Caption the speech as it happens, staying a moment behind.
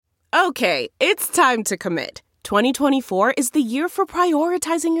Okay, it's time to commit. 2024 is the year for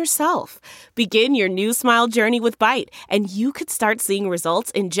prioritizing yourself. Begin your new smile journey with Byte, and you could start seeing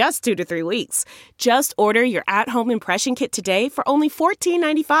results in just 2 to 3 weeks. Just order your at-home impression kit today for only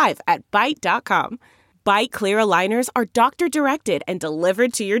 $14.95 at Byte.com. Byte Clear aligners are doctor-directed and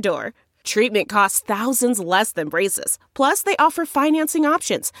delivered to your door. Treatment costs thousands less than braces. Plus, they offer financing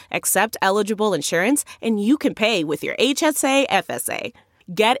options, accept eligible insurance, and you can pay with your HSA, FSA.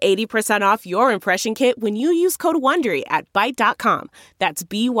 Get 80% off your impression kit when you use code WONDERY at Byte.com. That's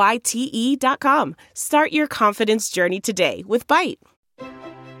BYTE.com. Start your confidence journey today with Byte.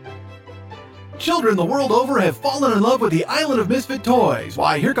 Children the world over have fallen in love with the Island of Misfit Toys.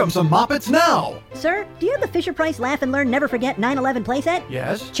 Why, here come some Moppets now. Sir, do you have the Fisher-Price Laugh and Learn Never Forget 9/11 playset?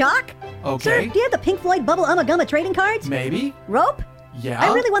 Yes. Chalk? Okay. Sir, do you have the Pink Floyd Bubble Ummagumma trading cards? Maybe. Rope? Yeah.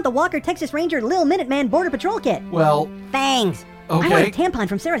 I really want the Walker Texas Ranger Lil Minuteman Border Patrol kit. Well. Fangs. Okay. I want a tampon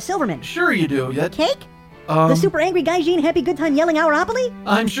from Sarah Silverman. Sure you do. Cake? The Super Angry Gaijin Happy Good Time Yelling Houropoly?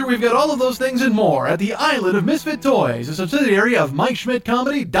 I'm sure we've got all of those things and more at the Island of Misfit Toys, a subsidiary of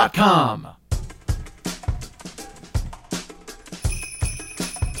MikeSchmidtComedy.com.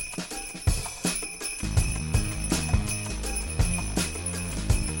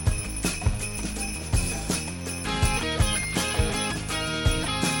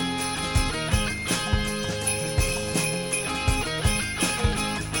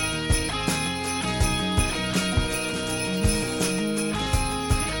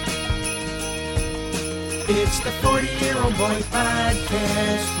 It's the 40-Year-Old Boy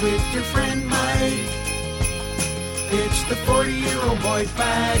Podcast with your friend Mike. It's the 40-Year-Old Boy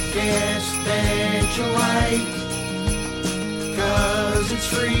Podcast that you like, 'cause it's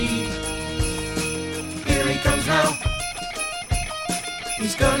free. Here he comes now.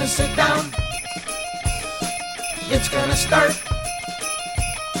 He's gonna sit down. It's gonna start.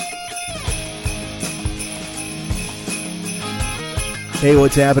 Hey,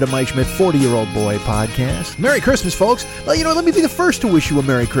 what's happening, Mike Schmidt, 40-Year-Old Boy Podcast. Merry Christmas, folks. Well, let me be the first to wish you a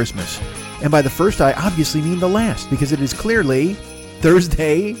Merry Christmas. And by the first, I obviously mean the last, because it is clearly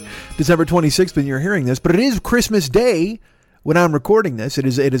Thursday, December 26th when you're hearing this, but it is Christmas Day when I'm recording this. It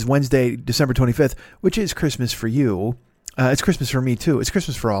is Wednesday, December 25th, which is Christmas for you. It's Christmas for me, too. It's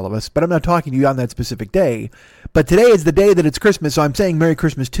Christmas for all of us, but I'm not talking to you on that specific day. But today is the day that it's Christmas, so I'm saying Merry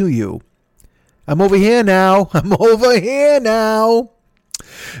Christmas to you. I'm over here now. I'm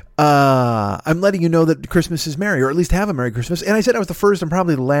letting you know that Christmas is merry, or at least have a Merry Christmas. And I said I was the first and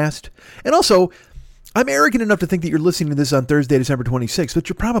probably the last. And also, I'm arrogant enough to think that you're listening to this on Thursday, December 26th, but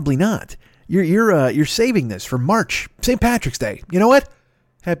you're probably not. You're saving this for March, St. Patrick's Day. You know what?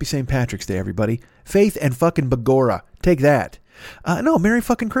 Happy St. Patrick's Day, everybody. Faith and fucking Begorra. Take that. No, Merry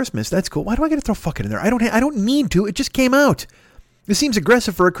fucking Christmas. That's cool. Why do I got to throw fucking in there? I don't need to. It just came out. This seems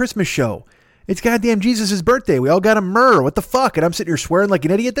aggressive for a Christmas show. It's goddamn Jesus' birthday. We all got a myrrh. What the fuck? And I'm sitting here swearing like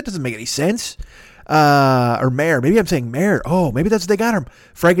an idiot. That doesn't make any sense. Or myrrh. Maybe I'm saying myrrh. Oh, maybe that's what they got him.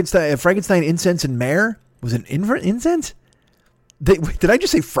 Frankenstein incense and myrrh? Was it incense? Did I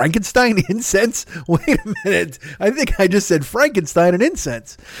just say Frankenstein incense? Wait a minute. I think I just said Frankenstein and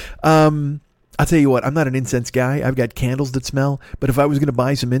incense. I'll tell you what. I'm not an incense guy. I've got candles that smell. But if I was going to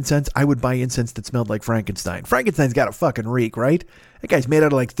buy some incense, I would buy incense that smelled like Frankenstein. Frankenstein's got a fucking reek, right? That guy's made out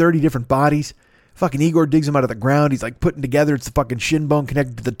of like 30 different bodies. Fucking Igor digs him out of the ground. He's like putting together. It's the fucking shin bone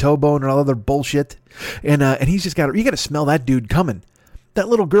connected to the toe bone and all other bullshit. And he's just you got to smell that dude coming. That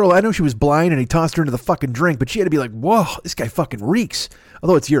little girl, I know she was blind and he tossed her into the fucking drink, but she had to be like, whoa, this guy fucking reeks.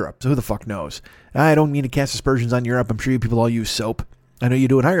 Although it's Europe, so who the fuck knows? I don't mean to cast aspersions on Europe. I'm sure you people all use soap. I know you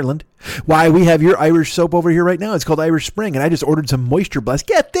do in Ireland. Why, we have your Irish soap over here right now. It's called Irish Spring, and I just ordered some Moisture Blast.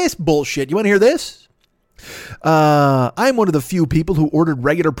 Get this bullshit. You want to hear this? I'm one of the few people who ordered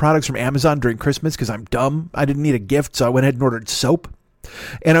regular products from Amazon during Christmas because I'm dumb. I didn't need a gift, so I went ahead and ordered soap.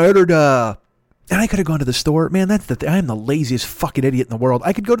 And I ordered, and I could have gone to the store. Man, that's the thing. I'm the laziest fucking idiot in the world.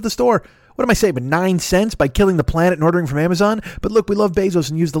 I could go to the store. What am I saving? 9 cents by killing the planet and ordering from Amazon? But look, we love Bezos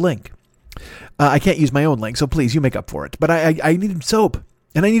and use the link. I can't use my own link, so please, you make up for it. But I needed soap.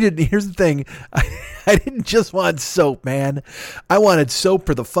 And here's the thing. I didn't just want soap, man. I wanted soap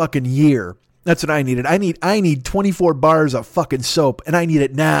for the fucking year. That's what I needed. I need 24 bars of fucking soap, and I need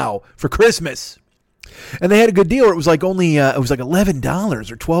it now for Christmas. And they had a good deal. It was like only it was like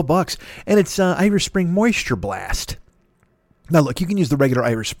 $11 or $12, and it's Irish Spring Moisture Blast. Now look, you can use the regular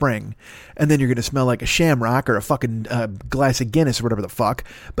Irish Spring, and then you're gonna smell like a Shamrock or a fucking glass of Guinness or whatever the fuck.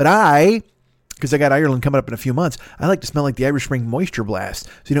 But because I got Ireland coming up in a few months, I like to smell like the Irish Spring Moisture Blast.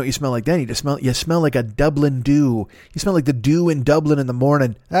 So you know what you smell like then? You smell like a Dublin dew. You smell like the dew in Dublin in the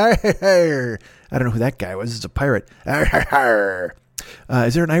morning. I don't know who that guy was. It's a pirate.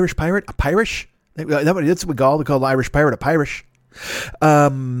 Is there an Irish pirate? A Pirish? That's what we call the Irish pirate, a Pirish.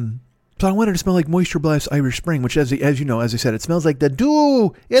 So I wanted to smell like Moisture Blast Irish Spring, which, as you know, as I said, it smells like the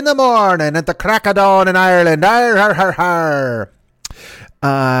dew in the morning at the crack of dawn in Ireland. Arr, har, har, har.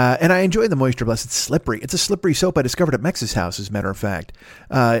 And I enjoy the Moisture Blast. It's slippery. It's a slippery soap I discovered at Mex's house, as a matter of fact.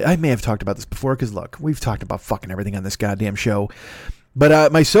 I may have talked about this before, because look, we've talked about fucking everything on this goddamn show.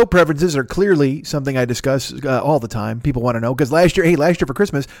 But my soap preferences are clearly something I discuss all the time. People want to know, because last year for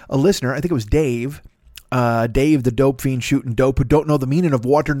Christmas, a listener, I think it was Dave, the dope fiend shooting dope, who don't know the meaning of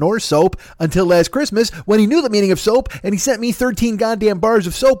water nor soap until last Christmas, when he knew the meaning of soap, and he sent me 13 goddamn bars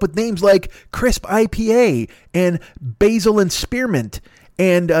of soap with names like Crisp IPA and Basil and Spearmint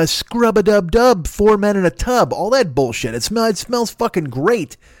and Scrub-a-Dub-Dub, 4 Men in a Tub, all that bullshit. It smells fucking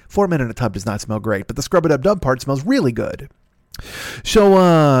great. 4 Men in a Tub does not smell great, but the Scrub-a-Dub-Dub part smells really good. So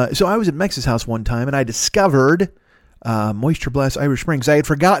I was at Mex's house one time, and I discovered Moisture Blast Irish Spring, because I had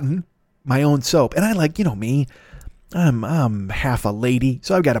forgotten my own soap. And I like, you know me, I'm half a lady,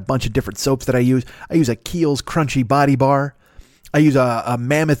 so I've got a bunch of different soaps that I use. I use a Kiehl's Crunchy Body Bar. I use a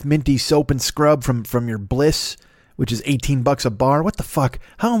Mammoth Minty Soap and Scrub from your Bliss, which is $18 a bar. What the fuck?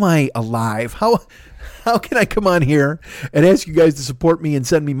 How am I alive? How can I come on here and ask you guys to support me and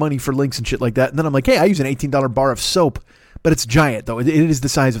send me money for links and shit like that? And then I'm like, hey, I use an $18 bar of soap, but it's giant though. It is the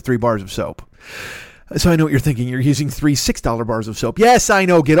size of 3 bars of soap. So I know what you're thinking. You're using 3 $6 bars of soap. Yes, I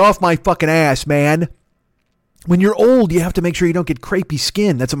know. Get off my fucking ass, man. When you're old, you have to make sure you don't get crepey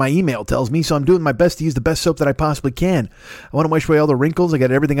skin. That's what my email tells me. So I'm doing my best to use the best soap that I possibly can. I want to wash away all the wrinkles. I got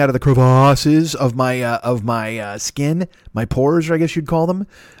everything out of the crevasses of my skin, my pores, I guess you'd call them.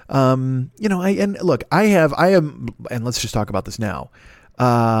 And let's just talk about this now.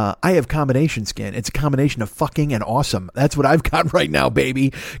 I have combination skin. It's a combination of fucking and awesome. That's what I've got right now,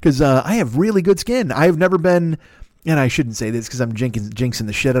 baby. Because I have really good skin. I've never been, and I shouldn't say this because I'm jinxing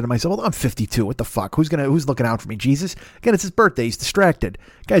the shit out of myself. Well, I'm 52. What the fuck? Who's looking out for me? Jesus? Again, it's his birthday. He's distracted.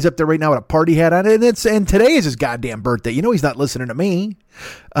 Guy's up there right now with a party hat on, and today is his goddamn birthday. You know he's not listening to me.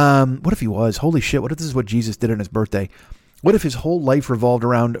 What if he was? Holy shit! What if this is what Jesus did on his birthday? What if his whole life revolved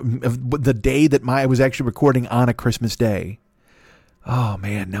around the day that I was actually recording on a Christmas day? Oh,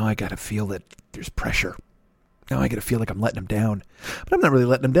 man, now I got to feel that there's pressure. Now I got to feel like I'm letting him down. But I'm not really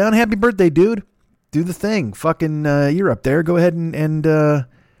letting him down. Happy birthday, dude. Do the thing. Fucking, you're up there. Go ahead and I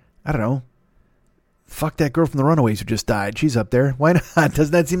don't know. Fuck that girl from the Runaways who just died. She's up there. Why not?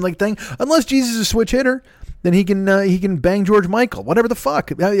 Doesn't that seem like a thing? Unless Jesus is a switch hitter, then he can bang George Michael. Whatever the fuck.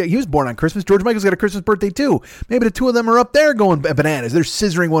 He was born on Christmas. George Michael's got a Christmas birthday, too. Maybe the two of them are up there going bananas. They're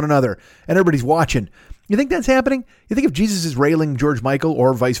scissoring one another, and everybody's watching. You think that's happening? You think if Jesus is railing George Michael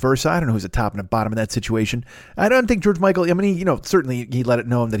or vice versa? I don't know who's at top and at bottom in that situation. I don't think George Michael, I mean, certainly he let it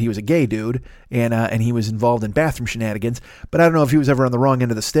know that he was a gay dude and he was involved in bathroom shenanigans, but I don't know if he was ever on the wrong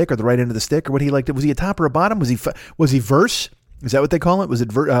end of the stick or the right end of the stick or what he liked. Was he a top or a bottom? Was he verse? Is that what they call it? Was it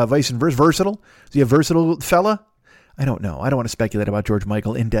vice and verse? Versatile? Is he a versatile fella? I don't know. I don't want to speculate about George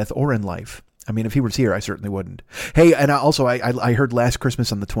Michael in death or in life. I mean, if he was here, I certainly wouldn't. Hey, and also I heard Last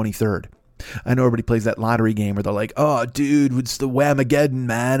Christmas on the 23rd. I know everybody plays that lottery game where they're like, oh, dude, it's the Whamageddon,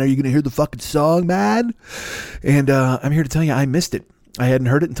 man. Are you going to hear the fucking song, man? And I'm here to tell you I missed it. I hadn't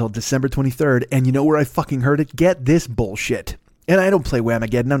heard it until December 23rd. And you know where I fucking heard it? Get this bullshit. And I don't play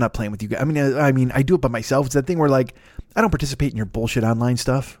Whamageddon. I'm not playing with you guys. I mean, I do it by myself. It's that thing where, like, I don't participate in your bullshit online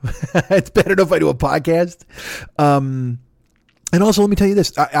stuff. It's better if I do a podcast. And also, let me tell you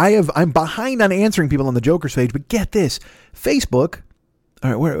this. I'm behind on answering people on the Joker's page, but get this. Facebook...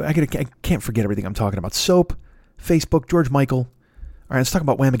 All right, I can't forget everything I'm talking about. Soap, Facebook, George Michael. All right, let's talk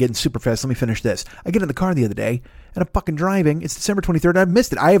about Whamageddon super fast. Let me finish this. I get in the car the other day, and I'm fucking driving. It's December 23rd, and I've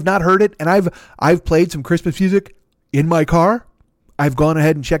missed it. I have not heard it, and I've played some Christmas music in my car. I've gone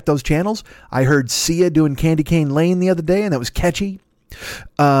ahead and checked those channels. I heard Sia doing Candy Cane Lane the other day, and that was catchy.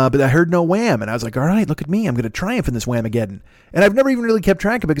 But I heard no Wham, and I was like, all right, look at me. I'm going to triumph in this Whamageddon. And I've never even really kept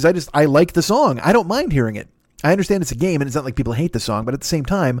track of it because I like the song. I don't mind hearing it. I understand it's a game, and it's not like people hate the song, but at the same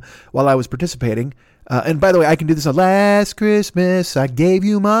time, while I was participating, and by the way, I can do this on Last Christmas, I gave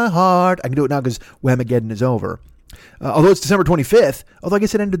you my heart. I can do it now because Whamageddon is over. Although it's December 25th, although I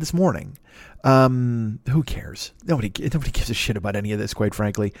guess it ended this morning. Who cares? Nobody gives a shit about any of this, quite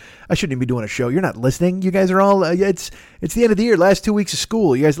frankly. I shouldn't even be doing a show. You're not listening. You guys are all, it's the end of the year, last 2 weeks of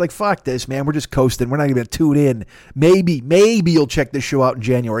school. You guys are like, fuck this, man. We're just coasting. We're not even going to tune in. Maybe you'll check this show out in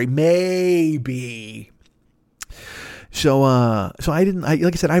January. Maybe. So I didn't, like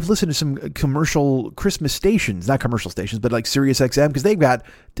I said, I've listened to some commercial Christmas stations, not commercial stations, but like Sirius XM, because they've got,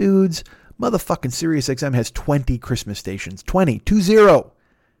 dudes, motherfucking Sirius XM has 20 Christmas stations. 20.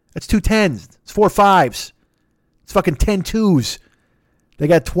 That's 2 10s. It's 4 5s. It's fucking 10 2s. They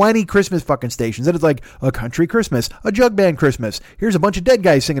got 20 Christmas fucking stations. And it's like a country Christmas, a jug band Christmas. Here's a bunch of dead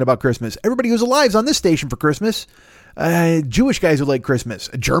guys singing about Christmas. Everybody who's alive's on this station for Christmas. Jewish guys who like Christmas.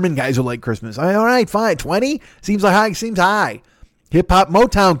 German guys who like Christmas. All right, fine. 20? Seems high. Hip-hop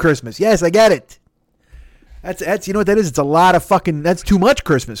Motown Christmas. Yes, I get it. That's you know what that is? It's a lot of fucking, that's too much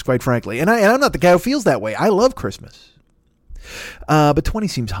Christmas, quite frankly. And I'm not the guy who feels that way. I love Christmas. But 20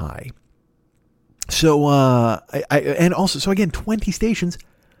 seems high. So, and also, so again, 20 stations.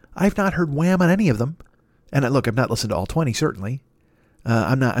 I've not heard Wham on any of them. And look, I've not listened to all 20, certainly.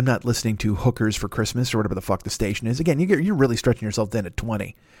 I'm not listening to Hookers for Christmas or whatever the fuck the station is. Again, you're really stretching yourself thin at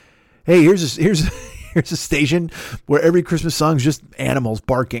 20. Hey, here's a station where every Christmas song is just animals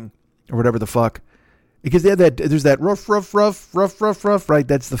barking or whatever the fuck. Because they have there's that rough, right?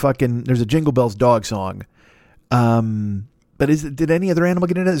 That's the fucking, there's a Jingle Bells dog song. But did any other animal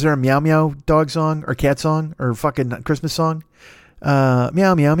get in it? Is there a meow meow dog song or cat song or fucking Christmas song? Meow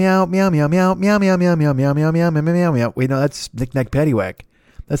meow meow meow meow meow meow meow meow meow meow meow meow meow meow meow meow. Wait, no, that's Knick Knack Paddywhack.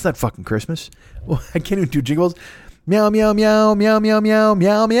 That's not fucking Christmas. Well, I can't even do jingles. Meow meow meow meow meow meow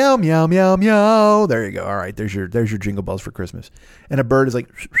meow meow meow meow meow. There you go. All right, there's your Jingle Bells for Christmas. And a bird is like.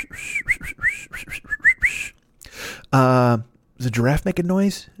 Does a giraffe make a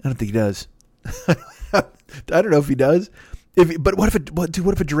noise? I don't think he does. I don't know if he does. But what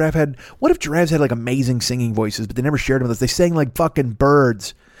if giraffes had like amazing singing voices, but they never shared them with us? They sang like fucking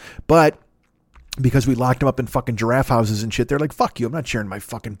birds, but because we locked them up in fucking giraffe houses and shit, they're like, fuck you, I'm not sharing my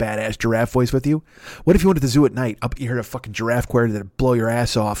fucking badass giraffe voice with you. What if you went to the zoo at night, you heard a fucking giraffe choir that'd blow your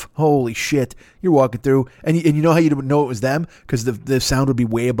ass off? Holy shit. You're walking through, and you know how you would know it was them? Because the sound would be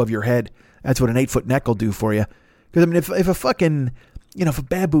way above your head. That's what an 8-foot neck will do for you. Because, I mean, if a fucking, if a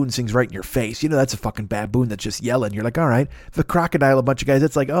baboon sings right in your face, that's a fucking baboon that's just yelling. You're like, all right. If a crocodile, a bunch of guys,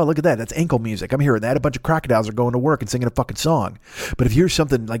 it's like, oh, look at that. That's ankle music. I'm hearing that. A bunch of crocodiles are going to work and singing a fucking song. But if you hear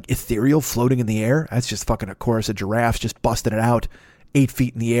something like ethereal floating in the air, that's just fucking a chorus of giraffes just busting it out. 8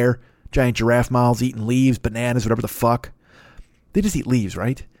 feet in the air. Giant giraffe mouths eating leaves, bananas, whatever the fuck. They just eat leaves,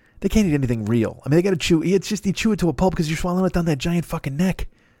 right? They can't eat anything real. I mean, they got to chew. It's just you chew it to a pulp because you're swallowing it down that giant fucking neck.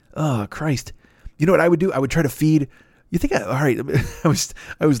 Oh, Christ. You know what I would do? I would try to feed. You think all right, I was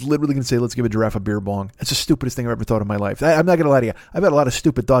literally going to say, let's give a giraffe a beer bong. That's the stupidest thing I've ever thought in my life. I'm not going to lie to you. I've had a lot of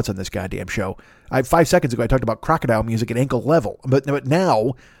stupid thoughts on this goddamn show. 5 seconds ago, I talked about crocodile music at ankle level. But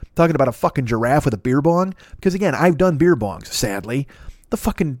now, talking about a fucking giraffe with a beer bong. Because again, I've done beer bongs, sadly. The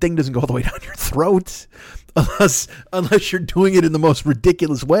fucking thing doesn't go all the way down your throat. Unless you're doing it in the most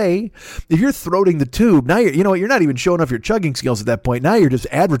ridiculous way. If you're throating the tube, now you're not even showing off your chugging skills at that point. Now you're just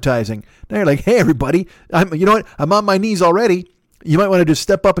advertising. Now you're like, hey everybody, I'm on my knees already. You might want to just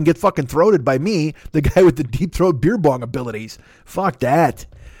step up and get fucking throated by me, the guy with the deep throat beer bong abilities. Fuck that.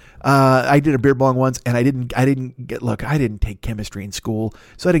 I did a beer bong once, and I didn't take chemistry in school,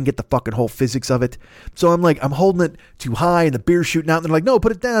 so I didn't get the fucking whole physics of it. So I'm holding it too high, and the beer's shooting out, and they're like, no,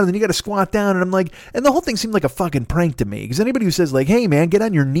 put it down, and then you got to squat down, and I'm like, and the whole thing seemed like a fucking prank to me, because anybody who says like, hey man, get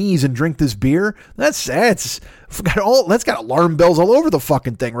on your knees and drink this beer, that's got alarm bells all over the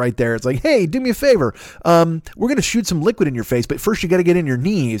fucking thing right there. It's like, hey, do me a favor, we're gonna shoot some liquid in your face, but first you got to get in your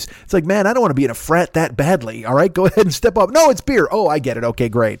knees. It's like, man, I don't want to be in a frat that badly. All right, go ahead and step up. No, it's beer. Oh, I get it. Okay,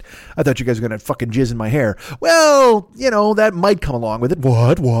 great. I thought you guys were going to fucking jizz in my hair. Well, that might come along with it.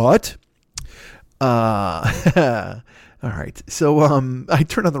 What? All right. So, I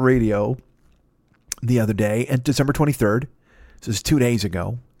turned on the radio the other day, and December 23rd, so it's 2 days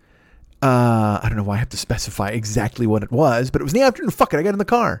ago. I don't know why I have to specify exactly what it was, but it was in the afternoon. Fuck it. I got in the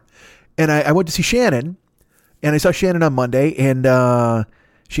car, and I went to see Shannon, and I saw Shannon on Monday, and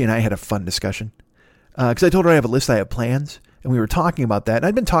she and I had a fun discussion. Because I told her I have a list, I have plans. And we were talking about that. And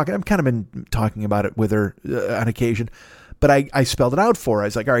I've kind of been talking about it with her on occasion. But I spelled it out for her. I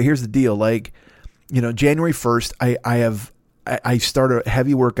was like, all right, here's the deal. Like, January 1st, I start a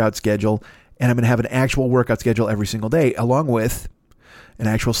heavy workout schedule. And I'm going to have an actual workout schedule every single day, along with an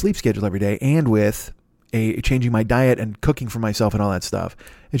actual sleep schedule every day, and with changing my diet and cooking for myself and all that stuff.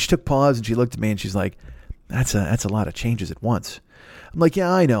 And she took pause and she looked at me and she's like, that's a lot of changes at once. I'm like,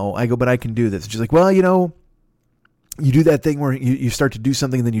 yeah, I know. I go, but I can do this. And she's like, well, you do that thing where you start to do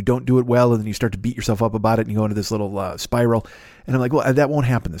something and then you don't do it well, and then you start to beat yourself up about it, and you go into this little spiral. And I'm like, well, that won't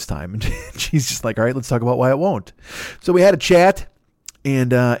happen this time. And she's just like, all right, let's talk about why it won't. So we had a chat,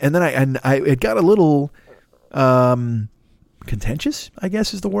 and then it got a little contentious, I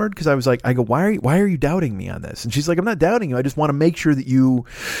guess is the word, because I go, why are you doubting me on this? And she's like, I'm not doubting you. I just want to make sure that you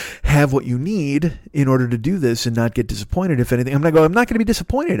have what you need in order to do this and not get disappointed. If anything, I'm not going to be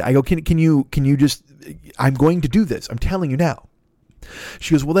disappointed. I go, can you just, I'm going to do this. I'm telling you now.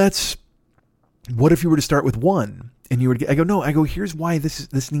 She goes, well, what if you were to start with one and you were to I go, here's why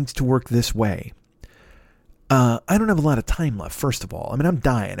this needs to work this way. I don't have a lot of time left, first of all. I mean, I'm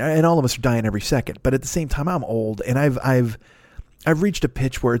dying, and all of us are dying every second. But at the same time, I'm old, and I've reached a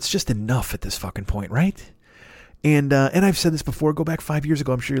pitch where it's just enough at this fucking point, right? And I've said this before. Go back 5 years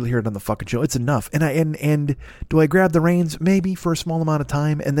ago. I'm sure you'll hear it on the fucking show. It's enough. And do I grab the reins? Maybe for a small amount of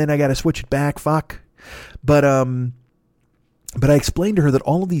time, and then I got to switch it back. Fuck. But I explained to her that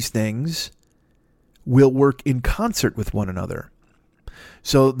all of these things will work in concert with one another.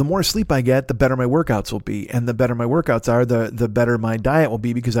 So the more sleep I get, the better my workouts will be. And the better my workouts are, the better my diet will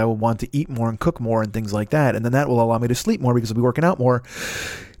be, because I will want to eat more and cook more and things like that. And then that will allow me to sleep more because I'll be working out more.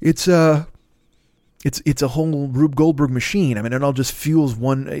 It's a whole Rube Goldberg machine. I mean, it all just fuels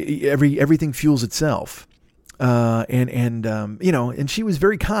everything fuels itself. And she was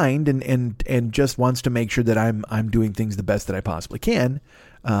very kind and just wants to make sure that I'm doing things the best that I possibly can.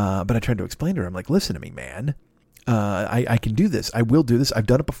 But I tried to explain to her, I'm like, listen to me, man. I can do this. I will do this. I've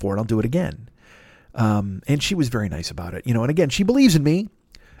done it before and I'll do it again. And she was very nice about it, and again, she believes in me,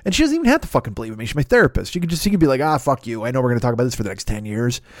 and she doesn't even have to fucking believe in me. She's my therapist. She can be like, fuck you. I know we're going to talk about this for the next 10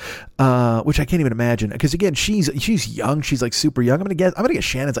 years. Which I can't even imagine. Because again, she's young. She's like super young. I'm going to guess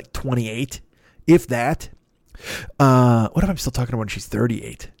Shannon's like 28, if that. What if I'm still talking to her when she's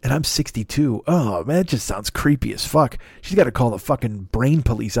 38 and I'm 62? Oh man, it just sounds creepy as fuck. She's got to call the fucking brain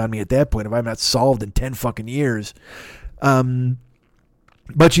police on me at that point if I'm not solved in 10 fucking years.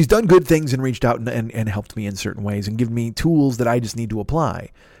 But she's done good things and reached out and helped me in certain ways and given me tools that I just need to apply.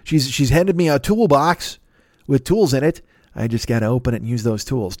 She's handed me a toolbox with tools in it. I just got to open it and use those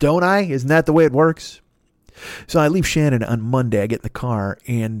tools. Don't I? Isn't that the way it works? So I leave Shannon on Monday. I get in the car,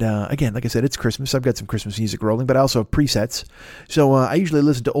 and again, like I said, it's Christmas. I've got some Christmas music rolling, but I also have presets. So I usually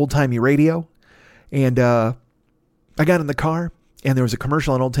listen to old-timey radio, and I got in the car, and there was a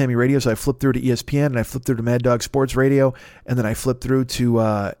commercial on old-timey radio, so I flipped through to ESPN, and I flipped through to Mad Dog Sports Radio, and then I flipped through to,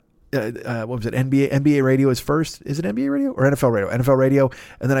 what was it, NBA radio is first. Is it NBA radio or NFL radio? NFL radio,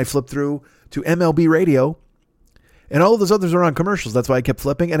 and then I flipped through to MLB radio. And all of those others are on commercials. That's why I kept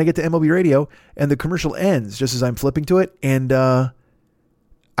flipping. And I get to MLB radio, and the commercial ends just as I'm flipping to it. And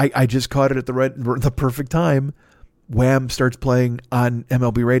I just caught it at the perfect time. Wham starts playing on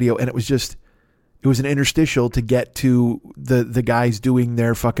MLB radio, and it was an interstitial to get to the guys doing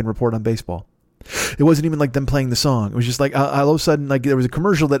their fucking report on baseball. It wasn't even like them playing the song. It was just like all of a sudden, like there was a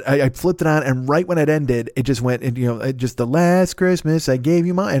commercial that I flipped it on, and right when it ended, it just went, and just the last Christmas I gave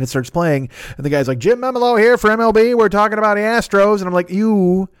you mine, and it starts playing, and the guy's like, Jim Memolo here for MLB. We're talking about the Astros, and I'm like,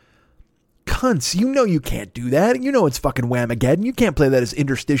 you cunts, you can't do that. It's fucking Whamageddon. You can't play that as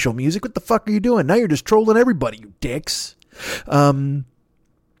interstitial music. What the fuck are you doing? Now you're just trolling everybody, you dicks. And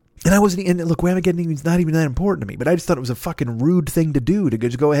I wasn't, and look, Whamageddon is not even that important to me, but I just thought it was a fucking rude thing to do, to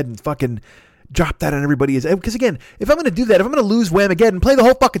just go ahead and fucking drop that on everybody. Because again, if I'm going to do that, if I'm going to lose Whamageddon, play the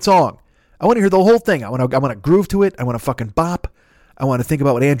whole fucking song. I want to hear the whole thing. I want to groove to it. I want to fucking bop. I want to think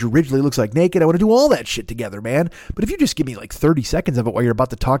about what Andrew Ridgely looks like naked. I want to do all that shit together, man. But if you just give me like 30 seconds of it while you're about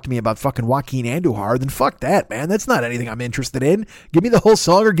to talk to me about fucking Joaquin Andujar, then fuck that, man. That's not anything I'm interested in. Give me the whole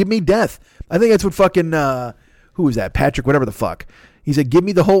song or give me death. I think that's what fucking, who was that? Patrick, whatever the fuck. He said, give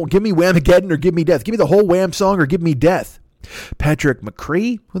me Whamageddon or give me death. Give me the whole Wham song or give me death. Patrick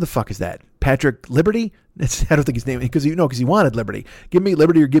McCree? Who the fuck is that? Patrick Liberty? I don't think his name, because he wanted liberty. Give me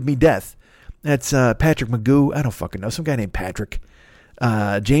liberty or give me death. That's Patrick Magoo. I don't fucking know. Some guy named Patrick.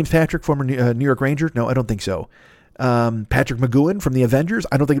 James Patrick, former New York Ranger. No, I don't think so. Patrick McGowan from the Avengers.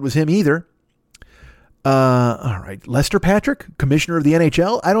 I don't think it was him either. All right. Lester Patrick, commissioner of the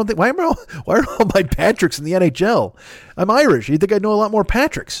NHL. I don't think, why are all my Patricks in the NHL? I'm Irish. You'd think I'd know a lot more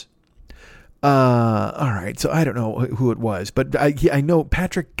Patricks. All right. So I don't know who it was, but I know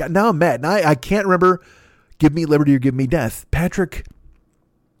Patrick. Now I'm mad. Now I can't remember. Give me liberty or give me death. Patrick.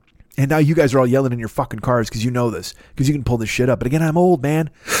 And now you guys are all yelling in your fucking cars because you know this, because you can pull this shit up. But again, I'm old, man.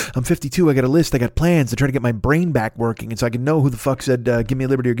 I'm 52. I got a list. I got plans to try to get my brain back working. And so I can know who the fuck said, give me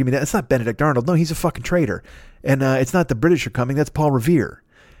liberty or give me that. It's not Benedict Arnold. No, he's a fucking traitor. And it's not the British are coming. That's Paul Revere.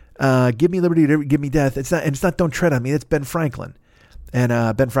 Give me liberty or give me death. It's not Don't Tread on Me. That's Ben Franklin.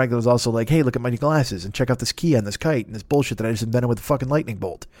 And Ben Franklin was also like, hey, look at my glasses and check out this key on this kite and this bullshit that I just invented with the fucking lightning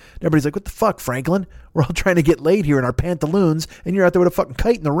bolt. And everybody's like, what the fuck, Franklin? We're all trying to get laid here in our pantaloons, and you're out there with a fucking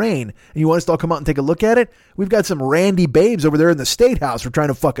kite in the rain, and you want us to all come out and take a look at it? We've got some randy babes over there in the State House. We're trying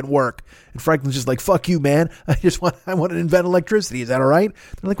to fucking work. And Franklin's just like, fuck you, man. I want to invent electricity. Is that all right?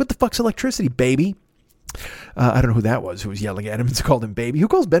 They're like, what the fuck's electricity, baby? I don't know who that was who was yelling at him and called him baby. Who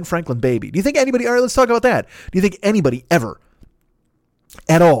calls Ben Franklin baby? Do you think anybody, all right, let's talk about that. Do you think anybody ever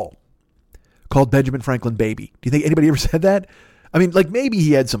at all called Benjamin Franklin baby? Do you think anybody ever said that? I mean, like, maybe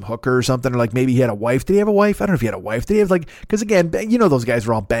he had some hooker or something, or like maybe he had a wife. Did he have a wife? I don't know if he had a wife. Did he have, like, because again, you know, those guys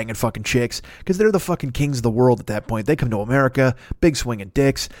were all banging fucking chicks because they're the fucking kings of the world at that point. They come to America, big swinging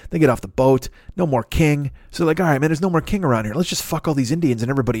dicks. They get off the boat, no more king. So they're like, all right, man, there's no more king around here. Let's just fuck all these Indians and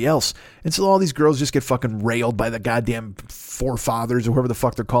everybody else. And so all these girls just get fucking railed by the goddamn forefathers or whoever the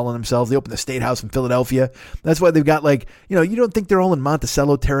fuck they're calling themselves. They open the State House in Philadelphia. That's why they've got, like, you know, you don't think they're all in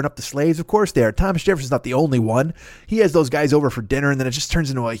Monticello tearing up the slaves. Of course they are. Thomas Jefferson's not the only one. He has those guys over for dinner, and then it just turns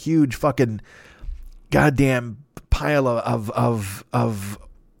into a huge fucking goddamn pile of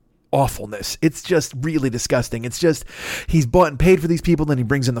awfulness. It's just really disgusting. It's just, he's bought and paid for these people, then he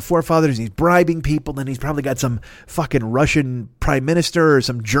brings in the forefathers, he's bribing people, then he's probably got some fucking Russian prime minister or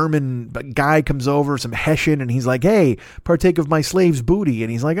some German guy comes over, some Hessian, and he's like, hey, partake of my slave's booty.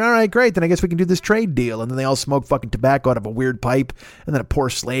 And he's like, all right, great, then I guess we can do this trade deal. And then they all smoke fucking tobacco out of a weird pipe, and then a poor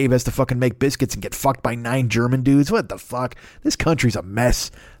slave has to fucking make biscuits and get fucked by 9 German dudes. What the fuck? This country's a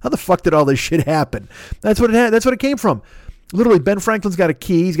mess. How the fuck did all this shit happen? That's what it came from. Literally, Ben Franklin's got a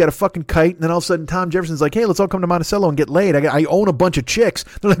key, he's got a fucking kite, and then all of a sudden Tom Jefferson's like, hey, let's all come to Monticello and get laid. I own a bunch of chicks.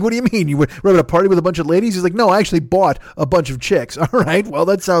 They're like, what do you mean? You were at a party with a bunch of ladies? He's like, no, I actually bought a bunch of chicks. All right, well,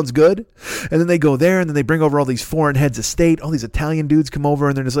 that sounds good. And then they go there, and then they bring over all these foreign heads of state. All these Italian dudes come over,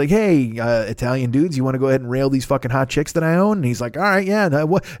 and they're just like, hey, Italian dudes, you want to go ahead and rail these fucking hot chicks that I own? And he's like, all right, yeah.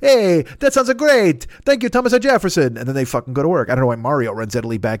 Hey, that sounds great. Thank you, Thomas Jefferson. And then they fucking go to work. I don't know why Mario runs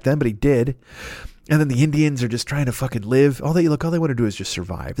Italy back then, but he did. And then the Indians are just trying to fucking live. All they want to do is just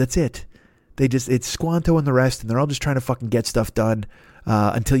survive. That's it. It's Squanto and the rest, and they're all just trying to fucking get stuff done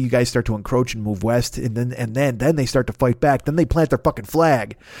until you guys start to encroach and move west, and then they start to fight back. Then they plant their fucking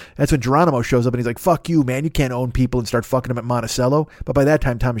flag. That's when Geronimo shows up, and he's like, fuck you, man. You can't own people, and start fucking them at Monticello. But by that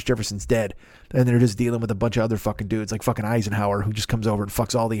time, Thomas Jefferson's dead. And they're just dealing with a bunch of other fucking dudes, like fucking Eisenhower, who just comes over and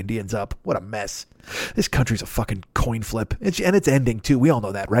fucks all the Indians up. What a mess. This country's a fucking coin flip. And it's ending, too. We all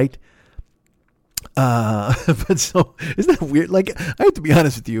know that, right? But so, isn't that weird? Like, I have to be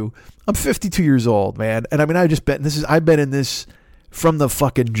honest with you. I'm 52 years old, man. And I mean, I've been in this from the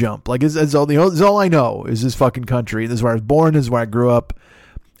fucking jump. Like, it's all I know is this fucking country. This is where I was born. This is where I grew up.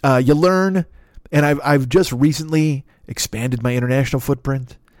 You learn, and I've just recently expanded my international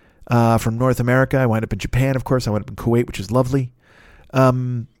footprint, from North America. I wound up in Japan, of course. I wound up in Kuwait, which is lovely.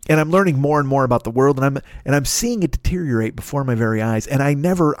 And I'm learning more and more about the world, and I'm seeing it deteriorate before my very eyes. And I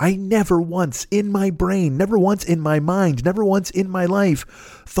never once in my brain, never once in my mind, never once in my life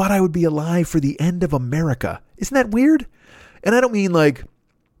thought I would be alive for the end of America. Isn't that weird? And I don't mean like,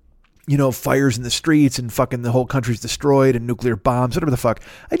 you know, fires in the streets and fucking the whole country's destroyed and nuclear bombs, whatever the fuck.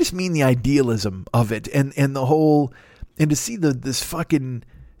 I just mean the idealism of it and the whole, and to see this fucking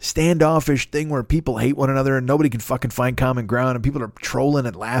standoffish thing where people hate one another and nobody can fucking find common ground and people are trolling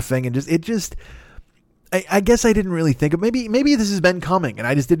and laughing and I guess I didn't really think of, maybe this has been coming and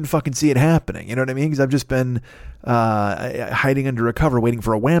I just didn't fucking see it happening. You know what I mean? Because I've just been hiding under a cover waiting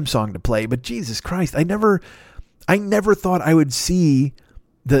for a Wham song to play. But Jesus Christ, I never thought I would see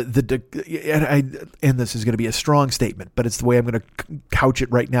and this is going to be a strong statement, but it's the way I'm going to couch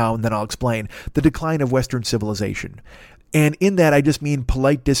it right now, and then I'll explain the decline of Western civilization. And in that, I just mean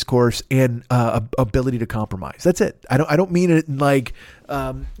polite discourse and ability to compromise. That's it. I don't mean it in like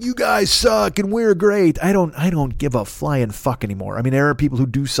you guys suck and we're great. I don't give a flying fuck anymore. I mean, there are people who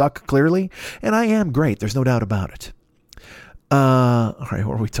do suck clearly, and I am great. There's no doubt about it. All right,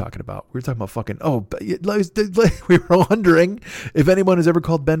 what are we talking about? We were talking about fucking. We were wondering if anyone has ever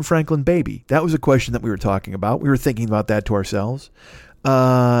called Ben Franklin baby. That was a question that we were talking about. We were thinking about that to ourselves.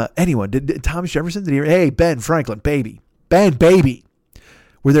 Anyone? Did Thomas Jefferson? Did he? Hey, Ben Franklin baby. Ben baby.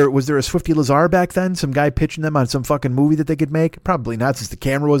 Was there a Swifty Lazar back then? Some guy pitching them on some fucking movie that they could make? Probably not, since the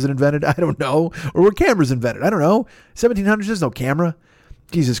camera wasn't invented. I don't know. Or were cameras invented? I don't know. 1700s, there's no camera.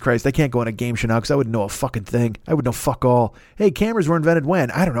 Jesus Christ, I can't go on a game show now because I wouldn't know a fucking thing. I would know fuck all. Hey, cameras were invented when?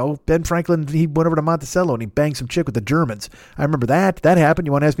 I don't know. Ben Franklin, he went over to Monticello and he banged some chick with the Germans. I remember that. That happened.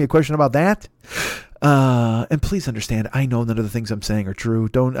 You want to ask me a question about that? And please understand, I know none of the things I'm saying are true. I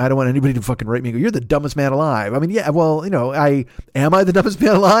don't want anybody to fucking write me and go, you're the dumbest man alive. I mean, yeah, well, you know, am I the dumbest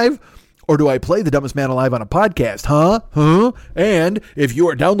man alive? Or do I play the dumbest man alive on a podcast? Huh? And if you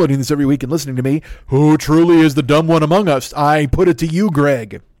are downloading this every week and listening to me, who truly is the dumb one among us? I put it to you,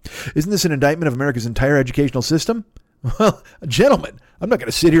 Greg. Isn't this an indictment of America's entire educational system? Well, gentlemen, I'm not going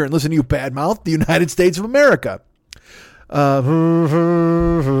to sit here and listen to you badmouth the United States of America.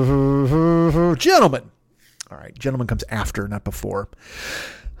 Gentlemen. All right, gentlemen comes after, not before.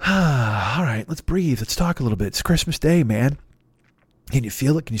 All right, let's breathe. Let's talk a little bit. It's Christmas Day, man. Can you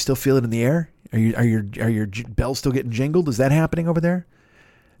feel it? Can you still feel it in the air? Are your bells still getting jingled? Is that happening over there?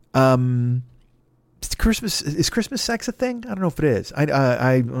 Is Christmas sex a thing? I don't know if it is. Well,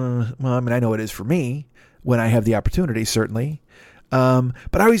 I mean, I know it is for me when I have the opportunity, certainly. But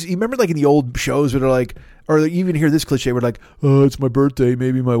you remember like in the old shows where they're like, or you even hear this cliche where like, oh, it's my birthday,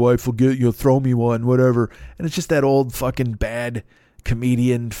 maybe my wife will throw me one, whatever. And it's just that old fucking bad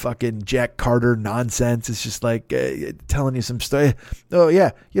comedian fucking Jack Carter nonsense. It's just like telling you some story. Oh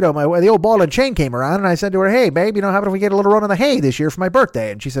yeah, the old ball and chain came around and I said to her, hey babe, how about if we get a little run in the hay this year for my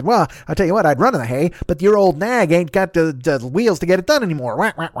birthday? And she said, well, I'll tell you what, I'd run in the hay, but your old nag ain't got the wheels to get it done anymore.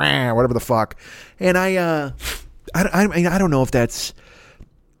 Wah, wah, wah, whatever the fuck. And I don't know if that's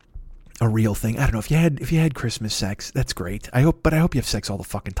a real thing. I don't know if you had Christmas sex, that's great. I hope you have sex all the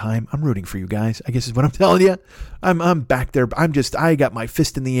fucking time. I'm rooting for you guys, I guess is what I'm telling you. I'm back there. I got my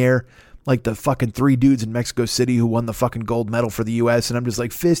fist in the air like the fucking 3 dudes in Mexico City who won the fucking gold medal for the U.S. And I'm just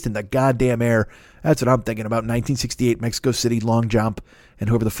like fist in the goddamn air. That's what I'm thinking about. 1968 Mexico City long jump and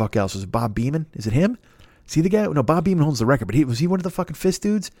whoever the fuck else was it. Bob Beamon? Is it him? Is he the guy? No, Bob Beamon holds the record, but was he one of the fucking fist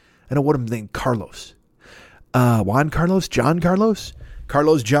dudes? I know what I'm thinking. Carlos. Juan Carlos? John Carlos?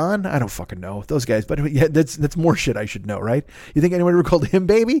 Carlos John? I don't fucking know those guys, but yeah, that's more shit I should know, right? You think anyone ever called him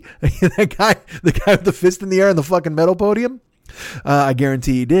baby? The guy with the fist in the air on the fucking medal podium? I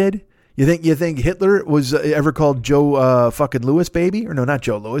guarantee he did. You think Hitler was ever called Joe fucking Louis baby? Or no, not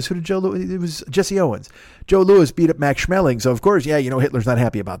Joe Louis. Who did Joe Louis? It was Jesse Owens. Joe Louis beat up Max Schmeling, so of course, yeah, Hitler's not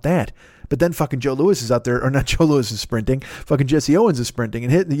happy about that. But then fucking Joe Louis is out there, or not Joe Louis is sprinting. Fucking Jesse Owens is sprinting,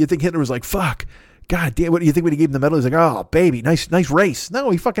 and you think Hitler was like, fuck. God damn, what do you think when he gave him the medal? He's like, oh, baby, nice race. No,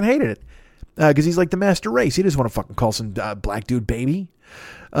 he fucking hated it. Because he's like the master race. He doesn't want to fucking call some black dude baby.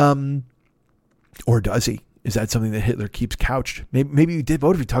 Or does he? Is that something that Hitler keeps couched? Maybe he did.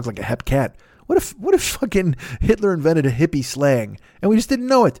 What if he talks like a hep cat? What if fucking Hitler invented a hippie slang and we just didn't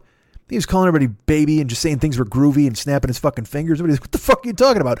know it? He was calling everybody baby and just saying things were groovy and snapping his fucking fingers. Everybody's, what the fuck are you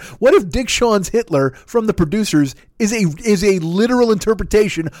talking about? What if Dick Shawn's Hitler from the producers is a literal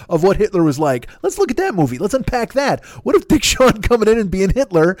interpretation of what Hitler was like? Let's look at that movie. Let's unpack that. What if Dick Shawn coming in and being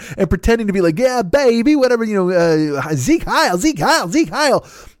Hitler and pretending to be like, yeah, baby, whatever, Zeke Heil.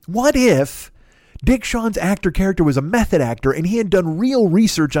 What if Dick Shawn's actor character was a method actor and he had done real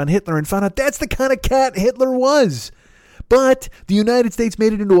research on Hitler and found out that's the kind of cat Hitler was? But the United States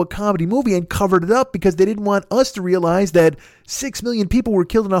made it into a comedy movie and covered it up because they didn't want us to realize that 6 million people were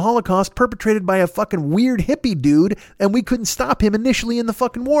killed in a Holocaust perpetrated by a fucking weird hippie dude, and we couldn't stop him initially in the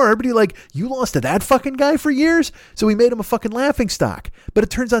fucking war. Everybody like, you lost to that fucking guy for years? So we made him a fucking laughingstock. But it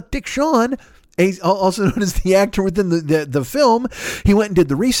turns out Dick Shawn, also known as the actor within the film, he went and did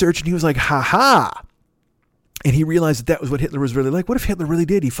the research and he was like, ha. And he realized that was what Hitler was really like. What if Hitler really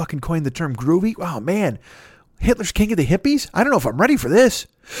did? He fucking coined the term groovy. Oh, man. Hitler's king of the hippies? I don't know if I'm ready for this.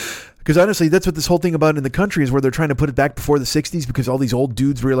 Because honestly, that's what this whole thing about in the country is, where they're trying to put it back before the 60s because all these old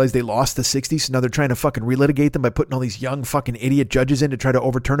dudes realized they lost the 60s. So now they're trying to fucking relitigate them by putting all these young fucking idiot judges in to try to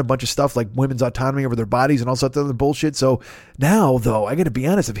overturn a bunch of stuff like women's autonomy over their bodies and all sorts of other bullshit. So now, though, I got to be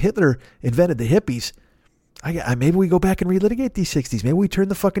honest, if Hitler invented the hippies, maybe we go back and relitigate these 60s. Maybe we turn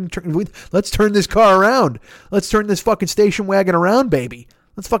the fucking... Let's turn this car around. Let's turn this fucking station wagon around, baby.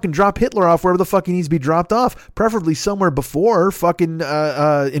 Let's fucking drop Hitler off wherever the fuck he needs to be dropped off, preferably somewhere before fucking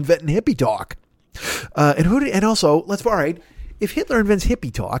inventing hippie talk. And also, all right, if Hitler invents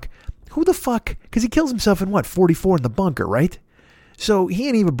hippie talk, who the fuck? Because he kills himself in 44 in the bunker, right? So he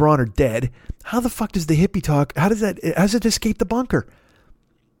and Eva Braun are dead. How the fuck does the hippie talk? How does it escape the bunker?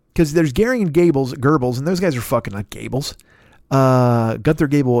 Because there's Gary and Goebbels, and those guys are fucking not Gables. Gunther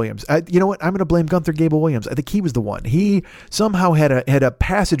Gable Williams. You know what? I'm going to blame Gunther Gable Williams. I think he was the one. He somehow had a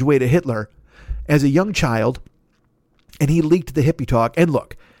passageway to Hitler as a young child, and he leaked the hippie talk. And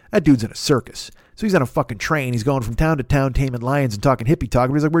look, that dude's in a circus. So he's on a fucking train. He's going from town to town, taming lions and talking hippie talk.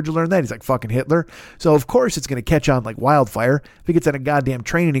 And he's like, where'd you learn that? He's like, fucking Hitler. So of course it's going to catch on like wildfire. If he gets on a goddamn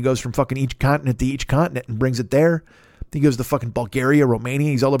train and he goes from fucking each continent to each continent and brings it there. He goes to fucking Bulgaria,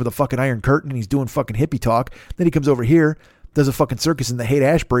 Romania. He's all over the fucking Iron Curtain and he's doing fucking hippie talk. Then he comes over here, does a fucking circus in the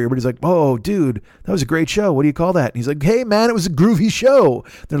Haight-Ashbury. Everybody's like, oh, dude, that was a great show. What do you call that? And he's like, hey, man, it was a groovy show.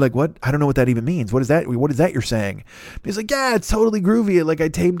 They're like, what? I don't know what that even means. What is that? What is that you're saying? And he's like, yeah, it's totally groovy. Like, I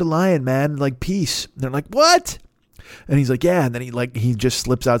tamed a lion, man. Like, peace. And they're like, what? And he's like, yeah. And then he just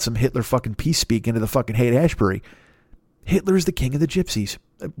slips out some Hitler fucking peace speak into the fucking Haight-Ashbury. Hitler is the king of the gypsies.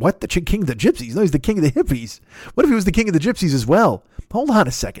 What? The king of the gypsies? No, he's the king of the hippies. What if he was the king of the gypsies as well? Hold on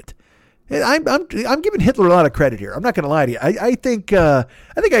a second. I'm giving Hitler a lot of credit here. I'm not going to lie to you. I think I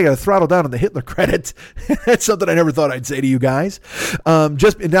got to throttle down on the Hitler credit. That's something I never thought I'd say to you guys.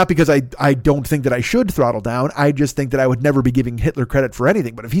 Just not because I don't think that I should throttle down. I just think that I would never be giving Hitler credit for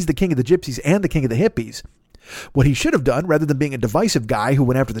anything. But if he's the king of the gypsies and the king of the hippies, What he should have done, rather than being a divisive guy who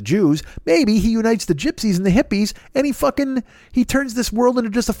went after the Jews, maybe he unites the gypsies and the hippies, and he turns this world into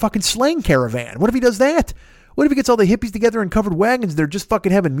just a fucking slang caravan. What if he does that? What if he gets all the hippies together in covered wagons? They're just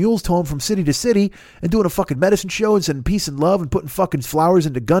fucking having mules tow them from city to city and doing a fucking medicine show and sending peace and love and putting fucking flowers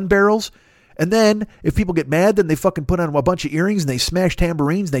into gun barrels. And then, if people get mad, then they fucking put on a bunch of earrings and they smash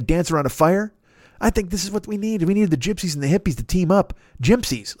tambourines and they dance around a fire. I think this is what we need. We need the gypsies and the hippies to team up.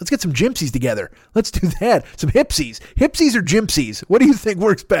 Gypsies. Let's get some gypsies together. Let's do that. Some hipsies. Hipsies or gypsies? What do you think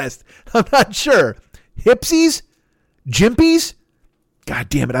works best? I'm not sure. Hipsies? Jimpies? God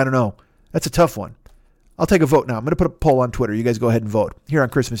damn it, I don't know. That's a tough one. I'll take a vote now. I'm going to put a poll on Twitter. You guys go ahead and vote here on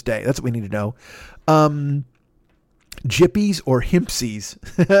Christmas Day. That's what we need to know. Gyppies or hipsies?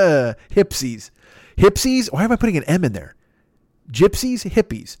 Hipsies. Hipsies? Why am I putting an M in there? Gypsies,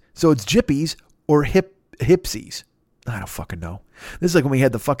 hippies. So it's gyppies or hipsies. I don't fucking know. This is like when we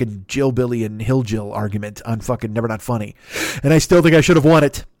had the fucking Jill Billy and Hill Jill argument on fucking Never Not Funny. And I still think I should have won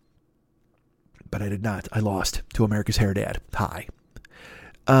it. But I did not. I lost to America's Hair Dad. Hi.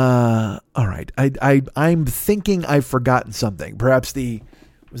 All right. I'm thinking I've forgotten something. Perhaps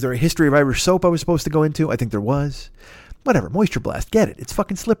was there a history of Irish soap I was supposed to go into? I think there was. Whatever. Moisture Blast. Get it. It's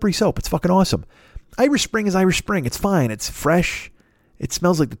fucking slippery soap. It's fucking awesome. Irish Spring is Irish Spring. It's fine. It's fresh. It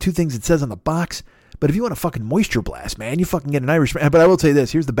smells like the two things it says on the box. But if you want a fucking Moisture Blast, man, you fucking get an Irish Spring. But I will tell you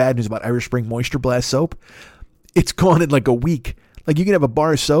this. Here's the bad news about Irish Spring Moisture Blast soap. It's gone in like a week. Like, you can have a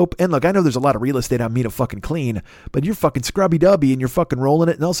bar of soap, and look, I know there's a lot of real estate on me to fucking clean, but you're fucking scrubby-dubby, and you're fucking rolling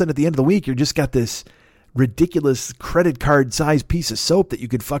it, and all of a sudden at the end of the week, you're just got this ridiculous credit card-sized piece of soap that you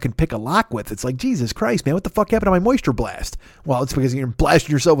could fucking pick a lock with. It's like, Jesus Christ, man, what the fuck happened to my Moisture Blast? Well, it's because you're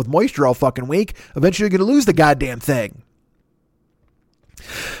blasting yourself with moisture all fucking week. Eventually, you're going to lose the goddamn thing.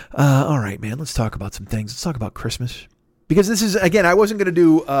 All right, man, let's talk about some things. Let's talk about Christmas. Because this is, again, I wasn't going to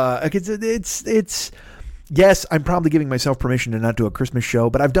do, it's yes, I'm probably giving myself permission to not do a Christmas show,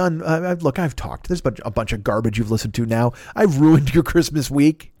 but I've done, look, I've talked. There's a bunch of garbage you've listened to now. I've ruined your Christmas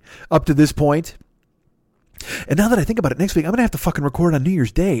week up to this point. And now that I think about it, next week, I'm going to have to fucking record on New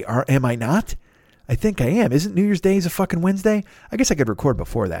Year's Day. Am I not? I think I am. Isn't New Year's Day a fucking Wednesday? I guess I could record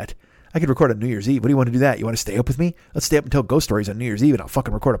before that. I could record on New Year's Eve. What do you want to do that? You want to stay up with me? Let's stay up and tell ghost stories on New Year's Eve, and I'll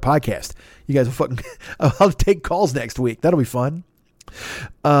fucking record a podcast. You guys will fucking, I'll take calls next week. That'll be fun.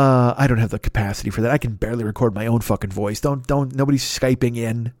 I don't have the capacity for that. I can barely record my own fucking voice. Nobody's Skyping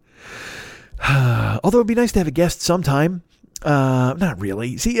in. Although it'd be nice to have a guest sometime. Not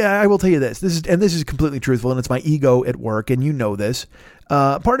really. See, I will tell you this. This is completely truthful, and it's my ego at work, and you know this.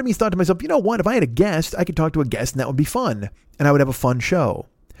 Part of me thought to myself, you know what? If I had a guest, I could talk to a guest, and that would be fun, and I would have a fun show.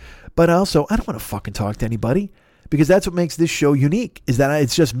 But also, I don't want to fucking talk to anybody, because that's what makes this show unique, is that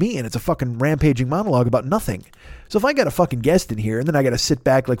it's just me, and it's a fucking rampaging monologue about nothing. So if I got a fucking guest in here, and then I got to sit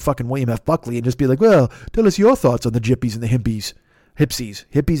back like fucking William F. Buckley and just be like, well, tell us your thoughts on the gyppies and the hippies.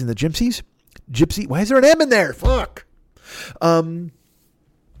 Hippies and the gypsies? Gypsy? Why is there an M in there? Fuck. You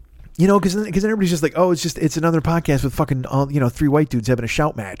know, because then everybody's just like, oh, it's another podcast with fucking all, three white dudes having a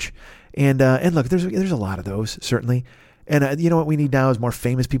shout match. And look, there's a lot of those, certainly. And you know what we need now is more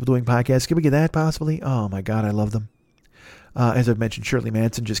famous people doing podcasts. Can we get that possibly? Oh my God, I love them. As I've mentioned, Shirley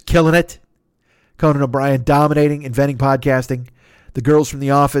Manson just killing it. Conan O'Brien dominating, inventing podcasting. The girls from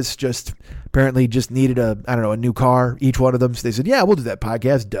The Office apparently needed a new car, each one of them. So they said, yeah, we'll do that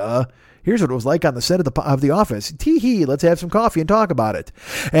podcast. Duh. Here's what it was like on the set of The Office. Tee-hee, let's have some coffee and talk about it.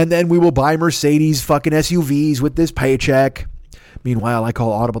 And then we will buy Mercedes fucking SUVs with this paycheck. Meanwhile, I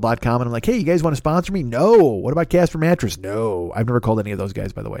call audible.com and I'm like, hey, you guys want to sponsor me? No. What about Casper Mattress? No. I've never called any of those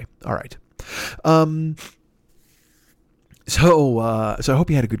guys, by the way. All right. So I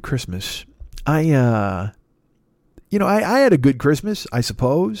hope you had a good Christmas. I had a good Christmas, I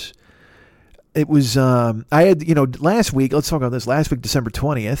suppose. It was, I had, last week, let's talk about this. Last week, December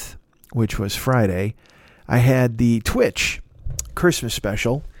 20th, which was Friday, I had the Twitch Christmas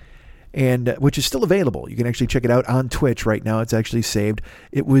special, and which is still available. You can actually check it out on Twitch right now. It's actually saved.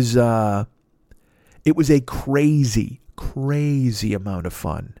 It was a crazy amount of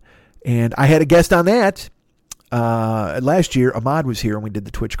fun. And I had a guest on that. Last year, Ahmad was here and we did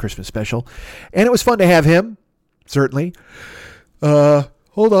the Twitch Christmas special. And it was fun to have him, certainly.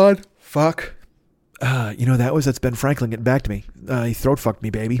 Hold on. Fuck. That's Ben Franklin getting back to me. He throat fucked me,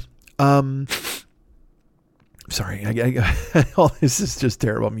 baby. Sorry, this is just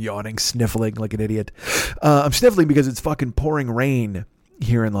terrible. I'm yawning, sniffling like an idiot. I'm sniffling because it's fucking pouring rain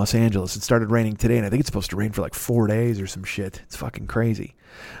here in Los Angeles. It started raining today, and I think it's supposed to rain for like 4 days or some shit. It's fucking crazy.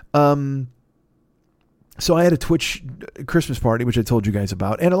 So I had a Twitch Christmas party, which I told you guys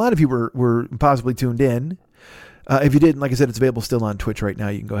about, and a lot of you were possibly tuned in. If you didn't, like I said, it's available still on Twitch right now.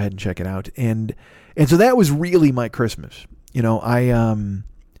 You can go ahead and check it out. And so that was really my Christmas. You know,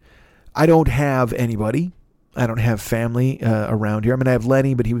 I don't have anybody. I don't have family around here. I mean, I have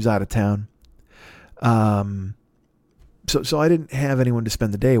Lenny, but he was out of town. So I didn't have anyone to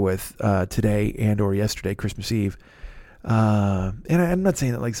spend the day with today and or yesterday, Christmas Eve. And I'm not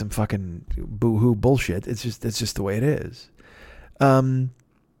saying that like some fucking boo-hoo bullshit. It's just the way it is.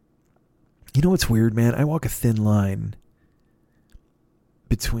 You know what's weird, man? I walk a thin line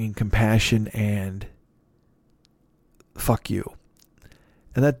between compassion and fuck you.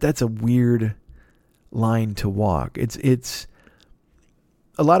 And that's a weird line to walk. It's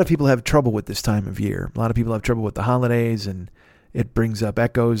a lot of people have trouble with this time of year. A lot of people have trouble with the holidays, and it brings up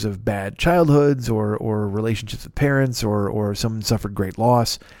echoes of bad childhoods or relationships with parents or someone suffered great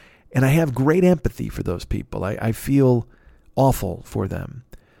loss. And I have great empathy for those people. I feel awful for them.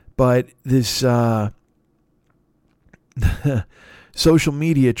 But this social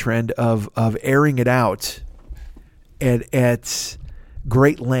media trend of airing it out at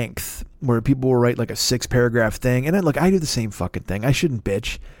great length, where people will write like a 6-paragraph thing. And then, look, I do the same fucking thing. I shouldn't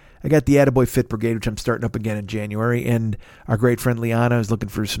bitch. I got the Attaboy Fit Brigade, which I'm starting up again in January. And our great friend Liana is looking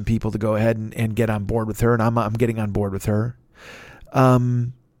for some people to go ahead and get on board with her. And I'm getting on board with her.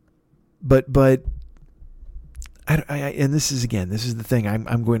 But and this is the thing.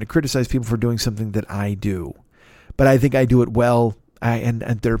 I'm going to criticize people for doing something that I do, but I think I do it well. And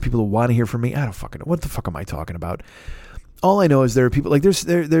there are people who want to hear from me. I don't fucking know. What the fuck am I talking about? All I know is there are people like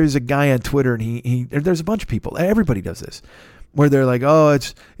there's a guy on Twitter, and there's a bunch of people. Everybody does this, where they're like, oh,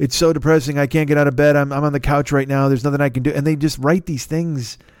 it's so depressing. I can't get out of bed. I'm on the couch right now. There's nothing I can do. And they just write these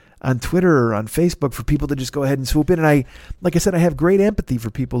things on Twitter or on Facebook for people to just go ahead and swoop in. And like I said, I have great empathy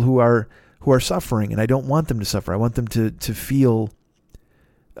for people who are suffering, and I don't want them to suffer. I want them to feel,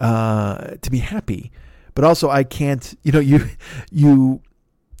 to be happy. But also I can't,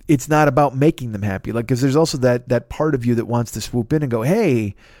 it's not about making them happy. Like, cause there's also that part of you that wants to swoop in and go,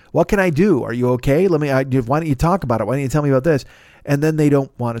 hey, what can I do? Are you okay? Why don't you talk about it? Why don't you tell me about this? And then they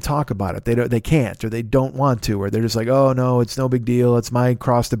don't want to talk about it. They can't, or they don't want to, or they're just like, oh no, it's no big deal. It's my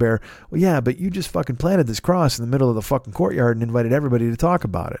cross to bear. Well, yeah, but you just fucking planted this cross in the middle of the fucking courtyard and invited everybody to talk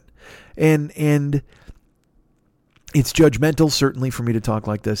about it. And it's judgmental, certainly, for me to talk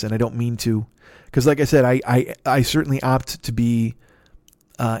like this, and I don't mean to, because like I said, I certainly opt to be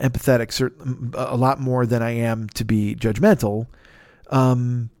empathetic, a lot more than I am to be judgmental.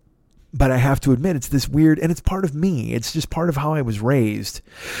 But I have to admit, it's this weird, and it's part of me. It's just part of how I was raised.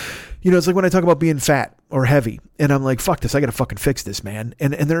 It's like when I talk about being fat or heavy, and I'm like, fuck this, I got to fucking fix this, man.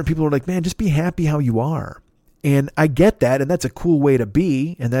 And there are people who are like, man, just be happy how you are. And I get that, and that's a cool way to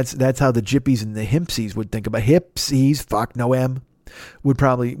be, and that's how the Gyppies and the Himpsies would think about Hipsies. Fuck no M would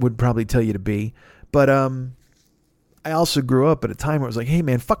probably tell you to be. But I also grew up at a time where it was like, hey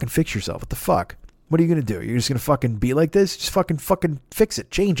man, fucking fix yourself. What the fuck? What are you gonna do? You're just gonna fucking be like this? Just fucking fix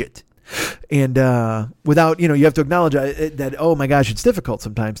it, change it. And without, you have to acknowledge that, oh my gosh, it's difficult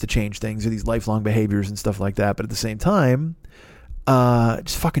sometimes to change things or these lifelong behaviors and stuff like that. But at the same time,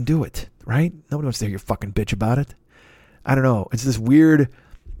 just fucking do it, right? Nobody wants to hear your fucking bitch about it. I don't know. It's this weird,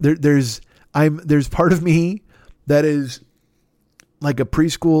 there's part of me that is like a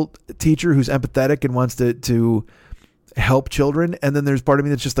preschool teacher who's empathetic and wants to help children. And then there's part of me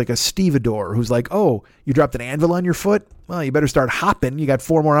that's just like a stevedore who's like, oh, you dropped an anvil on your foot? Well, you better start hopping. You got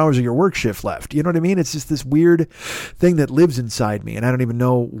 4 more hours of your work shift left. You know what I mean? It's just this weird thing that lives inside me, and I don't even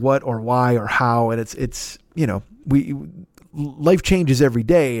know what or why or how. And it's life changes every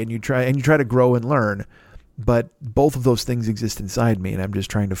day, and you try to grow and learn. But both of those things exist inside me, and I'm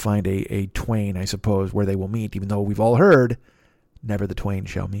just trying to find a twain, I suppose, where they will meet, even though we've all heard, never the twain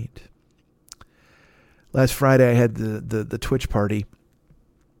shall meet. Last Friday, I had the Twitch party,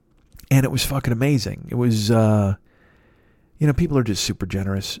 and it was fucking amazing. It was, people are just super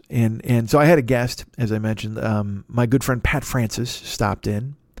generous. And so I had a guest, as I mentioned, my good friend Pat Francis stopped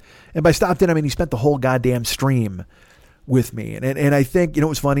in. And by stopped in, I mean he spent the whole goddamn stream with me. And I think,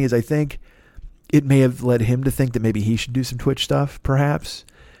 what's funny is I think it may have led him to think that maybe he should do some Twitch stuff, perhaps.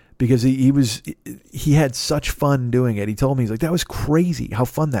 Because he had such fun doing it. He told me, he's like, that was crazy how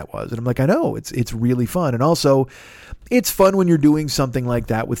fun that was. And I'm like, I know, it's really fun. And also it's fun when you're doing something like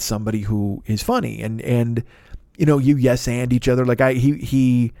that with somebody who is funny and you yes and each other. Like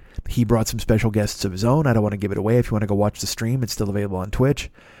he brought some special guests of his own. I don't want to give it away. If you want to go watch the stream, it's still available on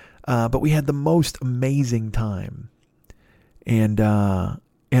Twitch. But we had the most amazing time. And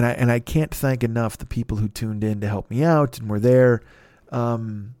I can't thank enough the people who tuned in to help me out and were there.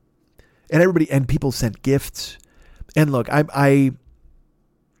 And everybody and people sent gifts. And look, the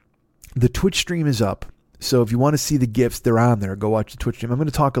Twitch stream is up. So if you want to see the gifts, they're on there. Go watch the Twitch stream. I'm going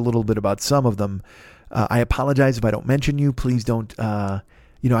to talk a little bit about some of them. I apologize if I don't mention you. Please don't. I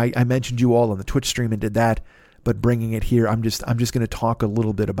mentioned you all on the Twitch stream and did that, but bringing it here, I'm just going to talk a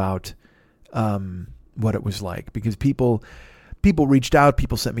little bit about what it was like, because people reached out.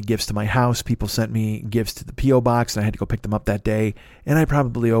 People sent me gifts to my house. People sent me gifts to the P.O. box, and I had to go pick them up that day. And I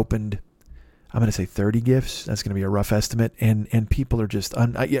probably opened, I'm going to say 30 gifts. That's going to be a rough estimate. And people are just,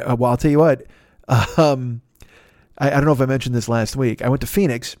 well, I'll tell you what. I don't know if I mentioned this last week. I went to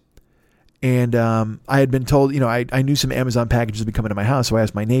Phoenix, and I had been told, I knew some Amazon packages would be coming to my house, so I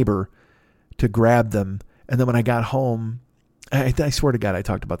asked my neighbor to grab them. And then when I got home, I swear to God, I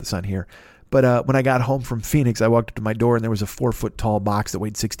talked about this on here. But when I got home from Phoenix, I walked up to my door, and there was a 4-foot tall box that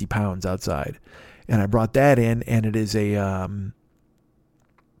weighed 60 pounds outside. And I brought that in, and it is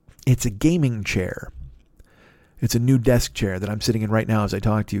it's a gaming chair. It's a new desk chair that I'm sitting in right now as I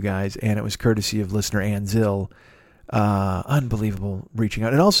talk to you guys, and it was courtesy of listener Ann Zill. Unbelievable reaching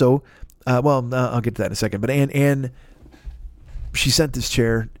out. And also, I'll get to that in a second, but Ann, she sent this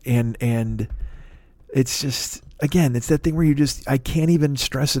chair, and it's just, again, it's that thing where I can't even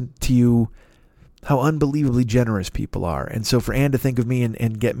stress it to you how unbelievably generous people are. And so for Ann to think of me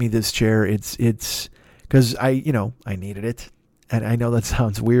and get me this chair, it's because I needed it. And I know that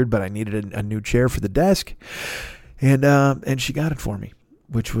sounds weird, but I needed a new chair for the desk. And she got it for me,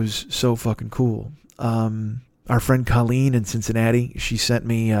 which was so fucking cool. Our friend Colleen in Cincinnati, she sent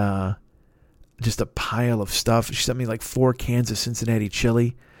me just a pile of stuff. She sent me like 4 cans of Cincinnati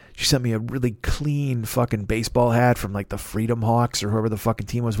chili. She sent me a really clean fucking baseball hat from like the Freedom Hawks or whoever the fucking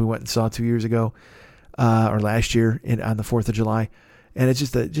team was we went and saw 2 years ago, or last year on the 4th of July. And it's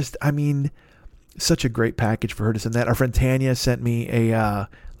such a great package for her to send that. Our friend Tanya sent me a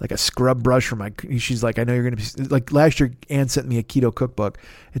scrub brush for my, she's like, I know you're going to be, like last year, Ann sent me a keto cookbook,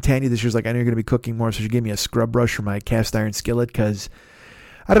 and Tanya this year's like, I know you're going to be cooking more, so she gave me a scrub brush for my cast iron skillet, because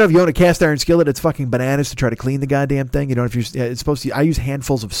I don't know if you own a cast iron skillet, it's fucking bananas to try to clean the goddamn thing. It's supposed to, I use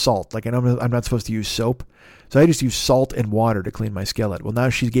handfuls of salt, like I know I'm not supposed to use soap, so I just use salt and water to clean my skillet. Well, now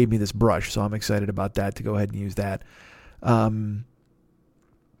she gave me this brush, so I'm excited about that, to go ahead and use that.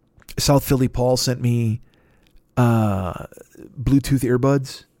 South Philly Paul sent me Bluetooth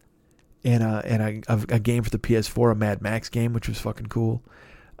earbuds and a game for the PS4, a Mad Max game, which was fucking cool.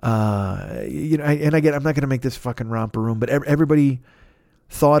 I'm not going to make this fucking romper room, but everybody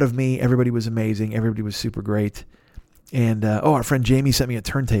thought of me. Everybody was amazing. Everybody was super great. And our friend Jamie sent me a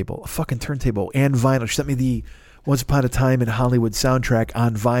fucking turntable and vinyl. She sent me the Once Upon a Time in Hollywood soundtrack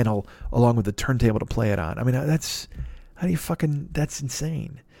on vinyl, along with the turntable to play it on. I mean, that's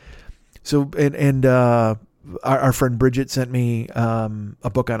insane. So, and our friend Bridget sent me a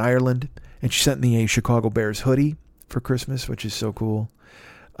book on Ireland, and she sent me a Chicago Bears hoodie for Christmas, which is so cool.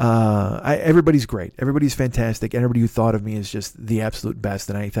 Everybody's great. Everybody's fantastic. Everybody who thought of me is just the absolute best,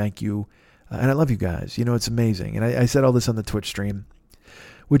 and I thank you. And I love you guys. It's amazing. And I said all this on the Twitch stream,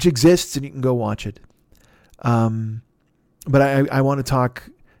 which exists, and you can go watch it. But I want to talk.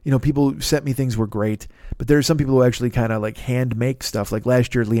 People who sent me things were great, but there are some people who actually kind of like hand make stuff. Like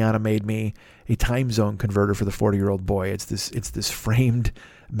last year, Liana made me a time zone converter for the 40-year-old boy. It's this framed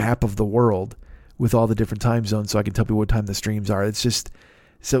map of the world with all the different time zones, so I can tell people what time the streams are. It's just,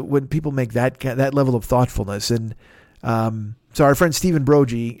 so when people make that level of thoughtfulness, and so our friend Stephen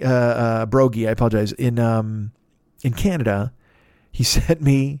Brogy, I apologize, in Canada, he sent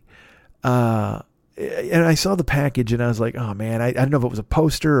me. And I saw the package, and I was like, oh man, I don't know if it was a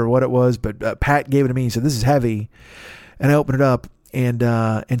poster or what it was, but Pat gave it to me. He said, this is heavy. And I opened it up,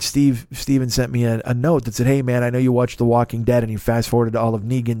 and Steven sent me a note that said, hey man, I know you watched The Walking Dead and you fast forwarded all of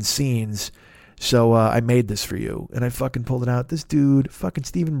Negan's scenes, so I made this for you. And I fucking pulled it out. This dude, fucking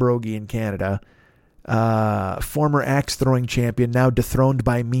Stephen Brogy in Canada, former axe throwing champion, now dethroned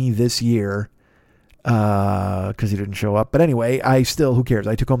by me this year, because he didn't show up. But anyway, who cares?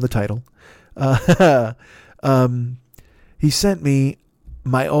 I took home the title. He sent me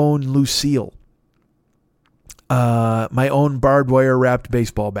my own Lucille, my own barbed wire wrapped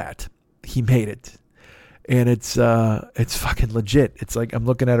baseball bat. He made it, and it's fucking legit. It's like, I'm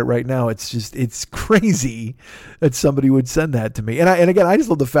looking at it right now. It's crazy that somebody would send that to me. And again, I just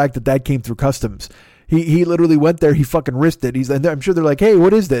love the fact that came through customs. He literally went there. He fucking risked it. I'm sure they're like, hey,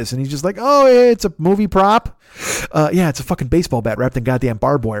 what is this? And he's just like, oh, it's a movie prop. Yeah, it's a fucking baseball bat wrapped in goddamn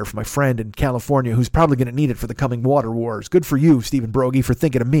barbed wire for my friend in California, who's probably going to need it for the coming water wars. Good for you, Stephen Brogy, for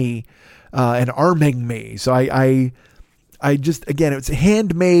thinking of me and arming me. So I just, again, it's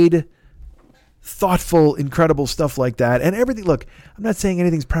handmade, thoughtful, incredible stuff like that. And everything, look, I'm not saying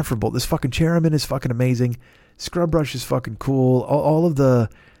anything's preferable. This fucking chair I'm in is fucking amazing. Scrub brush is fucking cool. All of the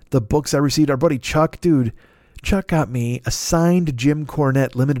the books I received. Our buddy Chuck, dude, Chuck got me a signed Jim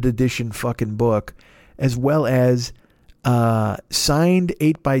Cornette limited edition fucking book, as well as signed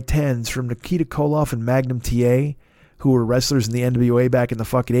 8x10s from Nikita Koloff and Magnum TA, who were wrestlers in the NWA back in the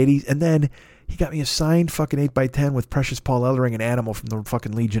fucking 80s. And then he got me a signed fucking 8x10 with Precious Paul Ellering and Animal from the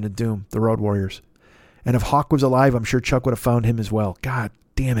fucking Legion of Doom, the Road Warriors. And if Hawk was alive, I'm sure Chuck would have found him as well. God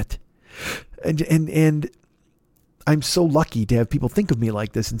damn it. And I'm so lucky to have people think of me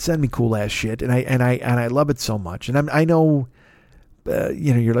like this and send me cool ass shit. And I love it so much. And I know,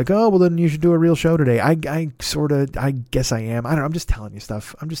 you're like, oh, well then you should do a real show today. I guess I am. I don't know. I'm just telling you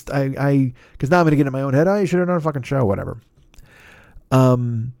stuff. Cause now I'm going to get in my own head. Oh, you should have done a fucking show, whatever.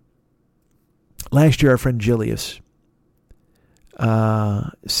 Last year, our friend Jillius,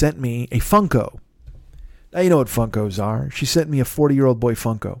 sent me a Funko. Now, you know what Funkos are. She sent me a 40-year-old boy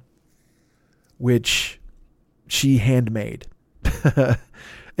Funko, which she handmade. It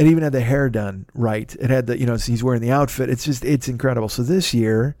even had the hair done right. It had the, so he's wearing the outfit. It's incredible. So this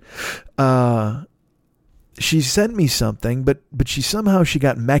year, she sent me something, but she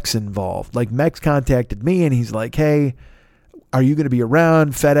got Mex involved. Like Mex contacted me and he's like, hey, are you going to be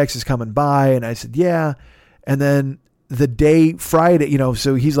around? FedEx is coming by. And I said, yeah. And then the day Friday,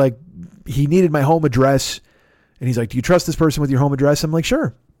 so he's like, he needed my home address and he's like, do you trust this person with your home address? I'm like,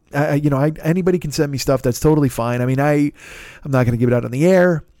 sure. Anybody can send me stuff. That's totally fine. I mean, I'm not going to give it out on the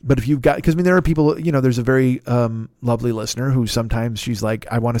air, but if you've got, because there are people, there's a very lovely listener who sometimes she's like,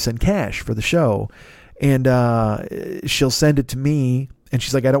 I want to send cash for the show, and she'll send it to me, and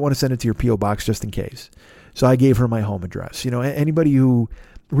she's like, I don't want to send it to your PO box just in case. So I gave her my home address. Anybody who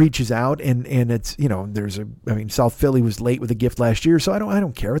reaches out and it's South Philly was late with a gift last year, so I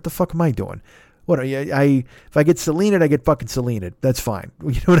don't care. What the fuck am I doing? What are you? If I get Selena-ed, I get fucking Selena-ed. That's fine.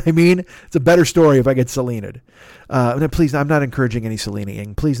 You know what I mean? It's a better story if I get Selena-ed. Please, I'm not encouraging any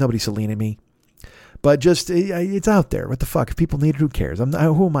Selena-ing. Please, nobody Selena me. But just, it's out there. What the fuck? If people need it, who cares?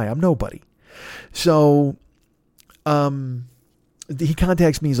 Who am I? I'm nobody. So, he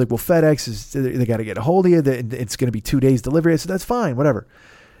contacts me. He's like, well, FedEx they got to get a hold of you. It's going to be 2 days delivery. I said, that's fine. Whatever.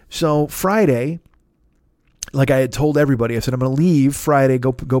 So Friday, like I had told everybody, I said, I'm going to leave Friday,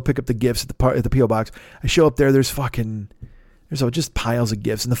 go pick up the gifts at the P.O. box. I show up there, there's just piles of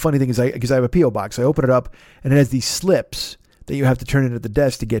gifts. And the funny thing is, because I have a P.O. box, I open it up and it has these slips that you have to turn in at the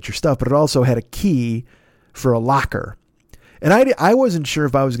desk to get your stuff, but it also had a key for a locker. And I wasn't sure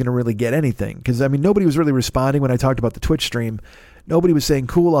if I was going to really get anything, because nobody was really responding when I talked about the Twitch stream. Nobody was saying,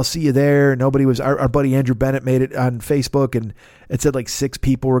 cool, I'll see you there. Nobody was, our buddy Andrew Bennett made it on Facebook and it said like 6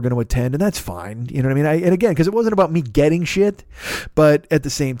 people were going to attend, and that's fine. You know what I mean? And again, because it wasn't about me getting shit, but at the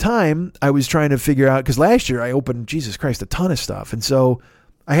same time, I was trying to figure out, because last year I opened, Jesus Christ, a ton of stuff. And so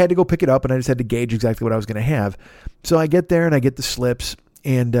I had to go pick it up and I just had to gauge exactly what I was going to have. So I get there and I get the slips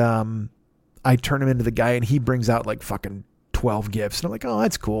and I turn them into the guy and he brings out like fucking 12 gifts. And I'm like, oh,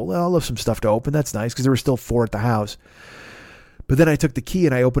 that's cool. Well, I'll have some stuff to open. That's nice, because there were still 4 at the house. But then I took the key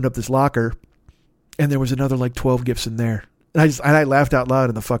and I opened up this locker and there was another like 12 gifts in there. And I laughed out loud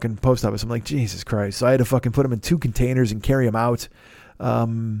in the fucking post office. I'm like, Jesus Christ. So I had to fucking put them in 2 containers and carry them out.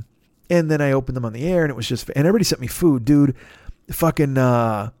 And then I opened them on the air and it was just, and everybody sent me food, dude. Fucking,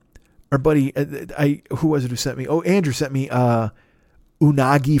 our buddy, who was it who sent me? Oh, Andrew sent me,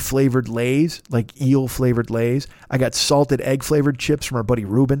 unagi flavored Lay's, like eel flavored Lay's. I got salted egg flavored chips from our buddy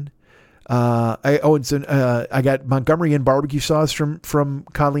Ruben. I got Montgomery Inn barbecue sauce from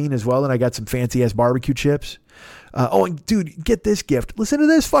Colleen as well, and I got some fancy ass barbecue chips. And dude, get this gift. Listen to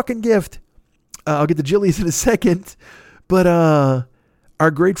this fucking gift. I'll get the Jillies in a second, but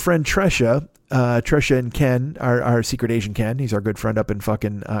our great friend Tresha and Ken, our secret Asian Ken, he's our good friend up in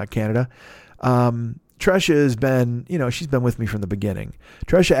fucking Canada. Tresha has been, she's been with me from the beginning.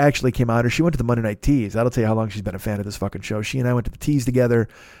 Tresha actually came out, or she went to the Monday Night Teas. That'll tell you how long she's been a fan of this fucking show. She and I went to the Teas together,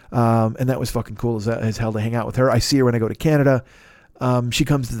 and that was fucking cool as hell to hang out with her. I see her when I go to Canada. She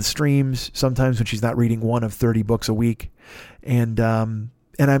comes to the streams sometimes when she's not reading one of 30 books a week. And I'm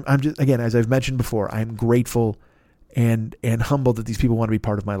just, again, as I've mentioned before, I'm grateful and humbled that these people want to be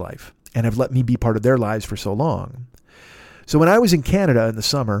part of my life and have let me be part of their lives for so long. So when I was in Canada in the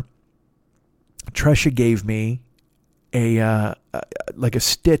summer, Tresha gave me a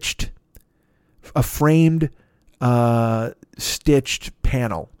framed, stitched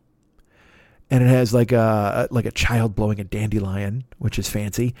panel, and it has like a child blowing a dandelion, which is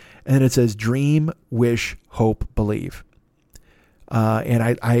fancy, and then it says "Dream, Wish, Hope, Believe." And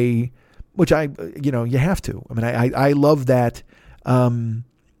I you have to. I mean, I love that,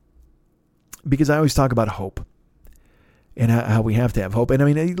 because I always talk about hope. And how we have to have hope. And I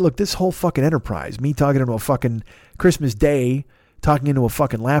mean, look, this whole fucking enterprise, me talking about fucking Christmas Day talking into a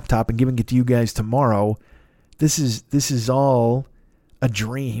fucking laptop and giving it to you guys tomorrow. This is all a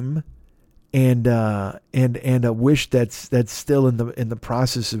dream and a wish that's still in the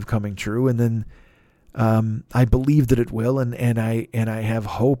process of coming true. And then I believe that it will, and I have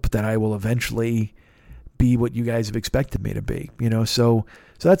hope that I will eventually be what you guys have expected me to be. So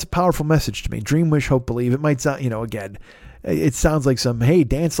that's a powerful message to me. Dream, wish, hope, believe. It might sound, again, it sounds like some, hey,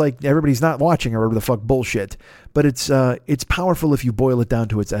 dance like everybody's not watching or whatever the fuck bullshit. But it's powerful if you boil it down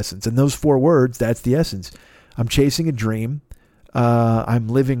to its essence. And those 4 words, that's the essence. I'm chasing a dream. I'm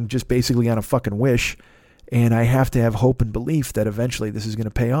living just basically on a fucking wish. And I have to have hope and belief that eventually this is going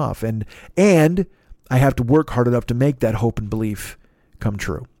to pay off. And I have to work hard enough to make that hope and belief come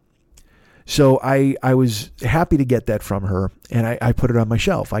true. So I was happy to get that from her, and I put it on my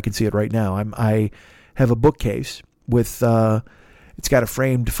shelf. I can see it right now. I have a bookcase with, it's got a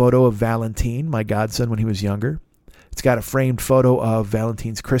framed photo of Valentine, my godson, when he was younger. It's got a framed photo of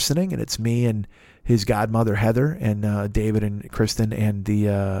Valentine's christening, and it's me and his godmother, Heather, and David and Kristen, and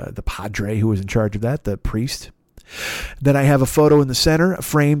the padre who was in charge of that, the priest. Then I have a photo in the center,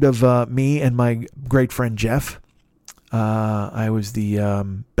 framed of me and my great friend Jeff. I was the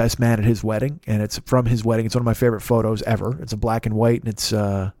best man at his wedding, and it's from his wedding. It's one of my favorite photos ever. It's a black and white, and it's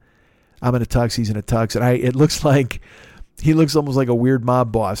I'm in a tux, he's in a tux, and it looks like he looks almost like a weird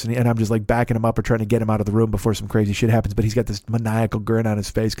mob boss, and I'm just like backing him up or trying to get him out of the room before some crazy shit happens. But he's got this maniacal grin on his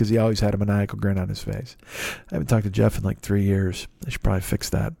face because he always had a maniacal grin on his face. I haven't talked to Jeff in like 3 years. I should probably fix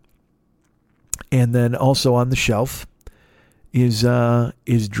that. And then also on the shelf is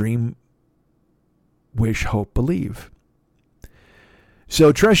dream, wish, hope, believe.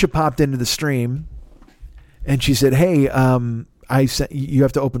 So Tresha popped into the stream and she said, hey, you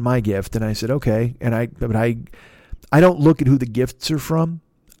have to open my gift. And I said, okay. And I don't look at who the gifts are from.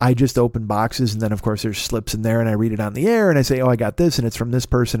 I just open boxes. And then of course there's slips in there and I read it on the air and I say, oh, I got this and it's from this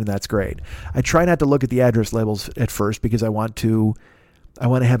person and that's great. I try not to look at the address labels at first because I want to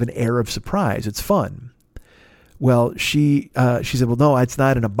have an air of surprise. It's fun. Well, she said, well, no, it's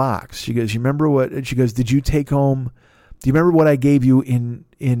not in a box. She goes, did you take home, do you remember what I gave you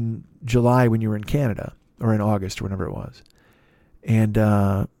in July when you were in Canada, or in August or whenever it was?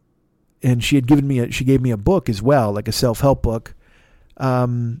 And she gave me a book as well, like a self-help book.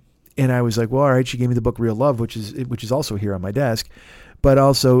 And I was like, well, all right. She gave me the book Real Love, which is also here on my desk. But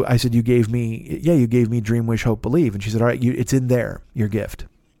also I said, you gave me Dream, Wish, Hope, Believe. And she said, all right, it's in there, your gift.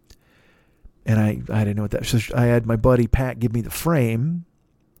 And I didn't know what that was. So I had my buddy Pat give me the frame,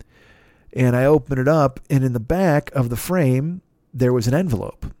 and I opened it up, and in the back of the frame, there was an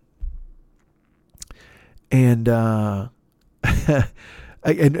envelope. And, and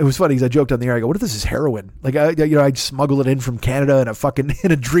it was funny because I joked on the air. I go, what if this is heroin? Like, I'd smuggle it in from Canada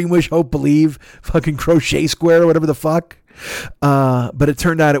in a Dream, Wish, Hope, Believe fucking crochet square or whatever the fuck. But it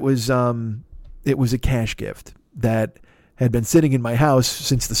turned out it was a cash gift that had been sitting in my house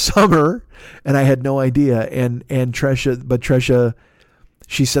since the summer, and I had no idea. And Tresha,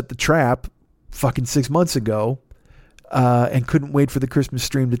 she set the trap fucking 6 months ago, and couldn't wait for the Christmas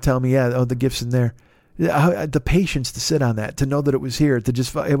stream to tell me, the gift's in there. The patience to sit on that, to know that it was here, to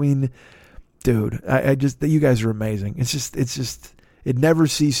just, dude, you guys are amazing. It's just, it never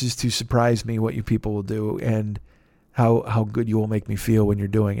ceases to surprise me what you people will do and how good you will make me feel when you're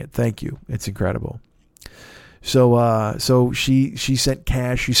doing it. Thank you. It's incredible. So she sent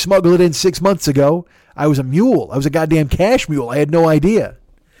cash. She smuggled it in 6 months ago. I was a mule. I was a goddamn cash mule. I had no idea.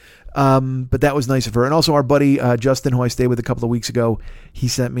 But that was nice of her. And also our buddy, Justin, who I stayed with a couple of weeks ago, he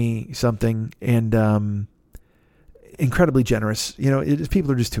sent me something, and, incredibly generous.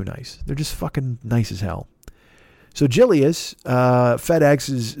 People are just too nice. They're just fucking nice as hell. So Jilius, FedEx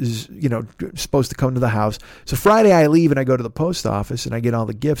is supposed to come to the house. So Friday I leave and I go to the post office and I get all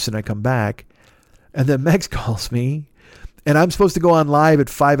the gifts and I come back. And then Megs calls me, and I'm supposed to go on live at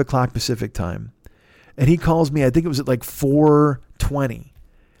 5 o'clock Pacific time. And he calls me, I think it was at like 4:20.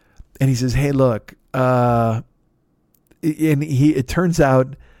 And he says, hey, look, it turns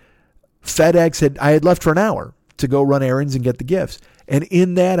out FedEx I had left for an hour to go run errands and get the gifts. And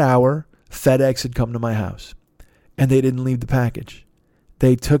in that hour, FedEx had come to my house, and they didn't leave the package.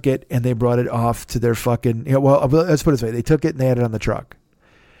 They took it and they brought it off to their fucking, let's put it this way. They took it and they had it on the truck.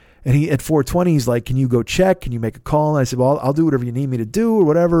 And at 4:20, he's like, can you go check? Can you make a call? And I said, well, I'll do whatever you need me to do or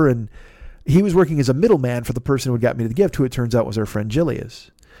whatever. And he was working as a middleman for the person who had got me the gift, who it turns out was our friend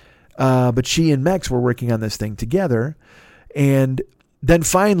Jilius. But she and Mex were working on this thing together. And then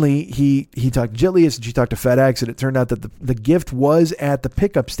finally he talked to Jilius and she talked to FedEx, and it turned out that the gift was at the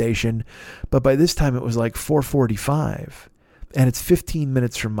pickup station. But by this time it was like 4:45, and it's 15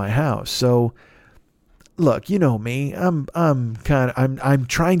 minutes from my house. So look, you know me. I'm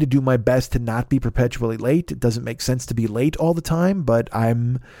trying to do my best to not be perpetually late. It doesn't make sense to be late all the time, but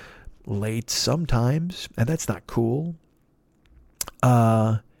I'm late sometimes, and that's not cool.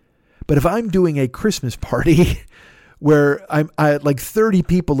 But if I'm doing a Christmas party where I like 30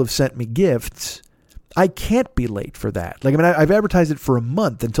 people have sent me gifts, I can't be late for that. Like, I mean, I've advertised it for a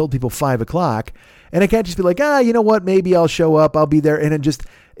month and told people 5 o'clock, and I can't just be like, you know what? Maybe I'll show up. I'll be there. And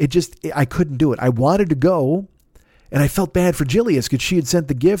I couldn't do it. I wanted to go, and I felt bad for Jillius because she had sent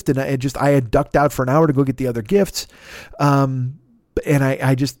the gift, and I had ducked out for an hour to go get the other gifts. And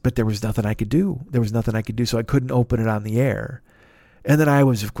but there was nothing I could do. So I couldn't open it on the air. And then I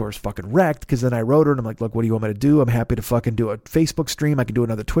was, of course, fucking wrecked because then I wrote her and I'm like, look, what do you want me to do? I'm happy to fucking do a Facebook stream. I can do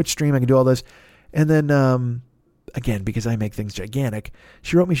another Twitch stream. I can do all this. And then, again, because I make things gigantic,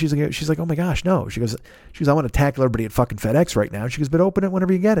 she wrote me, she's like, oh my gosh, no. She goes, I want to tackle everybody at fucking FedEx right now. She goes, but open it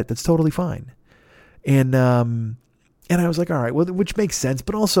whenever you get it. That's totally fine. And I was like, all right, well, which makes sense.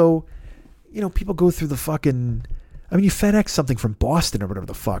 But also, you know, people go through the fucking, I mean, you FedEx something from Boston or whatever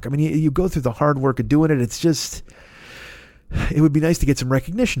the fuck. I mean, you go through the hard work of doing it. It's just, it would be nice to get some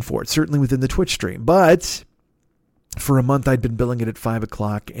recognition for it, certainly within the Twitch stream. But for a month, I'd been billing it at 5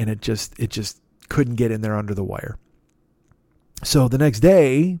 o'clock, and it just couldn't get in there under the wire. So the next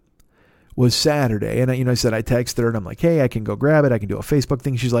day was Saturday, and I said, I texted her and I'm like, hey, I can go grab it. I can do a Facebook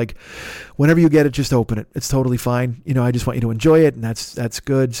thing. She's like, whenever you get it, just open it. It's totally fine. You know, I just want you to enjoy it, and that's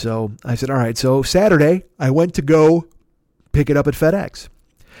good. So I said, all right. So Saturday, I went to go pick it up at FedEx,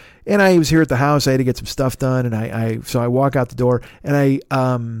 and I was here at the house. I had to get some stuff done, and so I walk out the door, and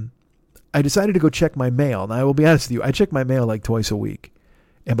I decided to go check my mail. Now I will be honest with you, I check my mail like twice a week.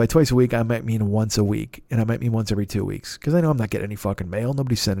 And by twice a week, I might mean once a week. And I might mean once every 2 weeks. Because I know I'm not getting any fucking mail.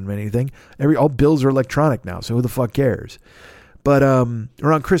 Nobody's sending me anything. All bills are electronic now, so who the fuck cares? But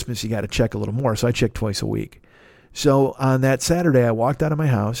around Christmas, you got to check a little more. So I check twice a week. So on that Saturday, I walked out of my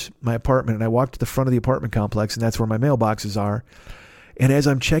house, my apartment, and I walked to the front of the apartment complex, and that's where my mailboxes are. And as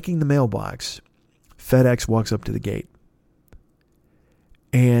I'm checking the mailbox, FedEx walks up to the gate.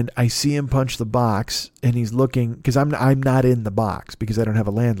 And I see him punch the box, and he's looking, because I'm not in the box because I don't have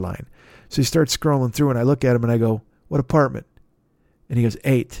a landline. So he starts scrolling through, and I look at him, and I go, what apartment? And he goes,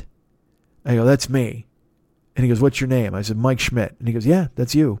 8. I go, that's me. And he goes, what's your name? I said, Mike Schmidt. And he goes, yeah,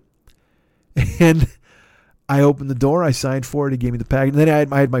 that's you. And I opened the door, I signed for it, he gave me the package. And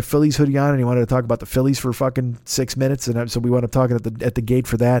then I had my Phillies hoodie on, and he wanted to talk about the Phillies for fucking 6 minutes, and so we wound up talking at the gate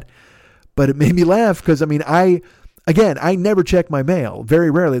for that. But it made me laugh, because, I mean, I never check my mail,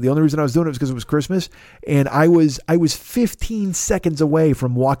 very rarely. The only reason I was doing it was because it was Christmas, and I was 15 seconds away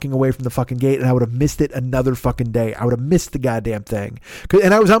from walking away from the fucking gate, and I would have missed it another fucking day. I would have missed the goddamn thing.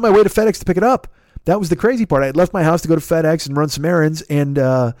 And I was on my way to FedEx to pick it up. That was the crazy part. I had left my house to go to FedEx and run some errands, and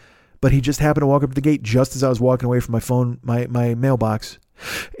but he just happened to walk up to the gate just as I was walking away from my phone, my mailbox,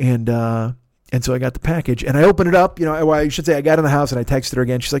 and so I got the package, and I opened it up. You know, I should say I got in the house, and I texted her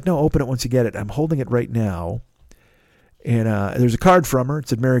again. She's like, no, open it once you get it. I'm holding it right now. And there's a card from her. It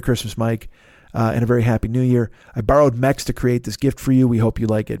said, Merry Christmas, Mike, and a very Happy New Year. I borrowed Mex to create this gift for you. We hope you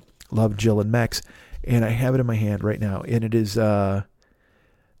like it. Love, Jill and Mex. And I have it in my hand right now. And it is,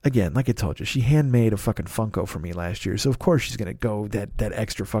 again, like I told you, she handmade a fucking Funko for me last year. So, of course, she's going to go that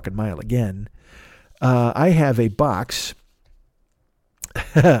extra fucking mile again. I have a box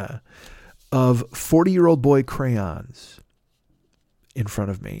of 40-year-old boy crayons in front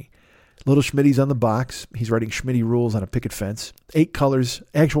of me. Little Schmitty's on the box. He's writing Schmitty rules on a picket fence. 8 colors,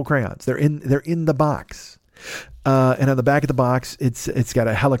 actual crayons. They're in the box. And on the back of the box, it's got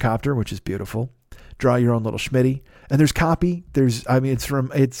a helicopter, which is beautiful. Draw your own little Schmitty. And there's copy.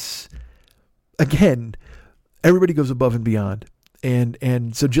 It's again, everybody goes above and beyond.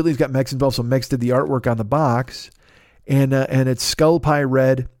 And so Jillian's got Mex involved. So Mex did the artwork on the box. And it's Skull Pie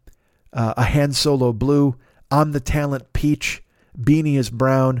red, a Han Solo blue, I'm the Talent peach, Beanie is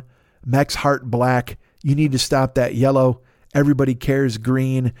brown, Mex heart black, You Need to Stop That yellow, Everybody Cares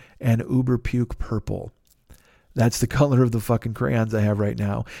green, and Uber Puke purple. That's the color of the fucking crayons I have right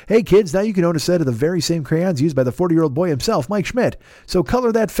now. Hey kids, now you can own a set of the very same crayons used by the 40-year-old boy himself, Mike Schmidt. So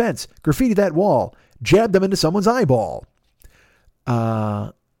color that fence, graffiti that wall, jab them into someone's eyeball.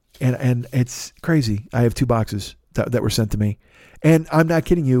 And it's crazy. I have 2 boxes that were sent to me. And I'm not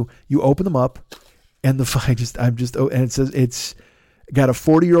kidding you. You open them up, and and it says it's got a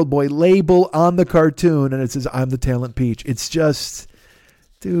 40-year-old boy label on the cartoon, and it says, I'm the Talent Peach. It's just,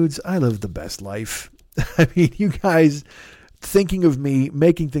 dudes, I live the best life. I mean, you guys thinking of me,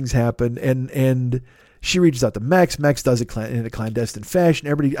 making things happen, and she reaches out to Mex. Mex does it in a clandestine fashion.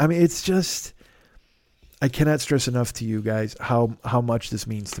 Everybody, I mean, it's just, I cannot stress enough to you guys how much this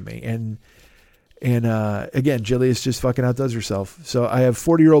means to me. And And again, Jillius just fucking outdoes herself. So I have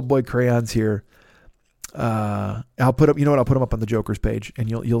 40-year-old boy crayons here. I'll put up, you know what? I'll put them up on the Joker's page, and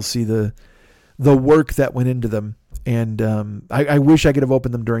you'll see the work that went into them. And I wish I could have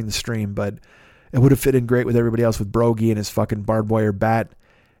opened them during the stream, but it would have fit in great with everybody else, with Brogy and his fucking barbed wire bat.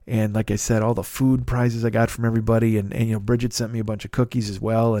 And like I said, all the food prizes I got from everybody, and you know, Bridget sent me a bunch of cookies as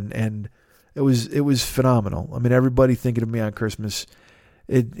well, and it was phenomenal. I mean, everybody thinking of me on Christmas.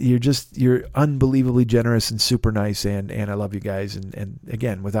 You're unbelievably generous and super nice, and I love you guys. And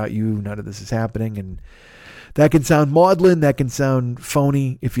again, without you, none of this is happening. And that can sound maudlin, that can sound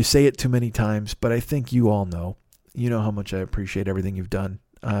phony if you say it too many times, but I think you all know. You know how much I appreciate everything you've done.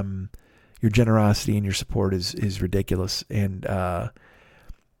 Your generosity and your support is ridiculous. And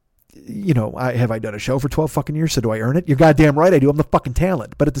you know, have I done a show for 12 fucking years? So do I earn it? You're goddamn right I do. I'm the fucking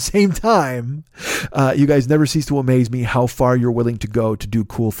talent. But at the same time, you guys never cease to amaze me how far you're willing to go to do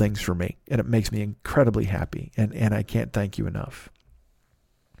cool things for me. And it makes me incredibly happy. And I can't thank you enough.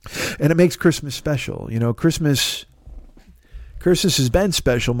 And it makes Christmas special. You know, Christmas has been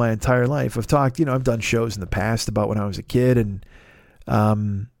special my entire life. I've talked, you know, I've done shows in the past about when I was a kid, and,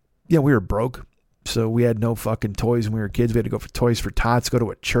 we were broke. So we had no fucking toys when we were kids. We had to go for Toys for Tots, go to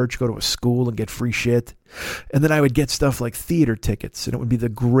a church, go to a school, and get free shit. And then I would get stuff like theater tickets, and it would be the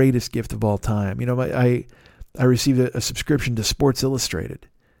greatest gift of all time. You know, I received a subscription to Sports Illustrated.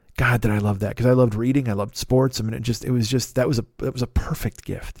 God, did I love that, because I loved reading, I loved sports. I mean, that was a perfect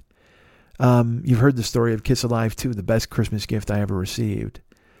gift. You've heard the story of Kiss Alive 2, the best Christmas gift I ever received.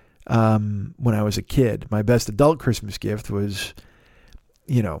 When I was a kid, my best adult Christmas gift was,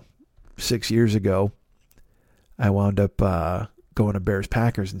 6 years ago. I wound up going to Bears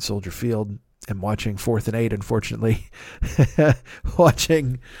Packers in Soldier Field and watching 4th and 8, unfortunately.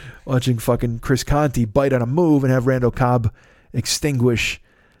 watching fucking Chris Conte bite on a move and have Randall Cobb extinguish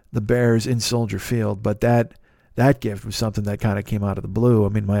the Bears in Soldier Field. But that gift was something that kind of came out of the blue. I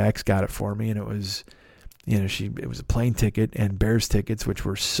mean, my ex got it for me, and it was, it was a plane ticket and Bears tickets, which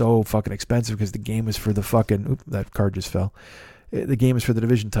were so fucking expensive because the game was for the fucking, that card just fell. The game was for the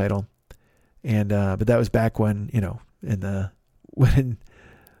division title. And, but that was back when,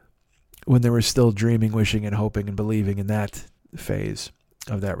 when there was still dreaming, wishing, and hoping and believing in that phase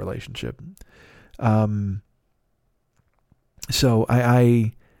of that relationship. So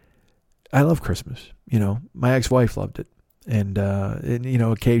I love Christmas. My ex-wife loved it. And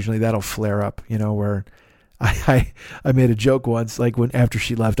occasionally that'll flare up, where I made a joke once, like after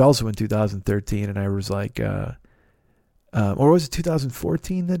she left, also in 2013, and I was like, or was it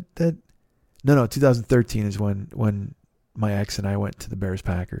 2014 No, 2013 is when my ex and I went to the Bears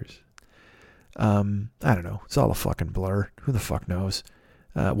Packers. I don't know. It's all a fucking blur. Who the fuck knows?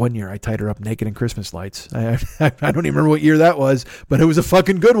 One year I tied her up naked in Christmas lights. I don't even remember what year that was, but it was a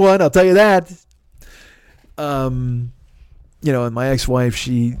fucking good one. I'll tell you that. And my ex-wife,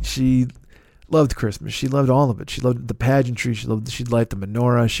 she loved Christmas. She loved all of it. She loved the pageantry. She'd light the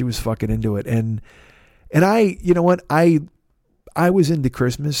menorah. She was fucking into it. And I, you know what? I was into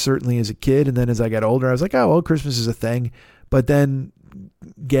Christmas certainly as a kid, and then as I got older, I was like, oh, well, Christmas is a thing. But then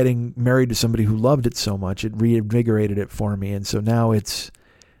getting married to somebody who loved it so much, it reinvigorated it for me, and so now it's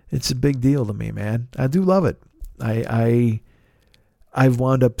a big deal to me, man. I do love it. I've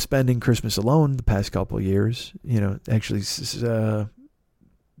wound up spending Christmas alone the past couple of years. Actually, this is the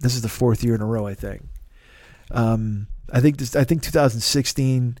 4th year in a row, I think. I think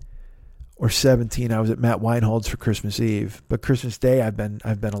 2016. Or 17, I was at Matt Weinhold's for Christmas Eve, but Christmas Day I've been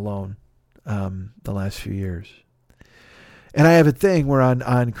alone the last few years. And I have a thing where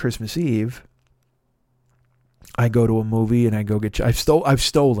on Christmas Eve I go to a movie and I go get. I've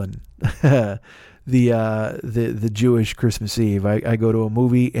stolen the Jewish Christmas Eve. I go to a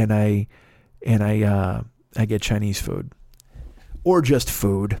movie and I get Chinese food or just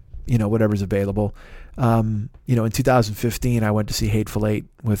food, whatever's available. In 2015, I went to see Hateful Eight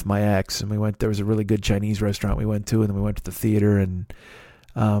with my ex, and there was a really good Chinese restaurant we went to, and then we went to the theater, and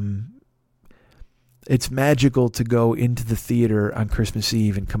it's magical to go into the theater on Christmas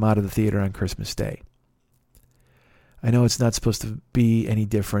Eve and come out of the theater on Christmas Day. I know it's not supposed to be any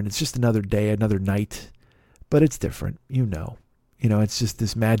different. It's just another day, another night, but it's different. It's just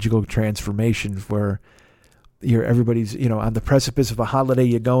this magical transformation where everybody's, on the precipice of a holiday.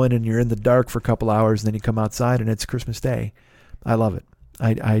 You go in and you're in the dark for a couple hours, and then you come outside and it's Christmas Day. I love it.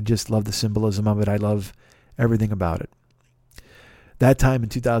 I just love the symbolism of it. I love everything about it. That time in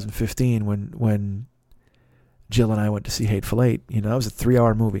 2015 when Jill and I went to see Hateful Eight, that was a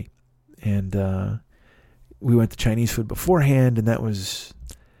 3-hour movie. And we went to Chinese food beforehand, and that was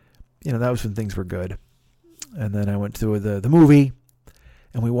when things were good. And then I went to the movie,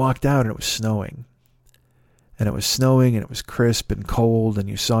 and we walked out and it was snowing. and it was snowing, and it was crisp and cold, and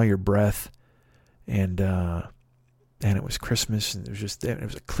you saw your breath, and it was Christmas, and it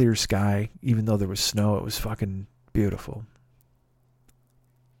was a clear sky, even though there was snow. It was fucking beautiful.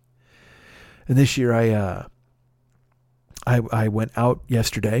 And this year I went out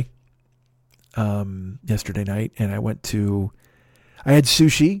yesterday night, and I had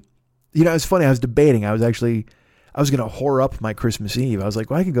sushi. You know, it's funny. I was debating. I was going to whore up my Christmas Eve. I was like,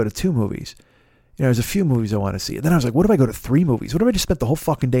 well, I can go to 2 movies. You know, there's a few movies I want to see. And then I was like, what if I go to 3 movies? What if I just spent the whole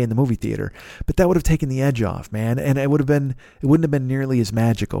fucking day in the movie theater? But that would have taken the edge off, man. And it wouldn't have been nearly as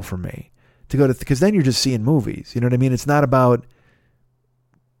magical for me to go to, because then you're just seeing movies. You know what I mean? It's not about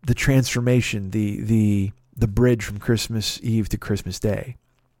the transformation, the bridge from Christmas Eve to Christmas Day.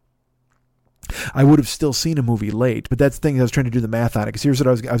 I would have still seen a movie late, but that's the thing. I was trying to do the math on it, because here's what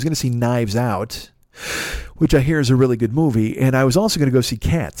I was going to see Knives Out, which I hear is a really good movie, and I was also going to go see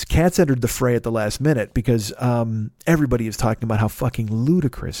Cats. Cats entered the fray at the last minute because everybody is talking about how fucking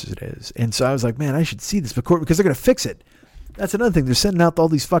ludicrous it is, and so I was like, man, I should see this because they're going to fix it. That's another thing. They're sending out all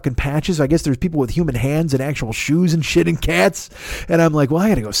these fucking patches. I guess there's people with human hands and actual shoes and shit in Cats, and I'm like, well, I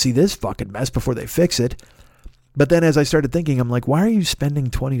got to go see this fucking mess before they fix it. But then as I started thinking, I'm like, why are you spending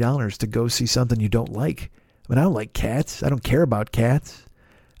 $20 to go see something you don't like? I mean, I don't like cats. I don't care about cats.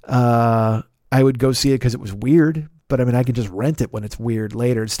 I would go see it because it was weird, but I mean, I can just rent it when it's weird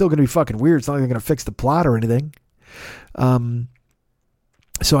later. It's still going to be fucking weird. It's not like they're going to fix the plot or anything.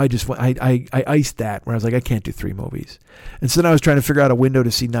 So I just went, I iced that where I was like, I can't do 3 movies. And so then I was trying to figure out a window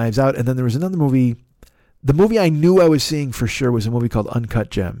to see Knives Out. And then there was another movie. The movie I knew I was seeing for sure was a movie called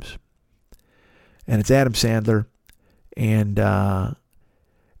Uncut Gems. And it's Adam Sandler, and I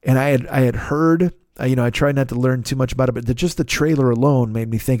had heard, I tried not to learn too much about it, but just the trailer alone made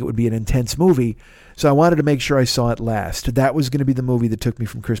me think it would be an intense movie. So I wanted to make sure I saw it last. That was going to be the movie that took me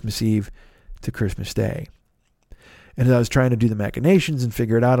from Christmas Eve to Christmas Day. And as I was trying to do the machinations and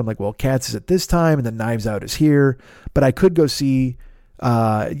figure it out, I'm like, well, Cats is at this time, and then Knives Out is here. But I could go see,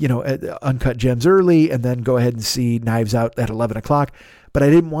 Uncut Gems early, and then go ahead and see Knives Out at 11 o'clock. But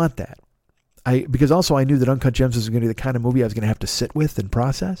I didn't want that. Because also I knew that Uncut Gems was going to be the kind of movie I was going to have to sit with and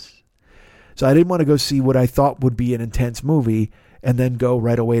process. So I didn't want to go see what I thought would be an intense movie and then go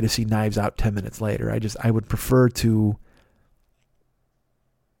right away to see Knives Out 10 minutes later. I would prefer to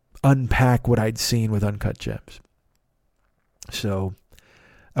unpack what I'd seen with Uncut Gems. So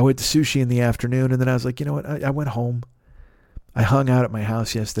I went to sushi in the afternoon, and then I was like, you know what? I went home. I hung out at my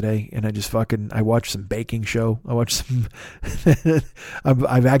house yesterday, and I watched some baking show.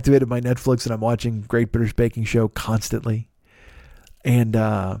 I've activated my Netflix, and I'm watching Great British Baking Show constantly. And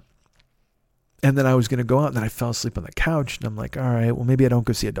then I was going to go out, and then I fell asleep on the couch, and I'm like, all right, well, maybe I don't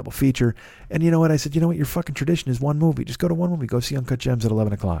go see a double feature. And you know what? I said, you know what? Your fucking tradition is one movie. Just go to one movie. Go see Uncut Gems at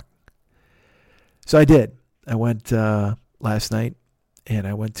 11 o'clock. So I did. I went last night, and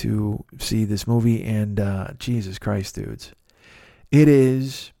I went to see this movie, and Jesus Christ, dudes. It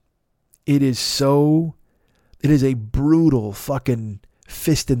is a brutal fucking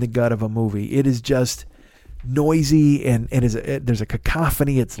fist in the gut of a movie. It is just noisy, and there's a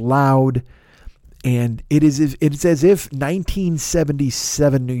cacophony. It's loud, and it's as if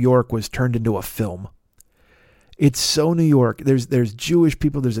 1977 New York was turned into a film. It's so New York. There's Jewish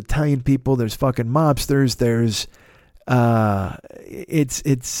people, there's Italian people, there's fucking mobsters, there's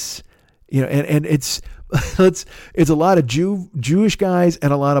it's a lot of Jewish guys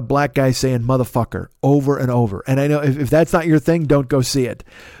and a lot of black guys saying motherfucker over and over. And I know if that's not your thing, don't go see it.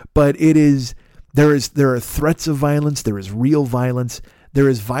 But there are threats of violence. There is real violence. There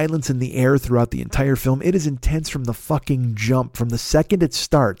is violence in the air throughout the entire film. It is intense from the fucking jump. From the second it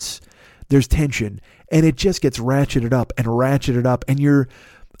starts, there's tension, and it just gets ratcheted up, and you're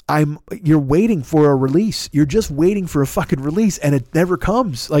waiting for a release. You're just waiting for a fucking release, and it never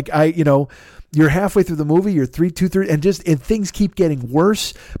comes. You're halfway through the movie, you're 3, and things keep getting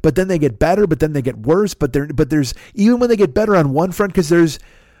worse, but then they get better, but then they get worse, but there's, even when they get better on one front, because there's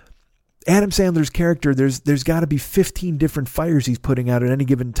Adam Sandler's character, there's got to be 15 different fires he's putting out at any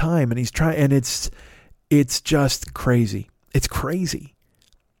given time, and he's trying, and it's just crazy. It's crazy.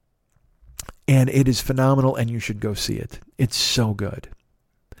 And it is phenomenal, and you should go see it. It's so good.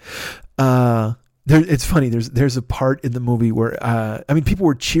 It's funny. There's a part in the movie where people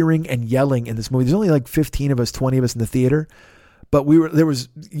were cheering and yelling in this movie. There's only like 15 of us, 20 of us in the theater, but it was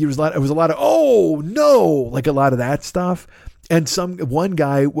a lot of oh no, like a lot of that stuff. And one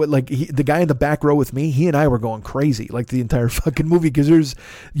guy, the guy in the back row with me, he and I were going crazy like the entire fucking movie, because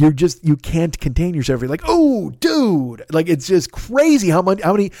you can't contain yourself. You're like, oh dude, like it's just crazy how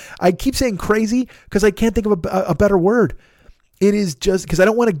many. I keep saying crazy because I can't think of a better word. It is just because I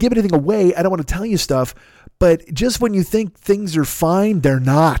don't want to give anything away. I don't want to tell you stuff. But just when you think things are fine, they're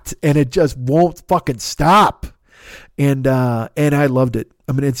not. And it just won't fucking stop. And I loved it.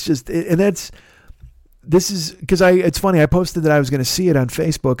 I mean, it's just, it's funny. I posted that I was going to see it on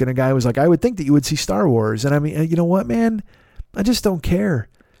Facebook and a guy was like, I would think that you would see Star Wars. And I mean, you know what, man? I just don't care.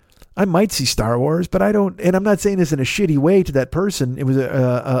 I might see Star Wars, but I don't, and I'm not saying this in a shitty way to that person. It was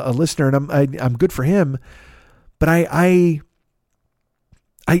a listener and I'm good for him, but I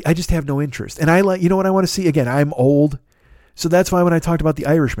just have no interest. And you know what I want to see? Again, I'm old. So that's why when I talked about The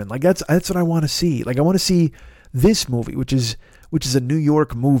Irishman, like that's what I want to see. Like I want to see this movie, which is a New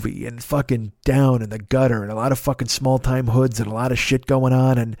York movie and fucking down in the gutter and a lot of fucking small time hoods and a lot of shit going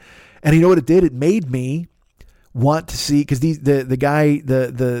on. And you know what it did? It made me want to see, because the guy,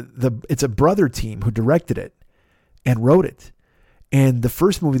 it's a brother team who directed it and wrote it. And the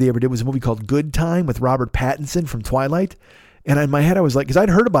first movie they ever did was a movie called Good Time with Robert Pattinson from Twilight. And in my head, I was like, because I'd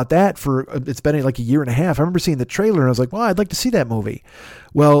heard about that it's been like a year and a half. I remember seeing the trailer and I was like, well, I'd like to see that movie.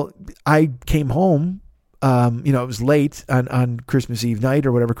 Well, I came home, it was late on Christmas Eve night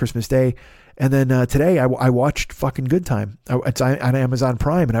or whatever, Christmas Day. And then today I watched fucking Good Time. It's on Amazon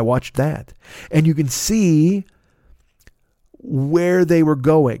Prime and I watched that. And you can see where they were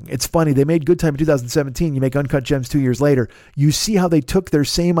going. It's funny. They made Good Time in 2017. You make Uncut Gems 2 years later. You see how they took their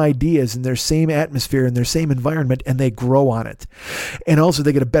same ideas and their same atmosphere and their same environment and they grow on it. And also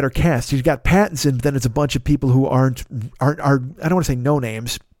they get a better cast. You've got Pattinson, but then it's a bunch of people who are I don't want to say no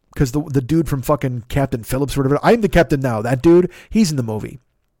names, because the dude from fucking Captain Phillips or whatever, I'm the captain now. That dude, he's in the movie.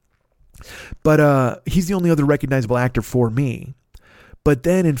 But he's the only other recognizable actor for me. But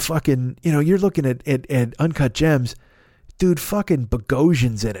then in fucking, you're looking at Uncut Gems. Dude, fucking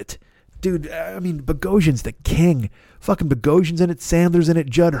Bogosian's in it. Dude, I mean, Bogosian's the king. Fucking Bogosian's in it. Sandler's in it.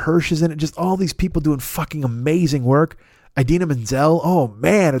 Judd Hirsch is in it. Just all these people doing fucking amazing work. Idina Menzel. Oh,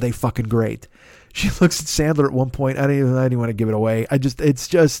 man, are they fucking great. She looks at Sandler at one point. I didn't want to give it away. It's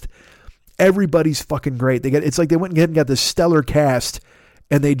just, everybody's fucking great. It's like they went and got this stellar cast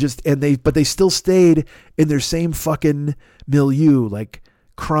and but they still stayed in their same fucking milieu, like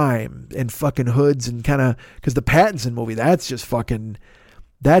crime and fucking hoods and kind of, because the Pattinson movie, that's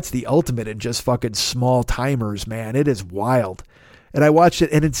the ultimate in just fucking small timers, man. It is wild. And I watched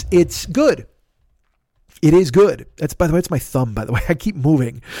it and it's good. It is good. By the way, it's my thumb, by the way. I keep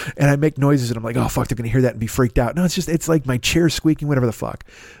moving and I make noises and I'm like, oh fuck, they're going to hear that and be freaked out. No, it's like my chair squeaking, whatever the fuck.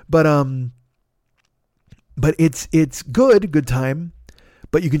 But it's Good Time.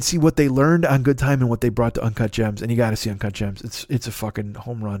 But you can see what they learned on Good Time and what they brought to Uncut Gems. And you got to see Uncut Gems. It's a fucking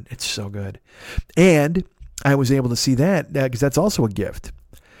home run. It's so good. And I was able to see that because that's also a gift.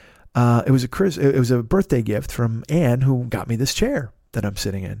 It was a birthday gift from Anne, who got me this chair that I'm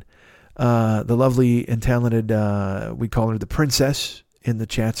sitting in. The lovely and talented, we call her the princess in the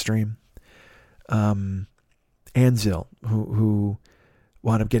chat stream, Anne Zill, who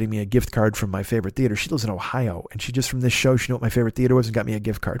wound up getting me a gift card from my favorite theater. She lives in Ohio, and she just from this show, she knew what my favorite theater was and got me a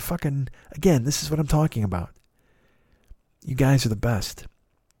gift card. Fucking, again, this is what I'm talking about. You guys are the best.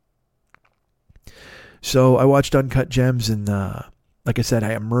 So I watched Uncut Gems, and like I said,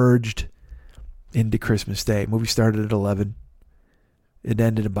 I emerged into Christmas Day. Movie started at 11. It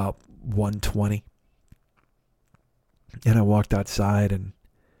ended about 1:20. And I walked outside, and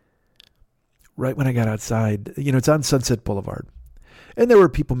right when I got outside, it's on Sunset Boulevard. And there were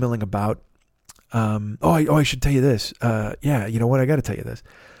people milling about. I should tell you this. Yeah, you know what? I got to tell you this.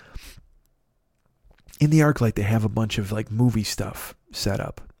 In the ArcLight, they have a bunch of like movie stuff set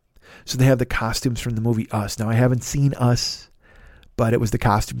up. So they have the costumes from the movie Us. Now, I haven't seen Us, but it was the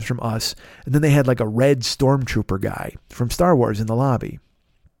costumes from Us. And then they had like a red stormtrooper guy from Star Wars in the lobby.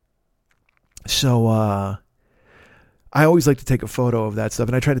 So I always like to take a photo of that stuff,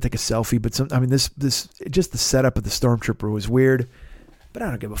 and I try to take a selfie. But this just the setup of the stormtrooper was weird. But I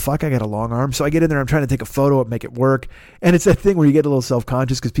don't give a fuck. I got a long arm. So I get in there. I'm trying to take a photo and make it work. And it's that thing where you get a little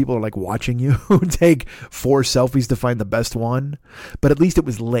self-conscious because people are like watching you take 4 selfies to find the best one. But at least it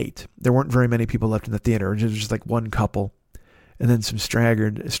was late. There weren't very many people left in the theater. It was just like one couple and then some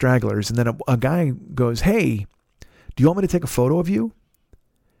stragglers. And then a guy goes, hey, do you want me to take a photo of you?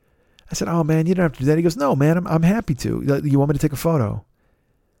 I said, oh man, you don't have to do that. He goes, no man, I'm happy to. You want me to take a photo?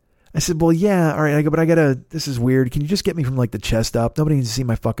 I said, well, yeah, all right. I go, but this is weird. Can you just get me from like the chest up? Nobody needs to see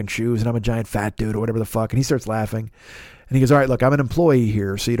my fucking shoes and I'm a giant fat dude or whatever the fuck. And he starts laughing and he goes, all right, look, I'm an employee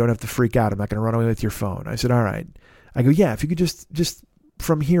here, so you don't have to freak out. I'm not going to run away with your phone. I said, all right. I go, yeah, if you could just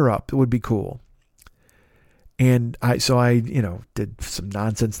from here up, it would be cool. And I did some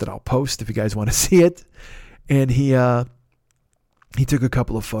nonsense that I'll post if you guys want to see it. And he took a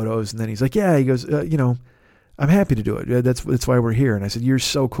couple of photos and then he's like, yeah, he goes, I'm happy to do it. That's why we're here. And I said, you're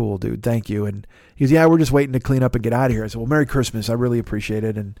so cool, dude. Thank you. And he goes, yeah, we're just waiting to clean up and get out of here. I said, well, Merry Christmas. I really appreciate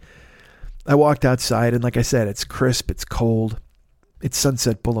it. And I walked outside, and like I said, it's crisp, it's cold. It's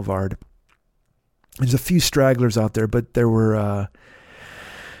Sunset Boulevard. There's a few stragglers out there, but there were,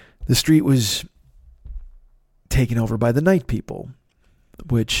 the street was taken over by the night people,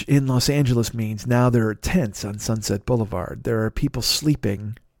 which in Los Angeles means now there are tents on Sunset Boulevard. There are people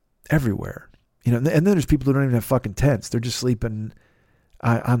sleeping everywhere. You know, and then there's people who don't even have fucking tents. They're just sleeping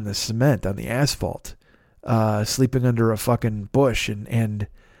on the cement, on the asphalt, sleeping under a fucking bush. And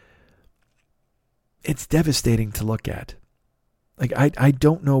it's devastating to look at. Like, I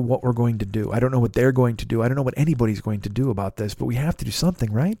don't know what we're going to do. I don't know what they're going to do. I don't know what anybody's going to do about this, but we have to do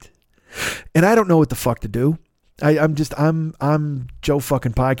something, right? And I don't know what the fuck to do. I'm Joe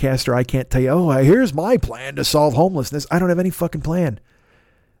fucking podcaster. I can't tell you, oh, here's my plan to solve homelessness. I don't have any fucking plan.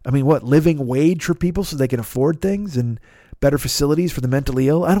 I mean, what, living wage for people so they can afford things and better facilities for the mentally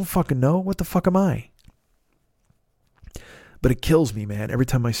ill? I don't fucking know. What the fuck am I? But it kills me, man, every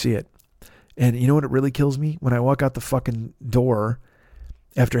time I see it. And you know what it really kills me? When I walk out the fucking door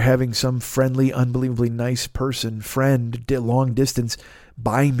after having some friendly, unbelievably nice friend, long distance,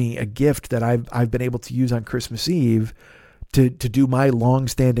 buy me a gift that I've been able to use on Christmas Eve to do my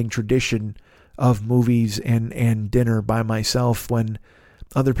long-standing tradition of movies and dinner by myself, when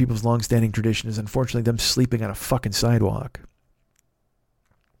other people's long-standing tradition is unfortunately them sleeping on a fucking sidewalk.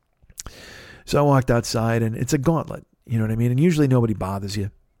 So I walked outside, and it's a gauntlet, you know what I mean? And usually nobody bothers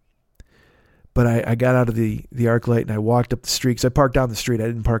you. But I got out of the ArcLight and I walked up the street, because I parked down the street. I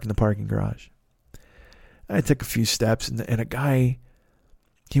didn't park in the parking garage. I took a few steps, and a guy,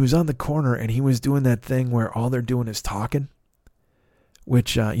 he was on the corner, and he was doing that thing where all they're doing is talking,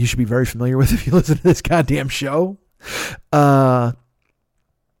 which you should be very familiar with if you listen to this goddamn show. I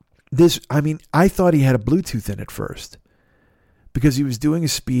thought he had a Bluetooth in at first, because he was doing a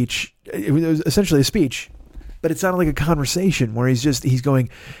speech. It was essentially a speech, but it sounded like a conversation where he's going,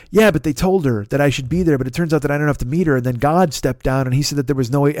 yeah, but they told her that I should be there, but it turns out that I don't have to meet her. And then God stepped down, and he said that there was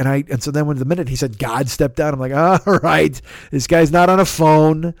no way. And so then when the minute he said God stepped down, I'm like, all right, this guy's not on a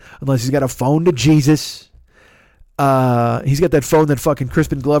phone unless he's got a phone to Jesus. He's got that phone that fucking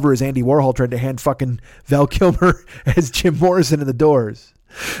Crispin Glover as Andy Warhol tried to hand fucking Val Kilmer as Jim Morrison in The Doors.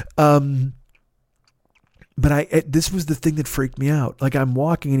 But this was the thing that freaked me out. Like, I'm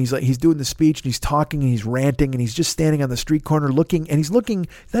walking, and he's doing the speech, and he's talking, and he's ranting, and he's just standing on the street corner looking, and he's not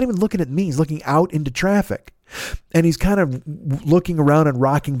even looking at me. He's looking out into traffic, and he's kind of looking around and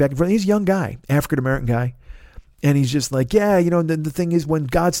rocking back and forth. He's a young guy, African-American guy. And he's just like, yeah, you know, the thing is, when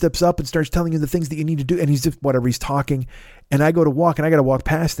God steps up and starts telling you the things that you need to do, and he's just, whatever, he's talking. And I go to walk, and I got to walk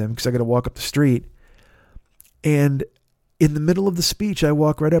past him because I got to walk up the street. And in the middle of the speech, I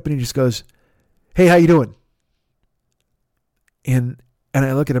walk right up, and he just goes, hey, how you doing? And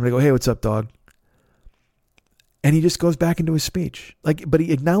I look at him and I go, hey, what's up, dog? And he just goes back into his speech. But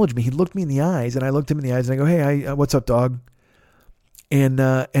he acknowledged me. He looked me in the eyes, and I looked him in the eyes, and I go, hey, what's up, dog? And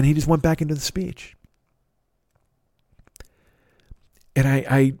he just went back into the speech.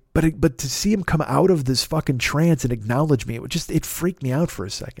 And but to see him come out of this fucking trance and acknowledge me, it freaked me out for a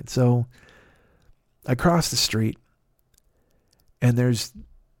second. So I crossed the street, and there's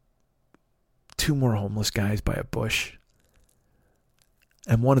two more homeless guys by a bush.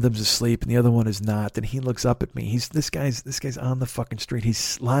 And one of them's asleep, and the other one is not. And he looks up at me. This guy's on the fucking street.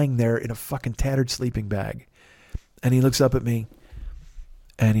 He's lying there in a fucking tattered sleeping bag. And he looks up at me,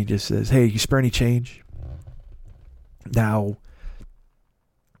 and he just says, hey, you spare any change? Now,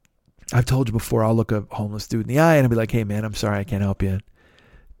 I've told you before, I'll look a homeless dude in the eye, and I'll be like, hey, man, I'm sorry, I can't help you.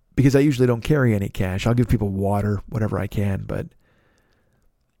 Because I usually don't carry any cash. I'll give people water, whatever I can, but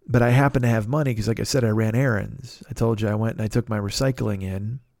I happen to have money because, like I said, I ran errands. I told you I went and I took my recycling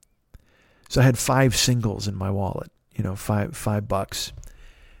in. So I had 5 singles in my wallet, you know, $5.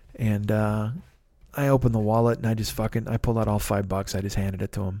 And I opened the wallet, and I pulled out all $5. I just handed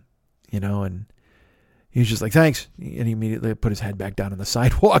it to him, you know, and he was just like, thanks. And he immediately put his head back down on the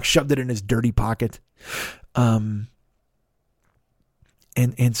sidewalk, shoved it in his dirty pocket. And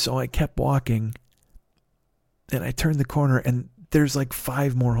so I kept walking, and I turned the corner, and there's like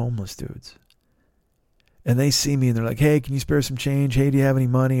 5 more homeless dudes. And they see me, and they're like, hey, can you spare some change? Hey, do you have any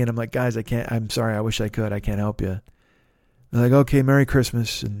money? And I'm like, guys, I can't. I'm sorry. I wish I could. I can't help you. They're like, okay, Merry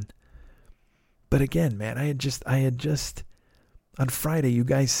Christmas. But again, man, I had just on Friday, you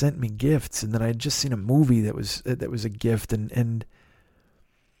guys sent me gifts, and then I had just seen a movie that was a gift. And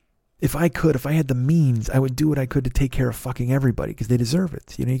if I had the means, I would do what I could to take care of fucking everybody, because they deserve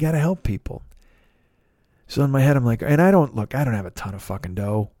it. You know, you got to help people. So in my head, I'm like, and I don't have a ton of fucking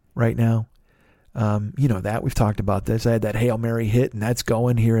dough right now. You know that. We've talked about this. I had that Hail Mary hit, and that's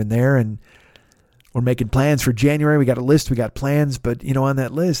going here and there, and we're making plans for January. We got a list, we got plans, but, you know, on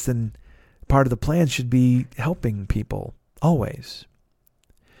that list, and part of the plan should be helping people, always.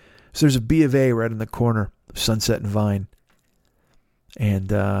 So there's a B of A right in the corner of Sunset and Vine.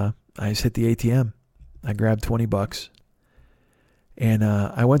 And I just hit the ATM. I grabbed $20. And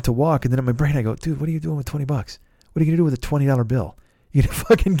I went to walk, and then in my brain I go, dude, what are you doing with $20? What are you going to do with a $20 bill? You gonna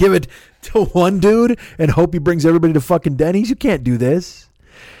fucking give it to one dude and hope he brings everybody to fucking Denny's? You can't do this.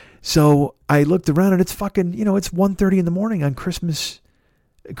 So I looked around, and it's fucking, you know, it's 1:30 in the morning on Christmas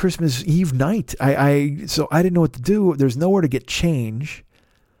Eve night. So I didn't know what to do. There's nowhere to get change.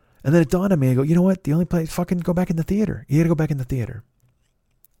 And then it dawned on me, I go, you know what? The only place, fucking go back in the theater. You got to go back in the theater.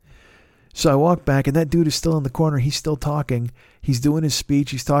 So I walk back, and that dude is still in the corner. He's still talking. He's doing his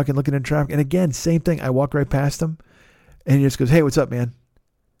speech. He's talking, looking at traffic. And again, same thing. I walk right past him, and he just goes, hey, what's up, man?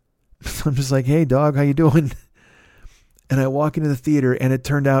 I'm just like, hey, dog, how you doing? And I walk into the theater, and it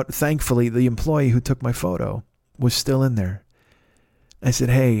turned out, thankfully, the employee who took my photo was still in there. I said,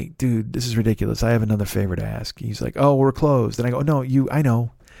 hey, dude, this is ridiculous. I have another favor to ask. He's like, oh, we're closed. And I go, no, I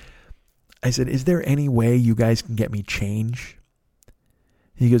know. I said, is there any way you guys can get me change?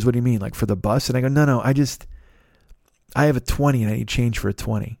 He goes, what do you mean? Like for the bus? And I go, no, I have a 20 and I need change for a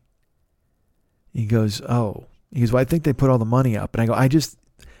 20. He goes, oh. He goes, well, I think they put all the money up. And I go,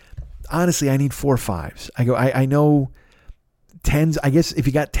 honestly, I need 4 5s. I go, I know 10s. I guess if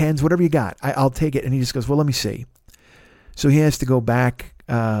you got 10s, whatever you got, I'll take it. And he just goes, well, let me see. So he has to go back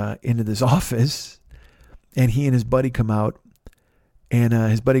into this office, and he and his buddy come out. And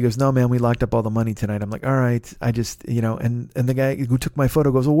his buddy goes, no, man, we locked up all the money tonight. I'm like, all right. I just, you know, and the guy who took my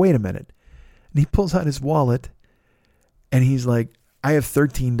photo goes, well, wait a minute. And he pulls out his wallet, and he's like, I have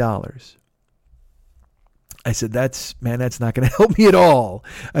 $13. I said, that's not going to help me at all.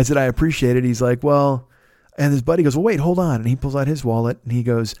 I said, I appreciate it. He's like, well, and his buddy goes, well, wait, hold on. And he pulls out his wallet, and he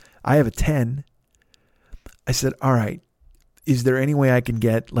goes, I have a 10. I said, all right, is there any way I can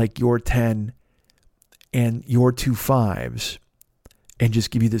get like your 10 and your 2 5s? And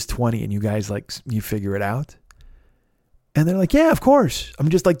just give you this 20 and you guys you figure it out? And they're like, yeah, of course. I'm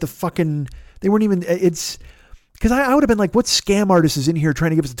just like they weren't even, it's, because I would have been like, what scam artist is in here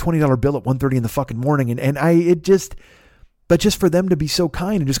trying to give us a $20 bill at 1:30 in the fucking morning? But just for them to be so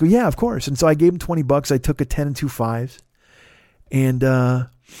kind and just go, yeah, of course. And so I gave him $20. I took a 10 and 2 5s. And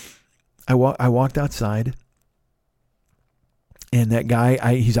I walked outside. And that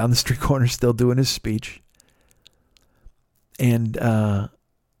guy, he's on the street corner still doing his speech. And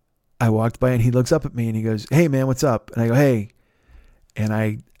I walked by, and he looks up at me, and he goes, hey, man, what's up? And I go, hey. And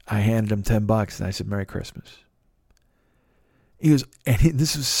I handed him $10, and I said, Merry Christmas. He goes,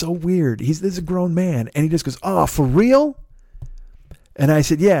 this is so weird. This is a grown man. And he just goes, oh, for real? And I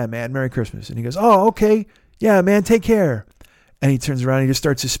said, yeah, man, Merry Christmas. And he goes, oh, okay. Yeah, man, take care. And he turns around and he just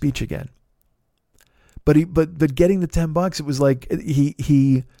starts his speech again. But getting the $10, it was like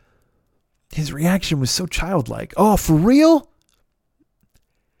his reaction was so childlike. Oh, for real?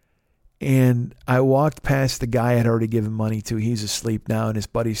 And I walked past the guy I had already given money to. He's asleep now, and his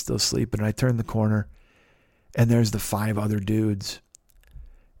buddy's still sleeping. And I turned the corner, and there's the 5 other dudes.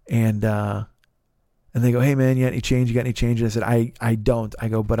 And they go, hey, man, you got any change? You got any change? And I said, I don't. I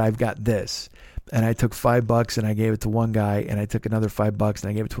go, but I've got this. And I took $5, and I gave it to one guy, and I took another $5, and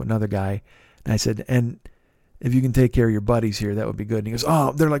I gave it to another guy. And I said, and if you can take care of your buddies here, that would be good. And he goes,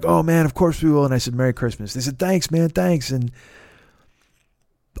 oh, they're like, oh, man, of course we will. And I said, Merry Christmas. They said, thanks, man, thanks. And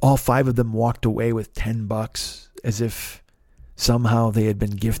all 5 of them walked away with $10 as if somehow they had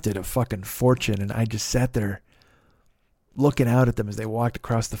been gifted a fucking fortune. And I just sat there looking out at them as they walked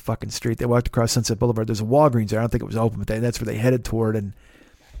across the fucking street. They walked across Sunset Boulevard. There's a Walgreens there. I don't think it was open, but that's where they headed toward. And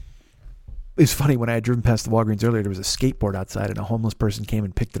it's funny, when I had driven past the Walgreens earlier, there was a skateboard outside, and a homeless person came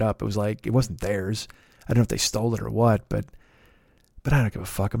and picked it up. It was like, it wasn't theirs. I don't know if they stole it or what, but I don't give a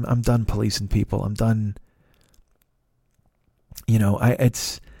fuck. I'm done policing people. I'm done. You know,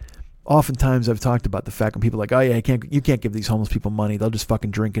 it's oftentimes I've talked about the fact when people are like, oh yeah, you can't give these homeless people money. They'll just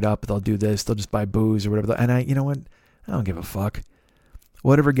fucking drink it up. They'll do this. They'll just buy booze or whatever. And you know what? I don't give a fuck.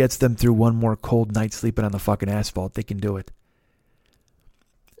 Whatever gets them through one more cold night sleeping on the fucking asphalt, they can do it.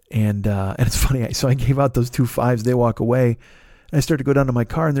 And it's funny. So I gave out those 2 5s. They walk away. And I start to go down to my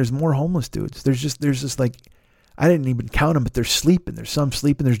car, and there's more homeless dudes. There's just like, I didn't even count them, but they're sleeping. There's some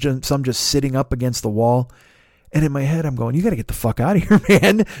sleeping. There's some just sitting up against the wall. And in my head, I'm going, you got to get the fuck out of here,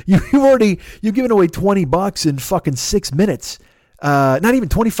 man. You've given away $20 in fucking 6 minutes. Not even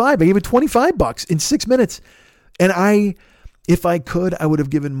 25. I gave it $25 in 6 minutes. And if I could, I would have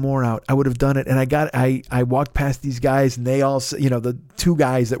given more out. I would have done it. And I walked past these guys, and they all, the two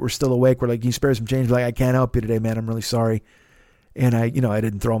guys that were still awake were like, "Can you spare some change?" Like, "I can't help you today, man. I'm really sorry." And I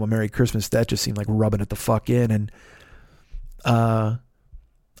didn't throw them a Merry Christmas. That just seemed like rubbing it the fuck in. And I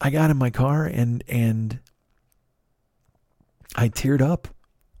got in my car and I teared up.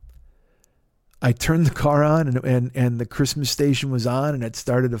 I turned the car on and the Christmas station was on, and it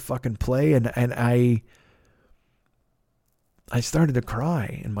started to fucking play, and I started to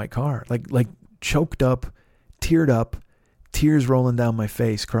cry in my car, like choked up, teared up, tears rolling down my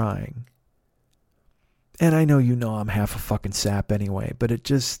face, crying. And I know I'm half a fucking sap anyway, but it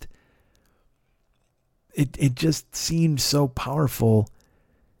just seemed so powerful,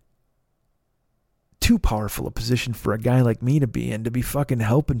 too powerful a position for a guy like me to be in, to be fucking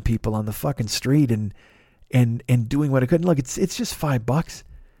helping people on the fucking street and doing what I could. And look, it's just $5.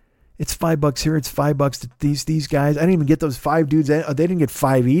 It's $5 here. It's $5 to these guys. I didn't even get those 5 dudes. They didn't get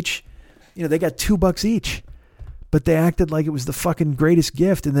 5 each. They got $2 each. But they acted like it was the fucking greatest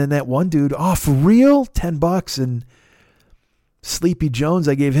gift. And then that one dude, "Oh, for real? $10. And Sleepy Jones,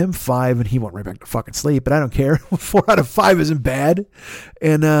 I gave him 5, and he went right back to fucking sleep. But I don't care. 4 out of 5 isn't bad.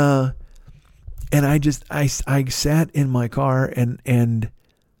 And I sat in my car and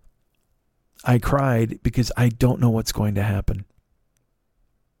I cried because I don't know what's going to happen.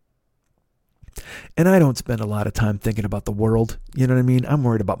 And I don't spend a lot of time thinking about the world. You know what I mean? I'm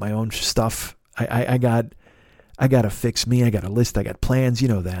worried about my own stuff. I got to fix me. I got a list. I got plans. You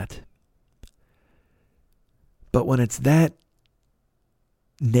know that. But when it's that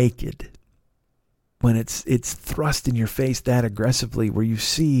naked, when it's thrust in your face that aggressively, where you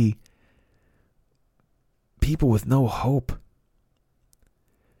see people with no hope,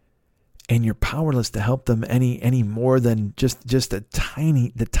 and you're powerless to help them any more than just the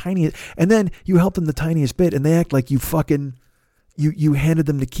tiniest, and then you help them the tiniest bit, and they act like you fucking you handed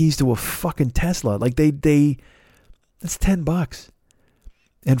them the keys to a fucking Tesla. Like they that's $10.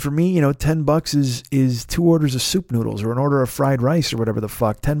 And for me, $10 is 2 orders of soup noodles or an order of fried rice or whatever the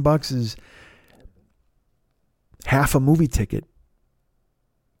fuck. $10 is half a movie ticket.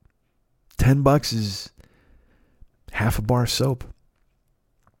 $10 is half a bar of soap.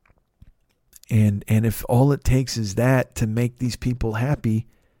 And if all it takes is that to make these people happy,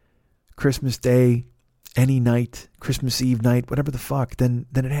 Christmas Day, any night, Christmas Eve night, whatever the fuck, then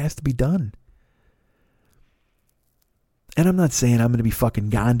it has to be done. And I'm not saying I'm going to be fucking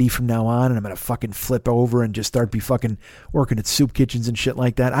Gandhi from now on and I'm going to fucking flip over and just start be fucking working at soup kitchens and shit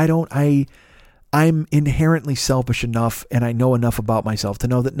like that. I'm inherently selfish enough, and I know enough about myself to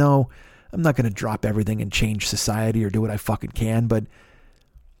know that no, I'm not going to drop everything and change society or do what I fucking can, but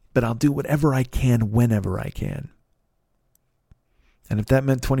I'll do whatever I can whenever I can. And if that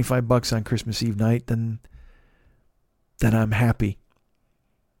meant $25 on Christmas Eve night, then I'm happy.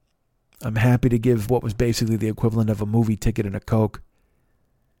 I'm happy to give what was basically the equivalent of a movie ticket and a Coke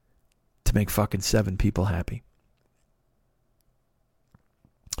to make fucking 7 people happy.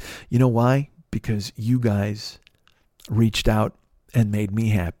 You know why? Because you guys reached out and made me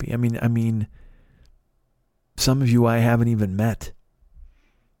happy. I mean, some of you I haven't even met.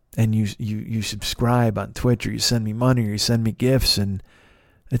 And you subscribe on Twitch, or you send me money, or you send me gifts, and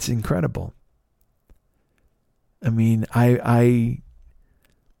it's incredible. I mean, I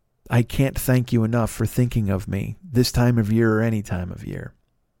can't thank you enough for thinking of me this time of year or any time of year.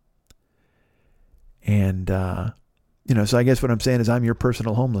 And, so I guess what I'm saying is I'm your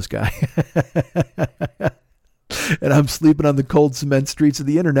personal homeless guy. And I'm sleeping on the cold cement streets of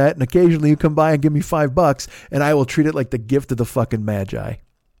the internet, and occasionally you come by and give me $5, and I will treat it like the gift of the fucking Magi.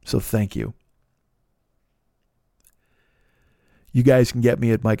 So thank you. You guys can get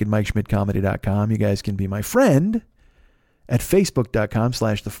me at mike@MikeSchmidtComedy.com. You guys can be my friend at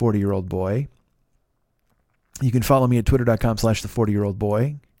Facebook.com/the40yearoldboy. You can follow me at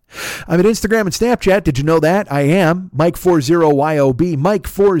Twitter.com/the40yearoldboy. I'm at Instagram and Snapchat. Did you know that? I am Mike40YOB.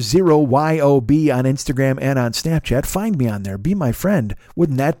 Mike40YOB on Instagram and on Snapchat. Find me on there. Be my friend.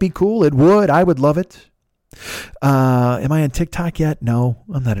 Wouldn't that be cool? It would. I would love it. Am I on TikTok yet? No,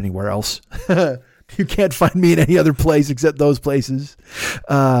 I'm not anywhere else. You can't find me in any other place except those places.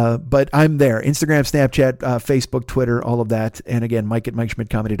 But I'm there. Instagram, Snapchat, Facebook, Twitter, all of that. And again,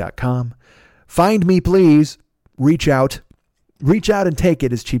 Mike@MikeSchmidtComedy.com. Find me, please. Reach out. Reach out and take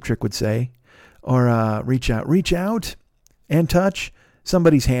it, as Cheap Trick would say. Or reach out and touch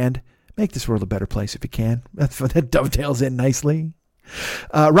somebody's hand. Make this world a better place if you can. That dovetails in nicely.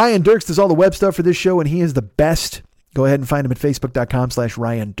 Ryan Dirks does all the web stuff for this show, and he is the best. Go ahead and find him at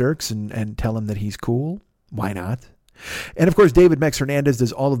Facebook.com/Ryan Dirks and tell him that he's cool. Why not? And of course, David Mex Hernandez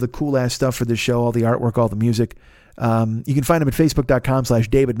does all of the cool ass stuff for this show, all the artwork, all the music. You can find him at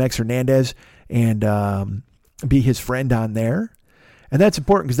facebook.com/David Mex Hernandez and be his friend on there. And that's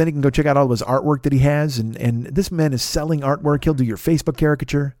important because then you can go check out all of his artwork that he has. And this man is selling artwork. He'll do your Facebook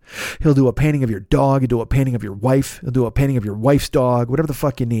caricature. He'll do a painting of your dog. He'll do a painting of your wife. He'll do a painting of your wife's dog, whatever the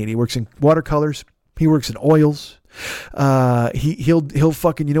fuck you need. He works in watercolors. He works in oils. He'll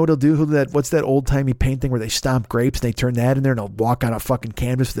fucking, you know what he'll do? He'll do that. What's that old timey painting where they stomp grapes and they turn that in there and he'll walk on a fucking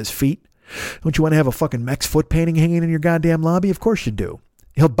canvas with his feet? Don't you want to have a fucking Mex foot painting hanging in your goddamn lobby? Of course you do.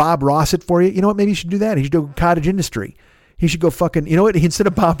 He'll Bob Ross it for you. You know what? Maybe you should do that. He should do cottage industry. He should go fucking, you know what? Instead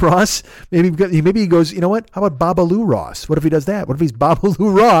of Bob Ross, maybe he goes, you know what? How about Babalu Ross? What if he does that? What if he's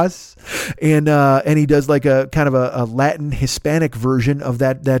Babalu Ross and he does like a kind of a Latin Hispanic version of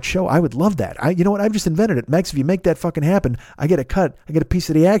that show? I would love that. You know what? I've just invented it. Mex, if you make that fucking happen, I get a cut. I get a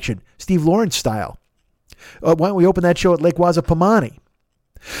piece of the action. Steve Lawrence style. Why don't we open that show at Lake Wazapamani?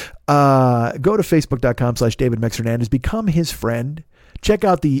 Go to facebook.com/David Mex Hernandez. Become his friend. Check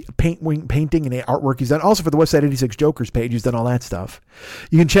out the painting and the artwork he's done. Also for the Westside 86 Jokers page, he's done all that stuff.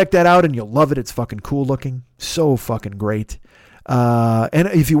 You can check that out and you'll love it. It's fucking cool looking. So fucking great. And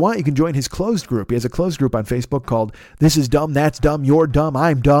if you want, you can join his closed group. He has a closed group on Facebook called This Is Dumb, That's Dumb, You're Dumb,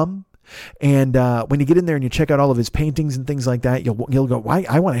 I'm Dumb. And when you get in there and you check out all of his paintings and things like that, you'll go, why?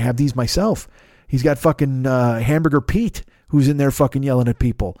 I want to have these myself. He's got fucking Hamburger Pete, who's in there fucking yelling at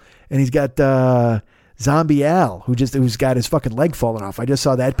people. And he's got Zombie Al, who's got his fucking leg falling off. I just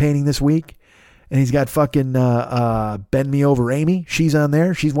saw that painting this week. And he's got fucking Bend Me Over Amy. She's on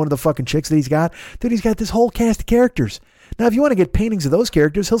there. She's one of the fucking chicks that he's got. Dude, he's got this whole cast of characters. Now, if you want to get paintings of those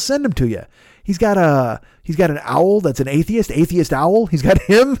characters, he'll send them to you. He's got an owl that's an atheist owl. He's got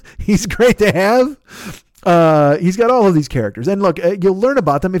him. He's great to have. He's got all of these characters. And look, you'll learn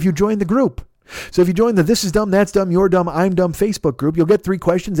about them if you join the group. So if you join the This Is Dumb, That's Dumb, You're Dumb, I'm Dumb Facebook group, you'll get 3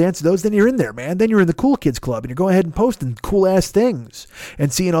 questions, answer those, then you're in there, man. Then you're in the Cool Kids Club, and you're going ahead and posting cool-ass things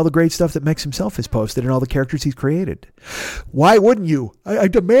and seeing all the great stuff that Mex himself has posted and all the characters he's created. Why wouldn't you? I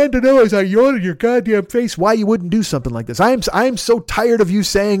demand to know as I yawn in your goddamn face why you wouldn't do something like this. I'm so tired of you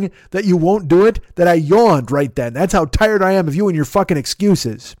saying that you won't do it that I yawned right then. That's how tired I am of you and your fucking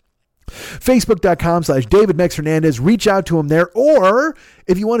excuses. Facebook.com/David Mex Hernandez. Reach out to him there. Or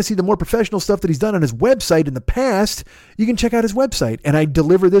if you want to see the more professional stuff that he's done on his website in the past, you can check out his website. And I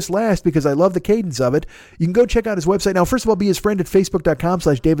deliver this last because I love the cadence of it. You can go check out his website. Now, first of all, be his friend at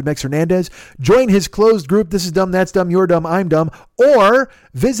Facebook.com/David Mex Hernandez. Join his closed group. This is Dumb, That's Dumb, You're Dumb, I'm Dumb. Or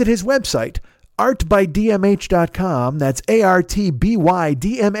visit his website, artbydmh.com. That's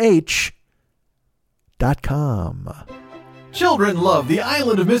artbydmh.com. Children love the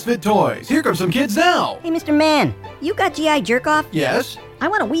Island of Misfit Toys. Here come some kids now. Hey, Mr. Man, you got GI jerk-off? Yes? I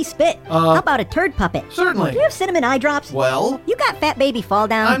want a wee spit. How about a turd puppet? Certainly. Do you have cinnamon eye drops? Well? You got Fat Baby Fall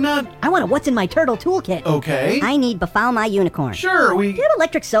Down? I'm not... I want a What's in My Turtle toolkit. Okay. I need Befoul My Unicorn. Sure, Do you have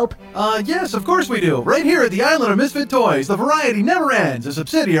electric soap? Yes, of course we do. Right here at the Island of Misfit Toys, the variety never ends. A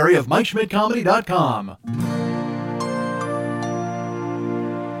subsidiary of MikeSchmidtComedy.com.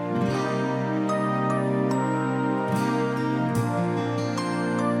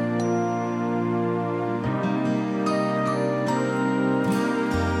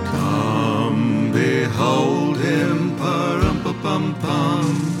 Behold him, pa-rum-pa-pum-pum,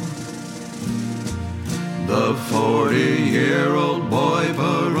 the 40-year-old boy,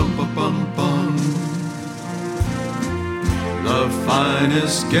 pa-rum-pa-pum-pum. The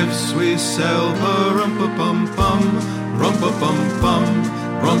finest gifts we sell, pa-rum-pa-pum-pum, rum-pa-pum-pum,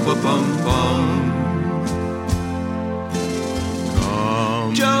 rum-pa-pum-pum.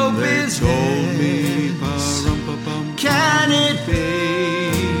 Joe Business, can it be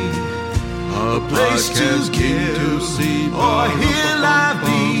a place to give or hear live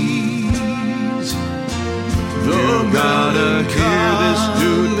bees? You gotta hear this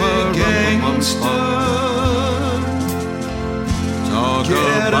dude, big gangster, talk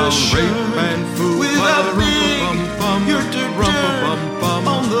about rape and food with a big yurt-dirt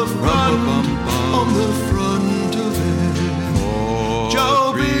on the front of it.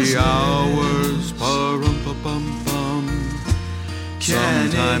 For 3 hours, pa-rum-pa-pum-pum,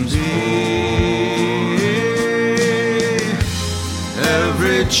 sometimes 4.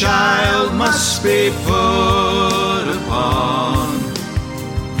 Every child must be put upon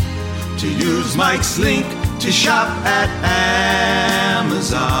to use Mike's link to shop at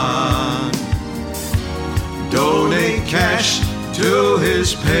Amazon. Donate cash to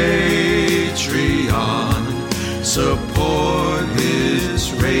his Patreon. Support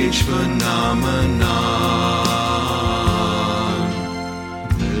his rage phenomenon.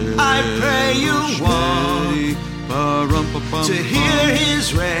 I pray you want to hear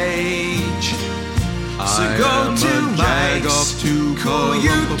his rage. So go to Mike's cool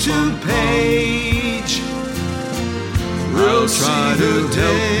YouTube page. We'll try to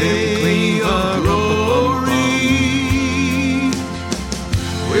day of glory.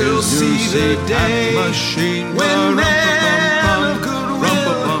 We'll see the day when men of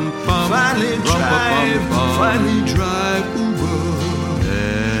goodwill finally drive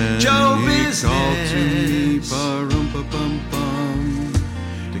Uber. Joe Business.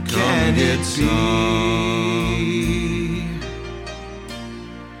 Can it be?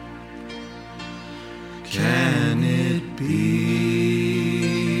 Can it be?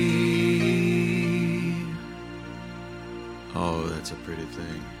 Oh, that's a pretty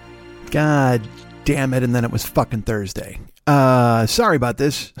thing. God damn it. And then it was fucking Thursday. Sorry about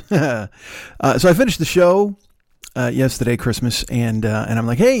this. So I finished the show yesterday, Christmas, and I'm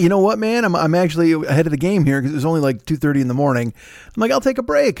like, hey, you know what, man? I'm actually ahead of the game here because it was only like 2:30 in the morning. I'm like, I'll take a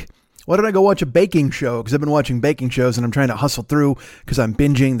break. Why don't I go watch a baking show? Because I've been watching baking shows and I'm trying to hustle through because I'm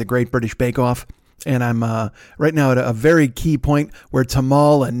binging the Great British Bake Off. And I'm right now at a very key point where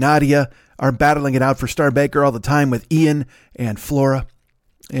Tamal and Nadia are battling it out for Star Baker all the time with Ian and Flora.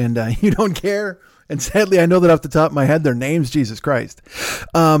 And you don't care. And sadly, I know that off the top of my head, their names, Jesus Christ.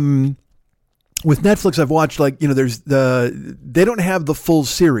 With Netflix, I've watched they don't have the full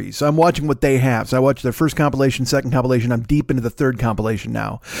series. So I'm watching what they have. So I watched their first compilation, second compilation. I'm deep into the third compilation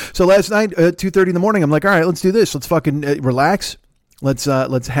now. So last night at 2:30 in the morning, I'm like, all right, let's do this. Let's fucking relax. Let's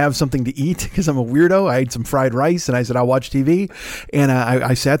have something to eat because I'm a weirdo. I ate some fried rice and I said, I'll watch TV. And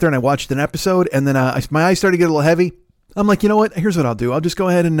I sat there and I watched an episode and then my eyes started to get a little heavy. I'm like, you know what? Here's what I'll do. I'll just go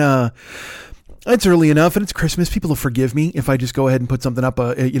ahead and, it's early enough and it's Christmas. People will forgive me if I just go ahead and put something up,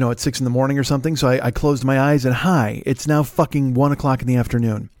 at 6 in the morning or something. So I closed my eyes and it's now fucking 1 o'clock in the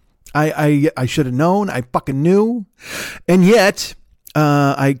afternoon. I should have known. I fucking knew. And yet,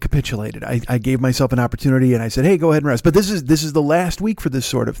 I capitulated. I gave myself an opportunity and I said, hey, go ahead and rest. But this is the last week for this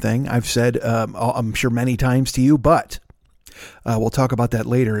sort of thing. I've said, I'm sure many times to you, but we'll talk about that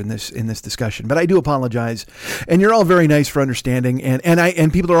later in this discussion. But I do apologize, and you're all very nice for understanding.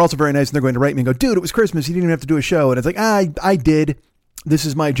 And people are also very nice, and they're going to write me and go, "Dude, it was Christmas. You didn't even have to do a show." And it's like, I did. This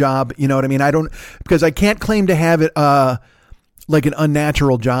is my job. You know what I mean? Because I can't claim to have it like an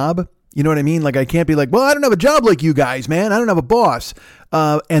unnatural job. You know what I mean? Like I can't be like, well, I don't have a job like you guys, man. I don't have a boss,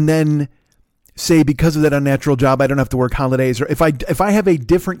 and then say because of that unnatural job, I don't have to work holidays. Or if I have a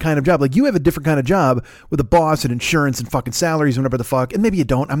different kind of job, like you have a different kind of job with a boss and insurance and fucking salaries and whatever the fuck, and maybe you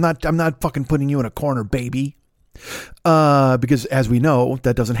don't. I'm not fucking putting you in a corner, baby. Because as we know,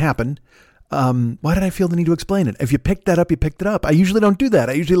 that doesn't happen. Why did I feel the need to explain it? If you picked that up, you picked it up. I usually don't do that.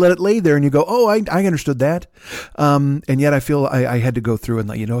 I usually let it lay there and you go, oh, I understood that. And yet I feel I had to go through and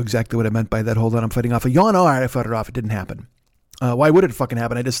let you know exactly what I meant by that. Hold on, I'm fighting off a yawn. All right, I fought it off. It didn't happen. Why would it fucking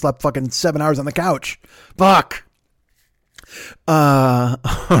happen? I just slept fucking 7 hours on the couch. Fuck. All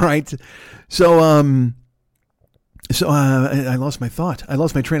right. So I lost my thought. I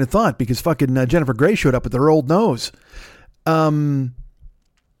lost my train of thought because fucking Jennifer Grey showed up with her old nose. I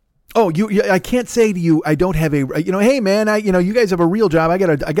can't say to you, I don't have hey man, you guys have a real job. I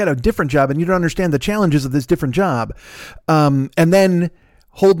got a different job and you don't understand the challenges of this different job. And then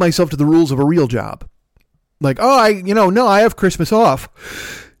hold myself to the rules of a real job. Like, no, I have Christmas off.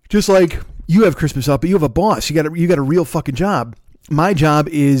 Just like you have Christmas off, but you have a boss. You got a real fucking job. My job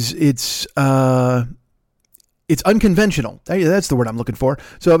is, it's unconventional. That's the word I'm looking for.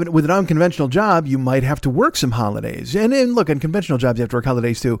 So with an unconventional job, you might have to work some holidays. And look, on conventional jobs, you have to work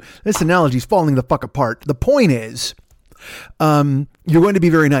holidays too. This analogy is falling the fuck apart. The point is, you're going to be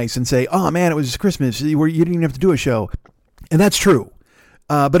very nice and say, oh man, it was Christmas. You didn't even have to do a show. And that's true.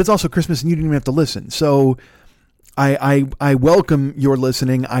 But it's also Christmas and you didn't even have to listen. So I welcome your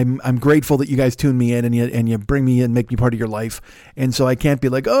listening. I'm grateful that you guys tune me in and you bring me in, make me part of your life. And so I can't be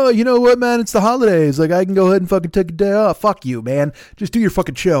like, oh, you know what, man, it's the holidays. Like I can go ahead and fucking take a day off. Fuck you, man. Just do your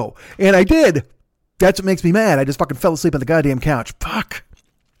fucking show. And I did. That's what makes me mad. I just fucking fell asleep on the goddamn couch. Fuck.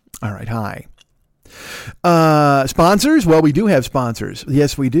 All right. Hi. Sponsors? Well, we do have sponsors.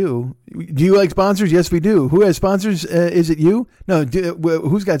 Yes, we do. Do you like sponsors? Yes, we do. Who has sponsors? Is it you? No.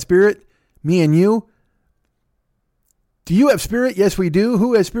 Who's got Spirit? Me and you. Do you have Spirit? Yes, we do.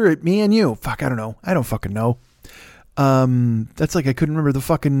 Who has Spirit? Me and you. Fuck, I don't know. I don't fucking know. That's like I couldn't remember the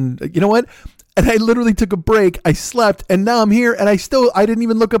fucking. You know what? And I literally took a break. I slept, and now I'm here, and I didn't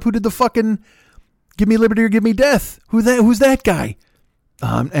even look up who did the fucking "Give Me Liberty or Give Me Death." Who's that guy?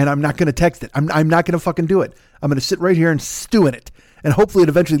 And I'm not going to text it. I'm not going to fucking do it. I'm going to sit right here and stew in it. And hopefully it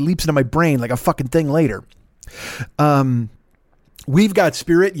eventually leaps into my brain like a fucking thing later. We've got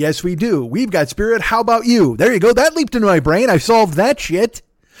Spirit. Yes, we do. We've got Spirit. How about you? There you go. That leaped into my brain. I solved that shit.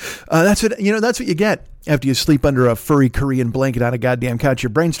 That's what you get. After you sleep under a furry Korean blanket on a goddamn couch, your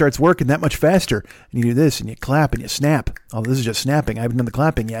brain starts working that much faster. And you do this, and you clap, and you snap. Oh, this is just snapping. I haven't done the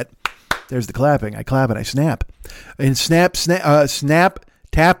clapping yet. There's the clapping. I clap and I snap. And snap,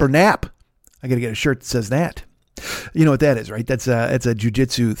 tap, or nap. I got to get a shirt that says that. You know what that is, right? That's a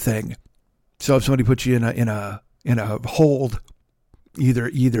jujitsu thing. So if somebody puts you in a hold,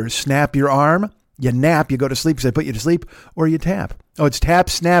 either snap your arm, you nap, you go to sleep because I put you to sleep, or you tap. Oh, it's tap,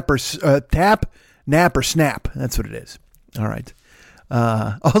 snap, or tap, nap, or snap. That's what it is. All right.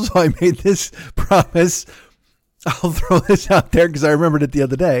 Also, I made this promise. I'll throw this out there because I remembered it the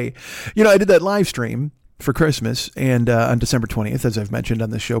other day. You know, I did that live stream for Christmas and on December 20th, as I've mentioned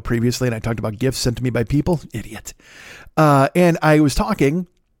on the show previously, and I talked about gifts sent to me by people. Idiot. And I was talking,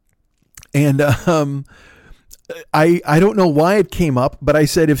 and I don't know why it came up, but I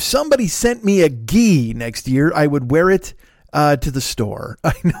said if somebody sent me a gi next year, I would wear it to the store.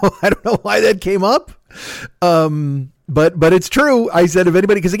 I don't know why that came up. But it's true. I said if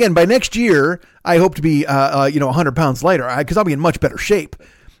anybody, because again, by next year, I hope to be 100 pounds lighter because I'll be in much better shape.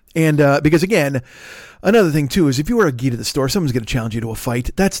 And because again, another thing too is if you wear a gi to the store, someone's going to challenge you to a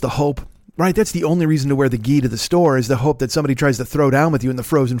fight. That's the hope, right? That's the only reason to wear the gi to the store is the hope that somebody tries to throw down with you in the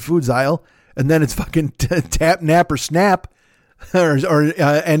frozen foods aisle, and then it's fucking tap, nap, or snap,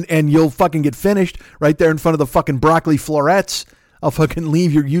 and you'll fucking get finished right there in front of the fucking broccoli florets. I'll fucking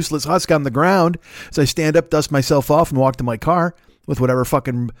leave your useless husk on the ground. So I stand up, dust myself off, and walk to my car with whatever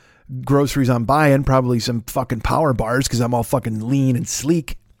fucking groceries I'm buying. Probably some fucking power bars because I'm all fucking lean and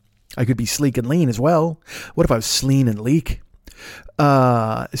sleek. I could be sleek and lean as well. What if I was sleen and leak?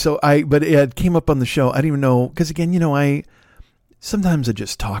 But it came up on the show. I didn't even know, because again, sometimes I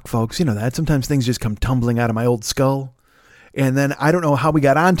just talk, folks. You know that. Sometimes things just come tumbling out of my old skull. And then I don't know how we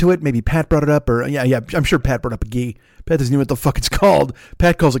got onto it. Maybe Pat brought it up, or yeah, I'm sure Pat brought up a gi. Pat doesn't know what the fuck it's called.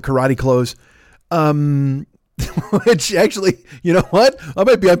 Pat calls it karate clothes. Which actually, you know what? I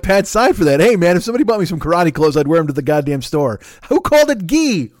might be on Pat's side for that. Hey man, if somebody bought me some karate clothes, I'd wear them to the goddamn store. Who called it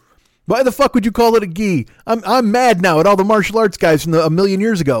gi? Why the fuck would you call it a gi? I'm mad now at all the martial arts guys from a million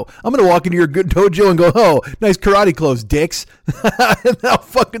years ago. I'm going to walk into your good dojo and go, oh, nice karate clothes, dicks. And I'll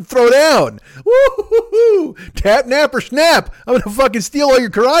fucking throw down. Woo-hoo-hoo. Tap, nap, or snap. I'm going to fucking steal all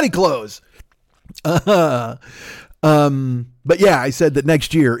your karate clothes. But yeah, I said that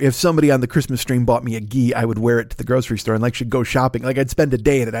next year, if somebody on the Christmas stream bought me a gi, I would wear it to the grocery store and should go shopping. I'd spend a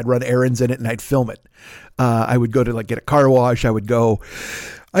day in it. I'd run errands in it and I'd film it. I would go to get a car wash. I would go...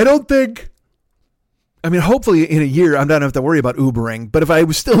 hopefully in a year, I'm not going to have to worry about Ubering. But if I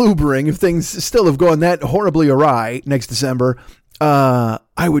was still Ubering, if things still have gone that horribly awry next December, I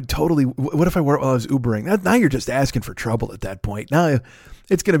would totally... What if I were while I was Ubering? Now you're just asking for trouble at that point. Now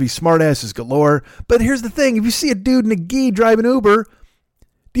it's going to be smart asses galore. But here's the thing. If you see a dude in a gi driving Uber,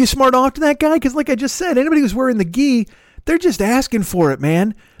 do you smart off to that guy? Because like I just said, anybody who's wearing the gi, they're just asking for it,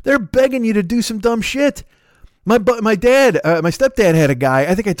 man. They're begging you to do some dumb shit. My stepdad had a guy.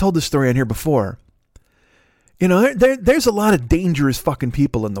 I think I told this story on here before. You know, there's a lot of dangerous fucking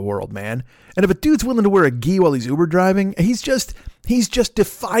people in the world, man. And if a dude's willing to wear a gi while he's Uber driving, he's just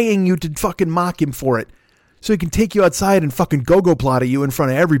defying you to fucking mock him for it, so he can take you outside and fucking go-go plot at you in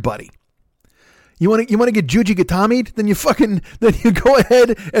front of everybody. You want to get Juji Gatami'd? Then you go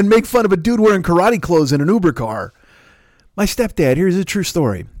ahead and make fun of a dude wearing karate clothes in an Uber car. My stepdad, here's a true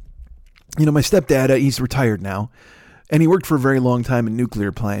story. You know, my stepdad, he's retired now, and he worked for a very long time in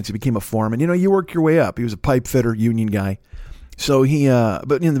nuclear plants. He became a foreman. You know, you work your way up. He was a pipe fitter, union guy. So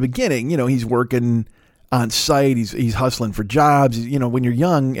but in the beginning, you know, he's working on site. He's hustling for jobs. You know, when you're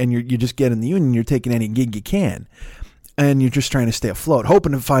young and you just get in the union, you're taking any gig you can, and you're just trying to stay afloat,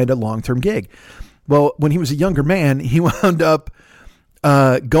 hoping to find a long-term gig. Well, when he was a younger man, he wound up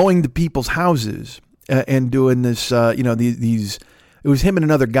going to people's houses and doing this, these. It was him and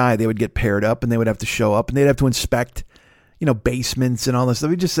another guy. They would get paired up and they would have to show up and they'd have to inspect, basements and all this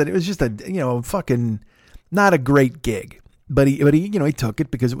stuff. He just said it was just a, fucking not a great gig, but he took it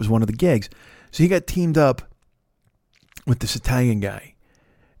because it was one of the gigs. So he got teamed up with this Italian guy,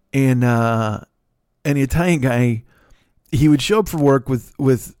 and the Italian guy, he would show up for work with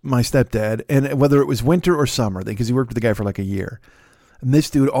my stepdad, and whether it was winter or summer, because he worked with the guy for like a year. And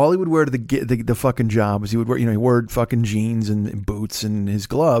this dude, all he would wear to the fucking job was he wore fucking jeans and boots and his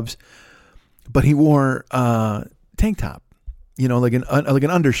gloves, but he wore tank top, like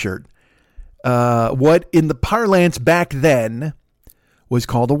an undershirt. What in the parlance back then was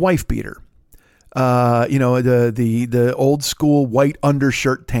called a wife beater. The old school white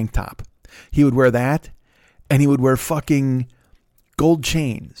undershirt tank top. He would wear that, and he would wear fucking gold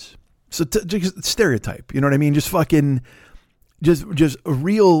chains. So just stereotype, you know what I mean? Just fucking just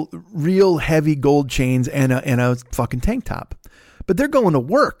real heavy gold chains and a fucking tank top. But they're going to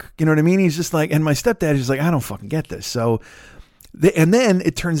work. You know what I mean? He's just like, and my stepdad is just like, I don't fucking get this. So, and then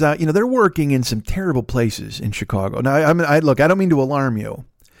it turns out, they're working in some terrible places in Chicago. Now, I don't mean to alarm you,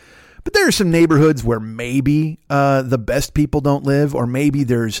 but there are some neighborhoods where maybe the best people don't live, or maybe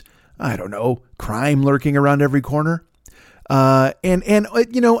there's, I don't know, crime lurking around every corner. I'm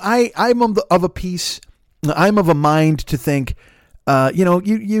of a piece. I'm of a mind to think,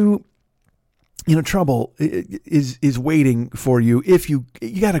 trouble is waiting for you if you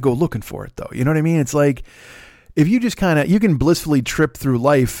got to go looking for it, though. You know what I mean? It's like, if you just you can blissfully trip through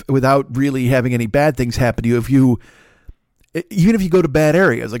life without really having any bad things happen to you. Even if you go to bad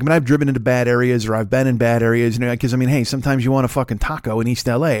areas, like, I've driven into bad areas, or I've been in bad areas, because hey, sometimes you want a fucking taco in East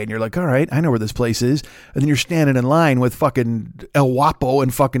LA and you're like, all right, I know where this place is. And then you're standing in line with fucking El Guapo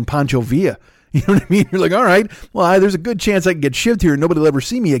and fucking Pancho Villa. You know what I mean? You're like, all right, well, there's a good chance I can get shivved here and nobody will ever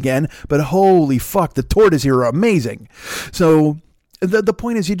see me again. But holy fuck, the tortas here are amazing. So the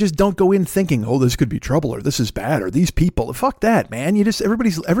point is, you just don't go in thinking, oh, this could be trouble, or this is bad, or these people. Fuck that, man. You just,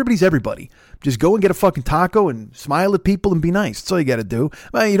 everybody's everybody. Just go and get a fucking taco and smile at people and be nice. That's all you got to do.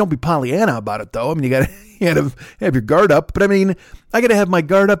 Well, you don't be Pollyanna about it, though. You got to have your guard up. But I got to have my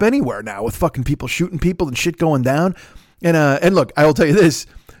guard up anywhere now, with fucking people shooting people and shit going down. And look, I will tell you this.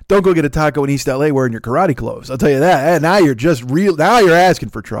 Don't go get a taco in East LA wearing your karate clothes. I'll tell you that. And now you're just now you're asking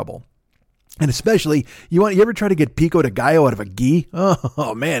for trouble. And especially, you ever try to get pico de gallo out of a gi?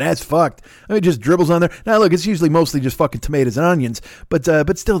 Oh man, that's fucked. It just dribbles on there. Now look, it's usually mostly just fucking tomatoes and onions, but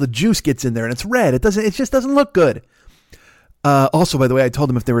still the juice gets in there and it's red. It just doesn't look good. Also, by the way, I told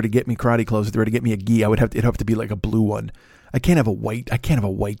them if they were to get me karate clothes, if they were to get me a gi, it'd have to be like a blue one. I can't have a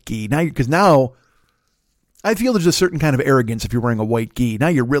white gi now, because now I feel there's a certain kind of arrogance if you're wearing a white gi. Now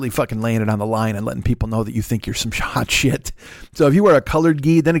you're really fucking laying it on the line and letting people know that you think you're some hot shit. So if you wear a colored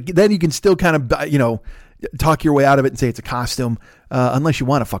gi, then you can still kind of, talk your way out of it and say it's a costume, unless you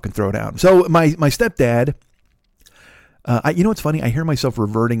want to fucking throw down. So my stepdad, you know what's funny? I hear myself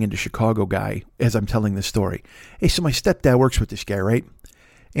reverting into Chicago guy as I'm telling this story. Hey, so my stepdad works with this guy, right?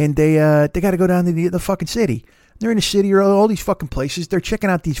 And they got to go down to the fucking city. They're in the city or all these fucking places. They're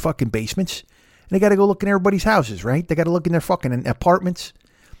checking out these fucking basements. They got to go look in everybody's houses, right? They got to look in their fucking apartments.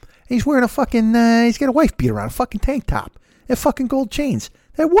 He's wearing a fucking, he's got a wife beater on, a fucking tank top, and fucking gold chains.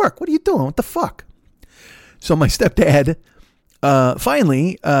 At work, what are you doing? What the fuck? So my stepdad,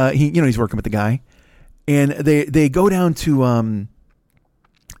 finally, he's working with the guy, and they go down to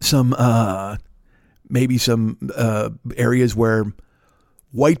some areas where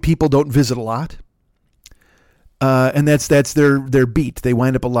white people don't visit a lot. And that's their beat. They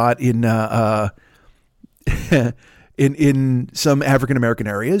wind up a lot in in some African American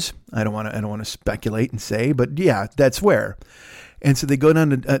areas. I don't want to speculate and say, but yeah, that's where. And so they go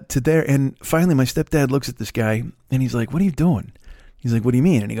down to there, and finally my stepdad looks at this guy and he's like, "What are you doing?" He's like, "What do you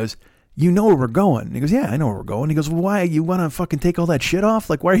mean?" And he goes, "You know where we're going." And he goes, "Yeah, I know where we're going." He goes, "Well, why you want to fucking take all that shit off?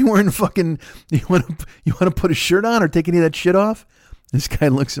 Like, why are you wearing fucking? You want to put a shirt on or take any of that shit off?" This guy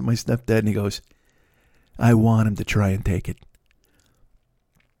looks at my stepdad and he goes, "I want him to try and take it."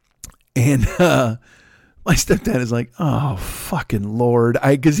 And my stepdad is like, "Oh, fucking Lord."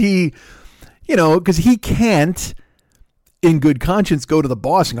 Because he can't, in good conscience, go to the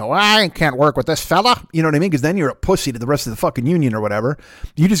boss and go, "I can't work with this fella." You know what I mean? Because then you're a pussy to the rest of the fucking union or whatever.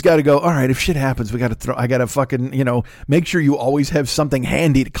 You just got to go, all right, if shit happens, I got to fucking, make sure you always have something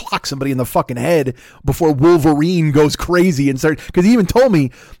handy to clock somebody in the fucking head before Wolverine goes crazy and start. Because he even told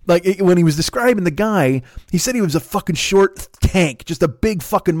me, like, when he was describing the guy, he said he was a fucking short tank, just a big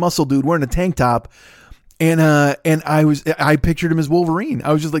fucking muscle dude wearing a tank top. And I pictured him as Wolverine.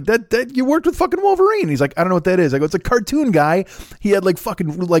 I was just like, that you worked with fucking Wolverine. He's like, I don't know what that is. I go, it's a cartoon guy. He had like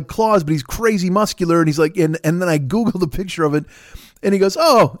fucking like claws, but he's crazy muscular. And he's like, and then I Googled a picture of it, and he goes,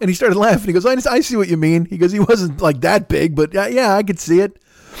 oh, and he started laughing. He goes, I see what you mean. He goes, he wasn't like that big, but yeah, I could see it.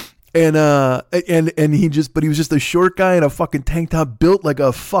 And he was just a short guy in a fucking tank top, built like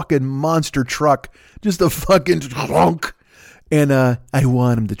a fucking monster truck, just a fucking trunk. And I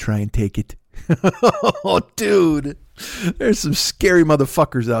want him to try and take it. Oh, dude, there's some scary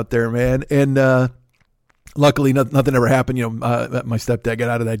motherfuckers out there, man. And luckily, nothing ever happened. My stepdad got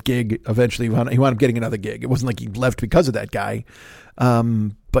out of that gig. Eventually, he wound up getting another gig. It wasn't like he left because of that guy.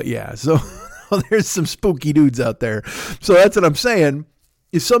 But yeah, so there's some spooky dudes out there. So that's what I'm saying.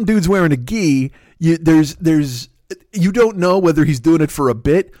 If some dude's wearing a gi, you don't know whether he's doing it for a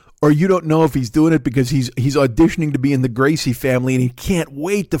bit or you don't know if he's doing it because he's auditioning to be in the Gracie family and he can't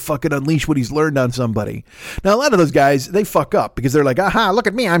wait to fucking unleash what he's learned on somebody. Now, a lot of those guys, they fuck up because they're like, aha, look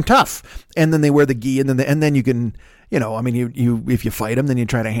at me, I'm tough. And then they wear the gi, and then you can, I mean, you if you fight them, then you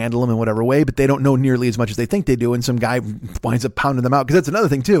try to handle them in whatever way, but they don't know nearly as much as they think they do, and some guy winds up pounding them out. Because that's another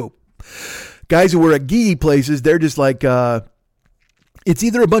thing too. Guys who wear a gi places, they're just like, it's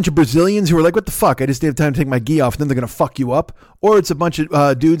either a bunch of Brazilians who are like, what the fuck? I just didn't have time to take my gi off, and then they're going to fuck you up. Or it's a bunch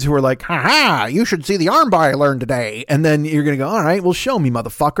of dudes who are like, ha, you should see the armbar I learned today. And then you're going to go, all right, well, show me,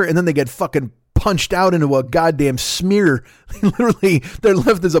 motherfucker. And then they get fucking punched out into a goddamn smear. Literally, they're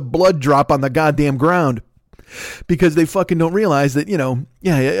left as a blood drop on the goddamn ground. Because they fucking don't realize that,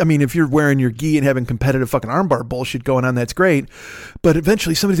 I mean, if you're wearing your gi and having competitive fucking armbar bullshit going on, that's great. But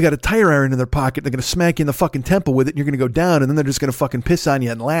eventually somebody's got a tire iron in their pocket. They're going to smack you in the fucking temple with it, and you're going to go down, and then they're just going to fucking piss on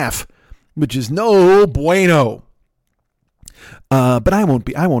you and laugh, which is no bueno. But I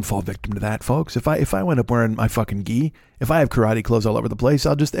won't fall victim to that, folks. If I wind up wearing my fucking gi, if I have karate clothes all over the place,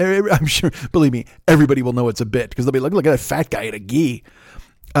 I'm sure, believe me, everybody will know it's a bit, because they'll be like, look at that fat guy in a gi.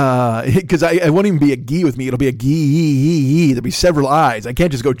 Because I won't even be a gi with me. It'll be a gi. There'll be several eyes. I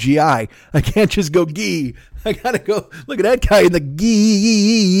can't just go GI. I can't just go gi. I gotta go look at that guy in the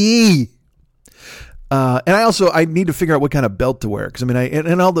gi. And I need to figure out what kind of belt to wear. Because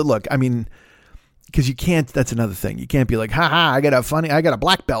because you can't. That's another thing. You can't be like, I got a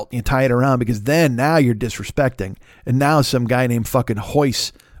black belt. And you tie it around, because then now you're disrespecting. And now some guy named fucking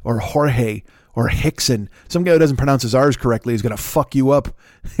Hoyce or Jorge or Hickson, some guy who doesn't pronounce his R's correctly, is going to fuck you up.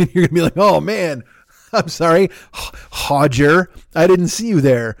 And you're going to be like, oh man, I'm sorry. Hodger, I didn't see you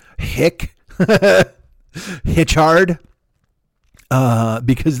there. Hick. Hitchhard.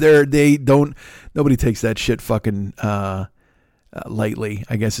 Because nobody takes that shit fucking lightly,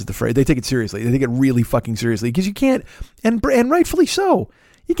 I guess is the phrase. They take it seriously. They take it really fucking seriously, because you can't, and rightfully so.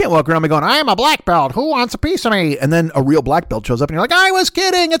 You can't walk around going, I'm a black belt. Who wants a piece of me? And then a real black belt shows up and you're like, I was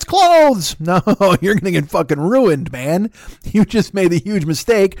kidding. It's clothes. No, you're going to get fucking ruined, man. You just made the huge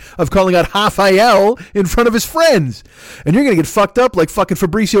mistake of calling out Raphael in front of his friends. And you're going to get fucked up like fucking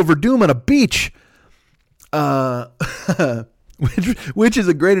Fabricio Verdum on a beach. Which is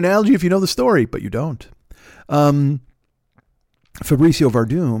a great analogy if you know the story, but you don't. Fabricio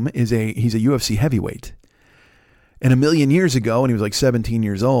Verdum he's a UFC heavyweight. And 1,000,000 years ago, when he was like 17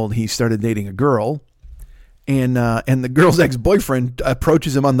 years old, he started dating a girl, and the girl's ex-boyfriend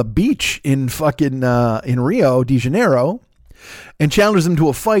approaches him on the beach in fucking in Rio de Janeiro, and challenges him to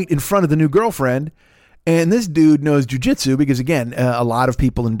a fight in front of the new girlfriend. And this dude knows jiu-jitsu because, again, a lot of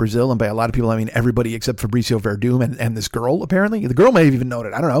people in Brazil, and by a lot of people I mean everybody except Fabricio Verdum and this girl, apparently. The girl may have even known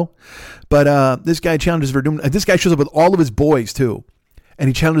it. I don't know. But this guy challenges Verdum. This guy shows up with all of his boys, too. And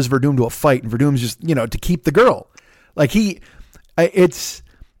he challenges Verdum to a fight. And Verdum's just, to keep the girl. Like she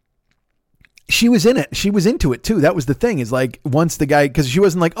was in it. She was into it too. That was the thing, is like, once the guy, because she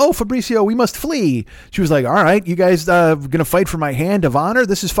wasn't like, oh, Fabricio, we must flee. She was like, all right, you guys going to fight for my hand of honor?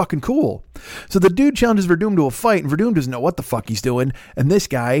 This is fucking cool. So the dude challenges Verdum to a fight, and Verdum doesn't know what the fuck he's doing. And this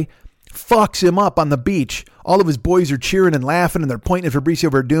guy fucks him up on the beach. All of his boys are cheering and laughing, and they're pointing at Fabricio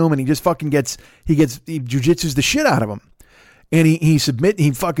Verdum, and he just fucking he jiu-jitsus the shit out of him. And he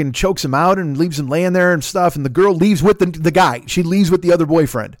fucking chokes him out and leaves him laying there and stuff. And the girl leaves with the guy. She leaves with the other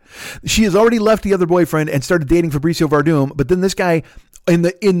boyfriend. She has already left the other boyfriend and started dating Fabricio Verdum. But then this guy, in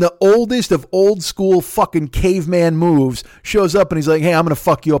the oldest of old school fucking caveman moves, shows up and he's like, hey, I'm going to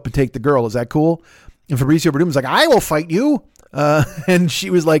fuck you up and take the girl. Is that cool? And Fabricio Verdum was like, I will fight you. And she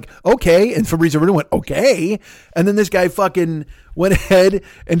was like, okay. And Fabricio Verdum went, okay. And then this guy fucking went ahead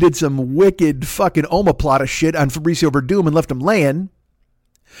and did some wicked fucking omoplata shit on Fabricio Verdum and left him laying.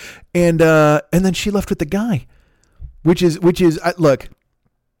 And then she left with the guy, which is look,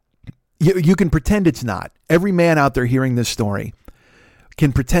 you can pretend it's not. Every man out there hearing this story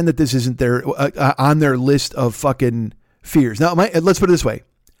can pretend that this isn't their on their list of fucking fears. Now, let's put it this way.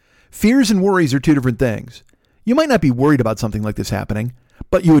 Fears and worries are two different things. You might not be worried about something like this happening,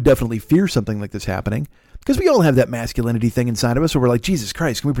 but you would definitely fear something like this happening, because we all have that masculinity thing inside of us where we're like, Jesus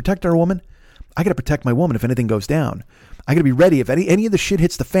Christ, can we protect our woman? I got to protect my woman if anything goes down. I got to be ready. If any of the shit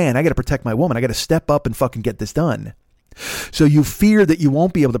hits the fan, I got to protect my woman. I got to step up and fucking get this done. So you fear that you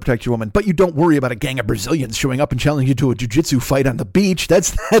won't be able to protect your woman, but you don't worry about a gang of Brazilians showing up and challenging you to a jiu-jitsu fight on the beach.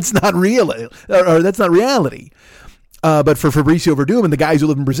 That's not real, or that's not reality. But for Fabricio Verdum and the guys who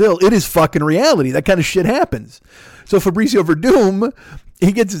live in Brazil, it is fucking reality. That kind of shit happens. So Fabricio Verdum,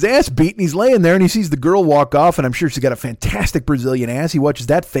 he gets his ass beat and he's laying there and he sees the girl walk off, and I'm sure she's got a fantastic Brazilian ass. He watches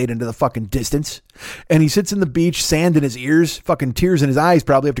that fade into the fucking distance, and he sits in the beach, sand in his ears, fucking tears in his eyes,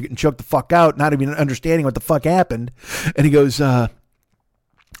 probably after getting choked the fuck out, not even understanding what the fuck happened. And he goes,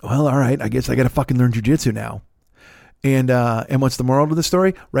 well, all right, I guess I got to fucking learn jujitsu now. And what's the moral of the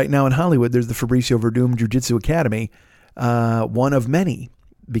story? Right now in Hollywood, there's the Fabricio Verdum Jiu-Jitsu Academy, one of many,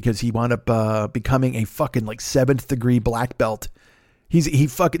 because he wound up becoming a fucking like 7th degree black belt.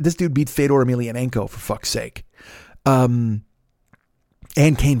 This dude beat Fedor Emelianenko, for fuck's sake. And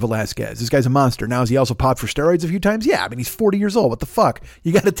Cain Velasquez. This guy's a monster. Now, has he also popped for steroids a few times? Yeah, I mean, he's 40 years old. What the fuck?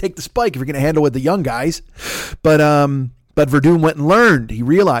 You got to take the spike if you're going to handle with the young guys. But Verdum went and learned. He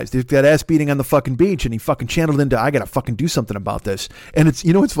realized he got ass beating on the fucking beach, and he fucking channeled into, I got to fucking do something about this. And it's,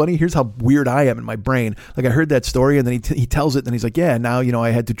 you know what's funny? Here's how weird I am in my brain. Like, I heard that story, and then he tells it, and he's like, yeah, now, you know,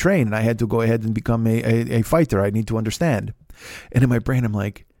 I had to train, and I had to go ahead and become a fighter. I need to understand. And in my brain, I'm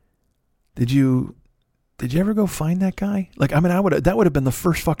like, did you ever go find that guy? Like, I mean, that would have been the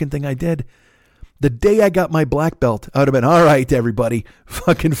first fucking thing I did. The day I got my black belt, I would have been, all right, everybody,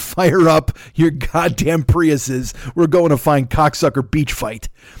 fucking fire up your goddamn Priuses. We're going to find cocksucker beach fight.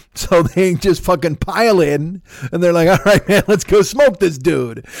 So they just fucking pile in, and they're like, all right, man, let's go smoke this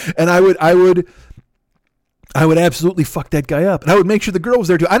dude. And I would absolutely fuck that guy up. And I would make sure the girl was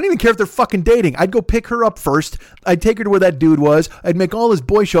there too. I don't even care if they're fucking dating. I'd go pick her up first. I'd take her to where that dude was. I'd make all his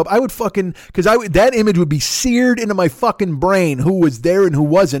boys show up. I would fucking, that image would be seared into my fucking brain, who was there and who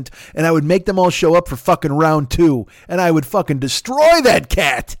wasn't. And I would make them all show up for fucking round 2. And I would fucking destroy that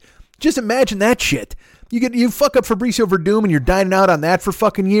cat. Just imagine that shit. You fuck up Fabricio Verdum and you're dining out on that for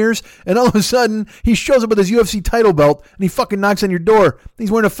fucking years, and all of a sudden he shows up with his UFC title belt and he fucking knocks on your door. He's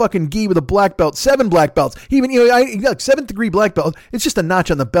wearing a fucking gi with a black belt, 7 black belts. Even, you know, 7th degree black belt. It's just a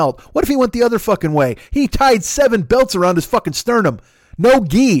notch on the belt. What if he went the other fucking way? He tied 7 belts around his fucking sternum. No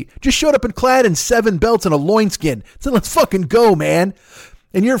gi. Just showed up and clad in 7 belts and a loinskin. So let's fucking go, man.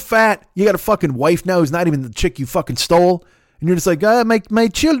 And you're fat. You got a fucking wife now who's not even the chick you fucking stole. And you're just like, my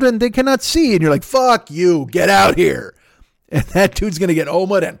children, they cannot see. And you're like, fuck you, get out here. And that dude's going to get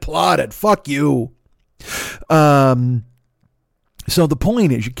omed and plotted. Fuck you. So the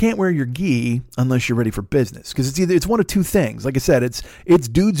point is, you can't wear your gi unless you're ready for business. Because it's one of two things. Like I said, it's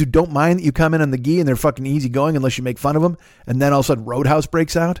dudes who don't mind that you come in on the gi and they're fucking easygoing unless you make fun of them. And then all of a sudden Roadhouse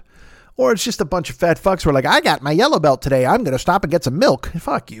breaks out. Or it's just a bunch of fat fucks who are like, I got my yellow belt today. I'm going to stop and get some milk.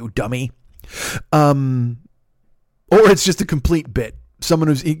 Fuck you, dummy. Or it's just a complete bit. Someone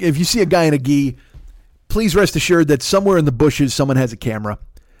if you see a guy in a gi, please rest assured that somewhere in the bushes, someone has a camera,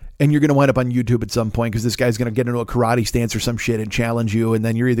 and you're going to wind up on YouTube at some point because this guy's going to get into a karate stance or some shit and challenge you. And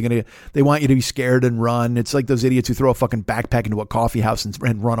then you're either they want you to be scared and run. It's like those idiots who throw a fucking backpack into a coffee house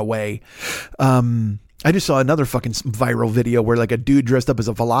and run away. I just saw another fucking viral video where like a dude dressed up as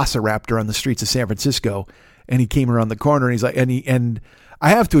a velociraptor on the streets of San Francisco, and he came around the corner and he's like, and I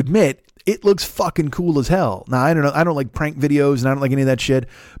have to admit, it looks fucking cool as hell. Now, I don't know. I don't like prank videos and I don't like any of that shit.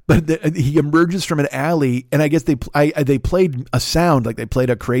 But he emerges from an alley, and I guess they played a sound, like they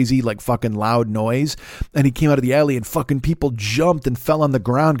played a crazy, like fucking loud noise. And he came out of the alley, and fucking people jumped and fell on the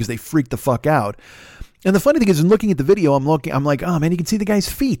ground because they freaked the fuck out. And the funny thing is, in looking at the video, I'm like, oh man, you can see the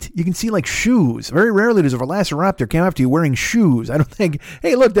guy's feet. You can see like shoes. Very rarely does a velociraptor come after you wearing shoes. I don't think,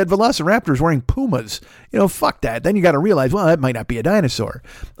 hey, look, that velociraptor is wearing Pumas. You know, fuck that. Then you got to realize, well, that might not be a dinosaur,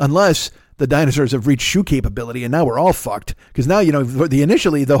 unless the dinosaurs have reached shoe capability, and now we're all fucked. Because now, you know,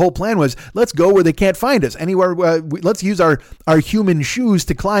 initially the whole plan was, let's go where they can't find us. Anywhere, let's use our human shoes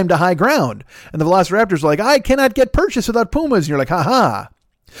to climb to high ground. And the velociraptors are like, I cannot get purchased without Pumas. And you're like, ha.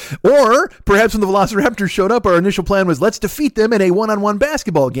 Or perhaps when the velociraptors showed up, our initial plan was, let's defeat them in a one-on-one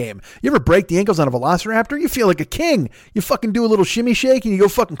basketball game. You ever break the ankles on a velociraptor? You feel like a king. You fucking do a little shimmy shake and you go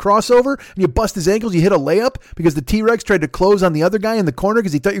fucking crossover and you bust his ankles. You hit a layup because the T-Rex tried to close on the other guy in the corner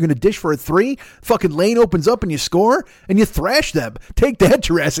because he thought you were going to dish for a 3. Fucking lane opens up and you score and you thrash them. Take that,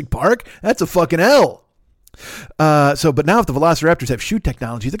 Jurassic Park. That's a fucking L. But now if the velociraptors have shoe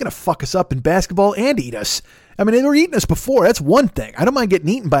technology, they're going to fuck us up in basketball and eat us. I mean, they were eating us before. That's one thing. I don't mind getting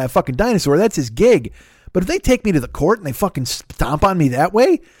eaten by a fucking dinosaur. That's his gig. But if they take me to the court and they fucking stomp on me that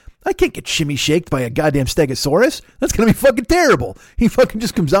way, I can't get shimmy shaked by a goddamn Stegosaurus. That's going to be fucking terrible. He fucking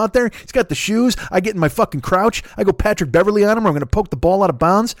just comes out there. He's got the shoes. I get in my fucking crouch. I go Patrick Beverly on him, or I'm going to poke the ball out of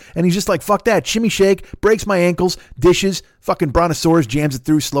bounds. And he's just like, fuck that. Shimmy shake, breaks my ankles, dishes, fucking Brontosaurus jams it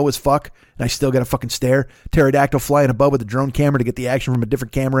through slow as fuck. And I still got to fucking stare. Pterodactyl flying above with a drone camera to get the action from a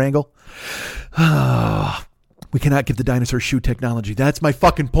different camera angle. We cannot give the dinosaur shoe technology. That's my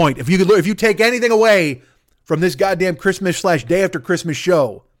fucking point. If you take anything away from this goddamn Christmas / day after Christmas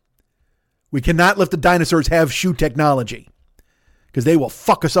show, we cannot let the dinosaurs have shoe technology because they will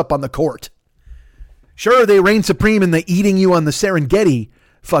fuck us up on the court. Sure, they reign supreme in the eating you on the Serengeti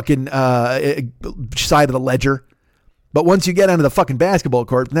fucking side of the ledger. But once you get onto the fucking basketball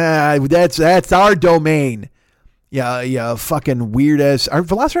court, nah, that's our domain. Yeah, fucking weird ass. Are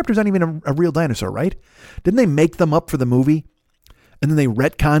velociraptors not even a real dinosaur, right? Didn't they make them up for the movie? And then they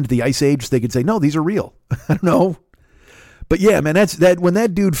retconned the Ice Age so they could say, no, these are real. I don't know. But yeah, man, that's when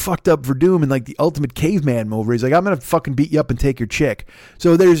that dude fucked up Verdum in like the ultimate caveman move where he's like, I'm going to fucking beat you up and take your chick.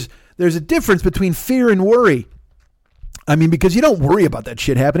 So there's a difference between fear and worry. I mean, because you don't worry about that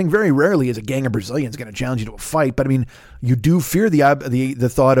shit happening. Very rarely is a gang of Brazilians going to challenge you to a fight. But I mean, you do fear the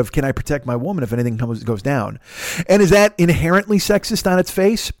thought of, can I protect my woman if anything goes down? And is that inherently sexist on its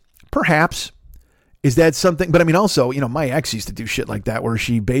face? Perhaps. Is that something? But I mean, also, my ex used to do shit like that where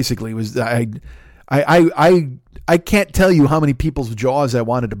she basically was, I can't tell you how many people's jaws I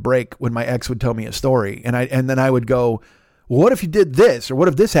wanted to break when my ex would tell me a story. And then I would go, well, what if you did this? Or what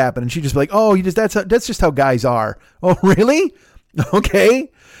if this happened? And she'd just be like, oh, that's just how guys are. Oh, really? Okay.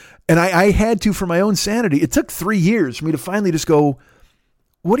 And I had to, for my own sanity, it took 3 years for me to finally just go,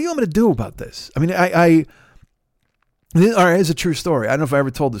 what do you want me to do about this? I mean, all right, it's a true story. I don't know if I ever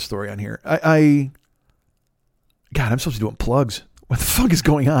told this story on here. God, I'm supposed to be doing plugs. What the fuck is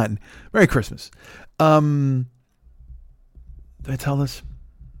going on? Merry Christmas. Did I tell this?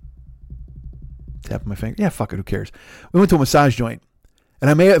 Tapping my finger. Yeah, fuck it. Who cares? We went to a massage joint.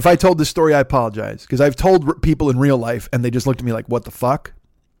 And if I told this story, I apologize. Because I've told people in real life and they just looked at me like, what the fuck?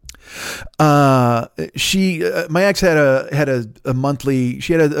 My ex had a monthly,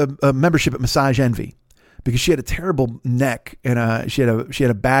 she had a membership at Massage Envy because she had a terrible neck and she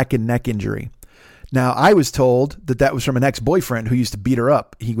had a back and neck injury. Now, I was told that was from an ex-boyfriend who used to beat her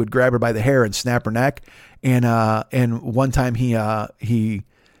up. He would grab her by the hair and snap her neck. And one time he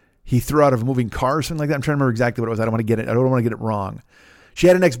threw out of a moving car or something like that. I'm trying to remember exactly what it was. I don't want to get it wrong. She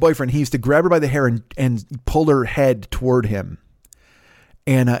had an ex-boyfriend. He used to grab her by the hair and pull her head toward him.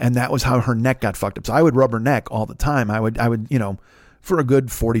 And that was how her neck got fucked up. So I would rub her neck all the time. I would, for a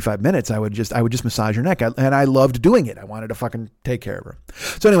good 45 minutes, I would just massage her neck. And I loved doing it. I wanted to fucking take care of her.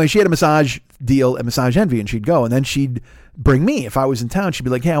 So anyway, she had a massage deal at Massage Envy and she'd go and then she'd bring me. If I was in town, she'd be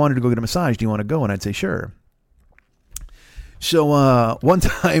like, hey, I wanted to go get a massage. Do you want to go? And I'd say, sure. So, one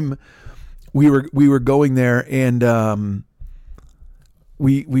time we were going there and,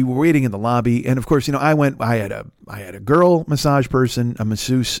 we were waiting in the lobby. And of course, I had a girl massage person, a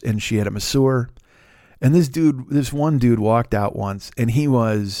masseuse, and she had a masseur. And this one dude walked out once and he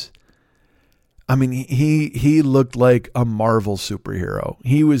looked like a Marvel superhero.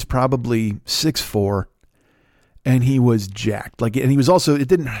 He was probably 6'4" and he was jacked. And he was also, it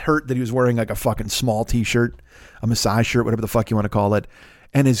didn't hurt that he was wearing like a fucking small t-shirt, a massage shirt, whatever the fuck you want to call it.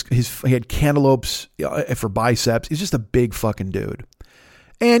 And he had cantaloupes for biceps. He's just a big fucking dude.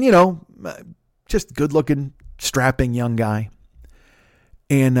 And, just good looking, strapping young guy.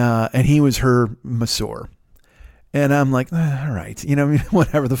 And he was her masseur. And I'm like, all right,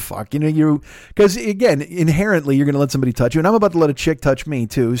 whatever the fuck, because again, inherently you're going to let somebody touch you. And I'm about to let a chick touch me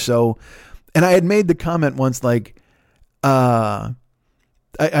too. So, and I had made the comment once, like, I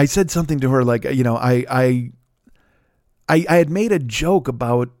said something to her, like, I had made a joke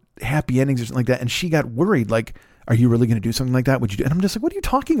about happy endings or something like that. And she got worried, like, are you really going to do something like that? Would you do? And I'm just like, what are you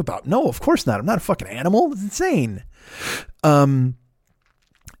talking about? No, of course not. I'm not a fucking animal. It's insane.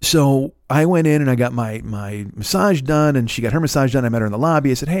 So I went in and I got my massage done and she got her massage done. I met her in the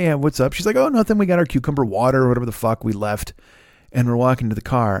lobby. I said, hey, what's up? She's like, oh, nothing. We got our cucumber water or whatever the fuck. We left and we're walking to the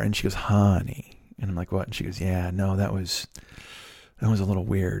car and she goes, honey. And I'm like, what? And she goes, yeah, no, that was a little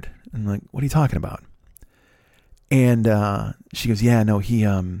weird. And I'm like, what are you talking about? And she goes, yeah, no, he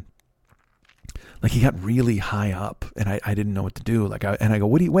got really high up and I didn't know what to do. And I go,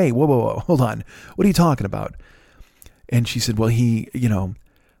 whoa, hold on. What are you talking about? And she said, well, he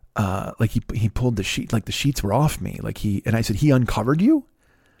pulled the sheet, like the sheets were off me. And I said, he uncovered you?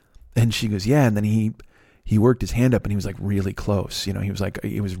 And she goes, yeah. And then he worked his hand up and he was like really close. He was like,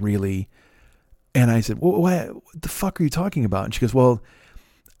 it was really, and I said, well, what the fuck are you talking about? And she goes, well,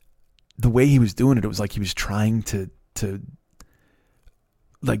 the way he was doing it, it was like he was trying to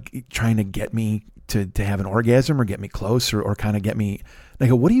get me to have an orgasm or get me close or kind of get me. And I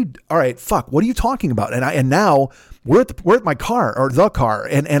go, all right, fuck, what are you talking about? And now we're at my car or the car.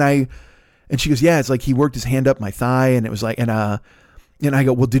 And she goes, yeah, it's like he worked his hand up my thigh and it was like, and I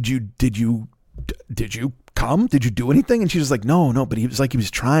go, well, did you come? Did you do anything? And she was like, no, but he was like, he was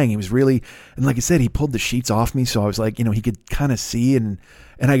trying. He was really, and like I said, he pulled the sheets off me. So I was like, he could kind of see and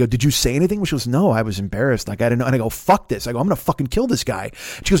I go, did you say anything? She goes, no, I was embarrassed. Like, I didn't know. And I go, fuck this. I go, I'm going to fucking kill this guy.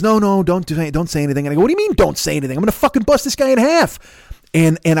 She goes, no, don't say anything. And I go, what do you mean don't say anything? I'm going to fucking bust this guy in half.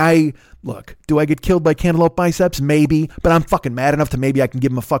 And I, look, do I get killed by Cantaloupe Biceps? Maybe, but I'm fucking mad enough to maybe I can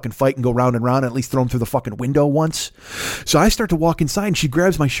give him a fucking fight and go round and round and at least throw him through the fucking window once. So I start to walk inside and she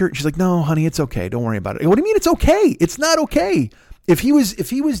grabs my shirt and she's like, no, honey, it's okay. Don't worry about it. What do you mean it's okay? It's not okay. If he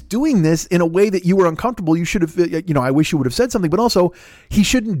was doing this in a way that you were uncomfortable, you should have, I wish you would have said something, but also he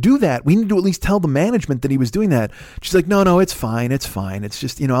shouldn't do that. We need to at least tell the management that he was doing that. She's like, no, it's fine. It's fine. It's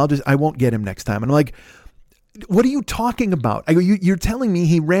just, I won't get him next time. And I'm like, what are you talking about? I go, you're telling me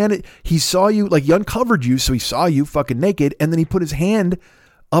he ran it. He saw you, like he uncovered you. So he saw you fucking naked. And then he put his hand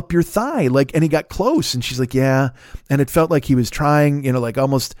up your thigh, and he got close. And she's like, yeah. And it felt like he was trying,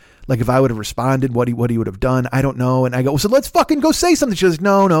 almost like if I would have responded, what he would have done. I don't know. And I go, so let's fucking go say something. She's like,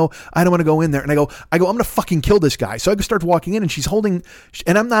 no, I don't want to go in there. And I go, I'm going to fucking kill this guy. So I start walking in and she's holding,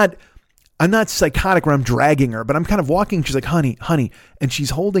 and I'm not psychotic where I'm dragging her, but I'm kind of walking. She's like, honey. And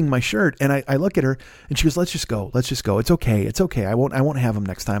she's holding my shirt. And I look at her and she goes, let's just go. It's okay. I won't have him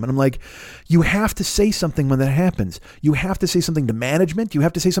next time. And I'm like, you have to say something when that happens. You have to say something to management. You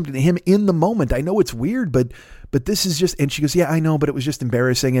have to say something to him in the moment. I know it's weird, but this is just, and she goes, yeah, I know, but it was just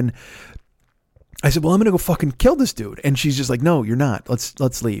embarrassing. And I said, well, I'm going to go fucking kill this dude. And she's just like, no, you're not.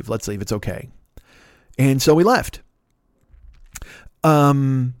 Let's leave. It's okay. And so we left.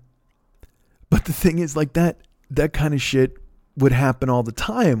 But the thing is, like, that kind of shit would happen all the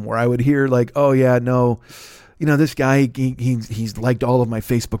time where I would hear like, oh yeah, no, this guy, he's liked all of my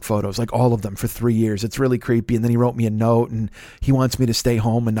Facebook photos, like all of them for 3 years. It's really creepy. And then he wrote me a note and he wants me to stay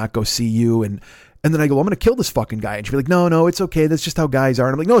home and not go see you. And then I go, I'm going to kill this fucking guy. And she'd be like, no, it's okay. That's just how guys are.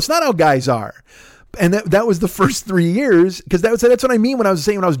 And I'm like, no, it's not how guys are. And that was the first 3 years. Cause that's what I mean when I was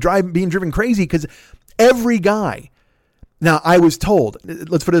saying, when I was being driven crazy, cause every guy. Now, I was told,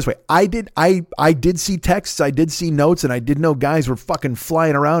 let's put it this way. I did see texts, I did see notes, and I did know guys were fucking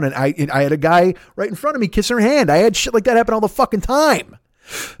flying around, and I had a guy right in front of me kiss her hand. I had shit like that happen all the fucking time.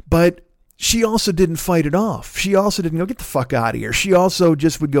 But she also didn't fight it off. She also didn't go, get the fuck out of here. She also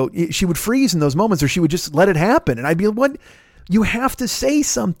just would go, she would freeze in those moments, or she would just let it happen. And I'd be like, what? You have to say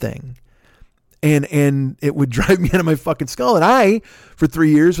something. And it would drive me out of my fucking skull. And I, for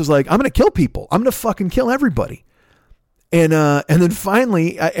 3 years, was like, I'm going to kill people. I'm going to fucking kill everybody. And then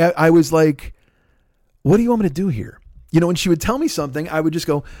finally I was like, what do you want me to do here? When she would tell me something, I would just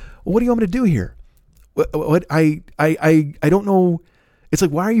go, well, what do you want me to do here? What I don't know. It's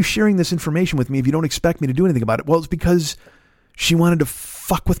like, why are you sharing this information with me if you don't expect me to do anything about it? Well, it's because she wanted to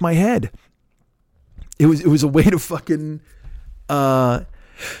fuck with my head. It was a way to fucking, it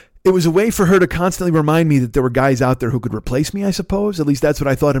was a way for her to constantly remind me that there were guys out there who could replace me, I suppose. At least that's what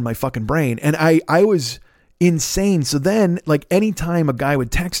I thought in my fucking brain. And I was insane. So then, like, anytime a guy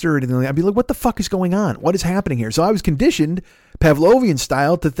would text her or anything, I'd be like, what the fuck is going on? What is happening here? So I was conditioned, Pavlovian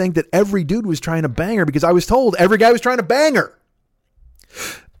style, to think that every dude was trying to bang her because I was told every guy was trying to bang her.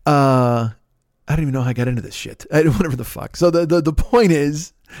 I don't even know how I got into this shit. Whatever the fuck. So the point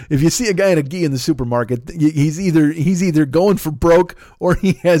is, if you see a guy in a gi in the supermarket, he's either going for broke or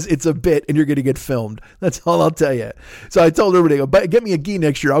it's a bit and you're going to get filmed. That's all I'll tell you. So I told everybody, get me a gi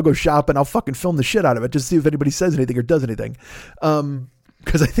next year. I'll go shopping. I'll fucking film the shit out of it. Just see if anybody says anything or does anything.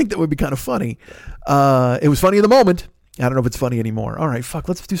 Cause I think that would be kind of funny. It was funny in the moment. I don't know if it's funny anymore. All right, fuck.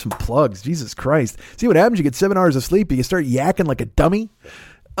 Let's do some plugs. Jesus Christ. See what happens. You get 7 hours of sleep. You start yakking like a dummy.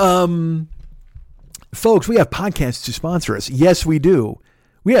 Folks, we have podcasts to sponsor us. Yes, we do.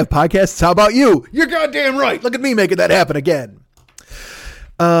 We have podcasts. How about you? You're goddamn right. Look at me making that happen again.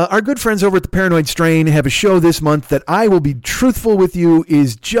 Our good friends over at the Paranoid Strain have a show this month that I will be truthful with you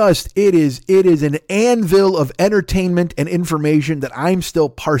is it is an anvil of entertainment and information that I'm still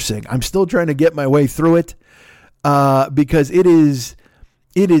parsing. I'm still trying to get my way through it because it is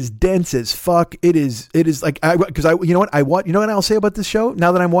dense as fuck. It is like, you know what I'll say about this show?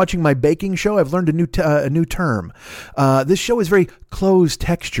 Now that I'm watching my baking show, I've learned a new term. This show is very closed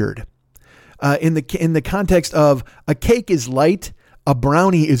textured. In the context of a cake is light, a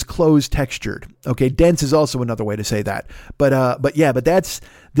brownie is closed textured. Okay. Dense is also another way to say that. But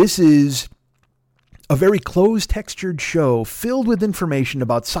this is a very closed textured show filled with information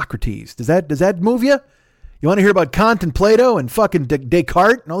about Socrates. Does that move you? You want to hear about Kant and Plato and fucking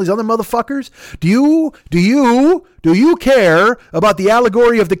Descartes and all these other motherfuckers? Do you care about the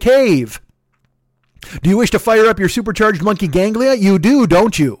allegory of the cave? Do you wish to fire up your supercharged monkey ganglia? You do,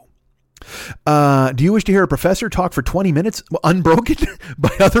 don't you? Do you wish to hear a professor talk for 20 minutes unbroken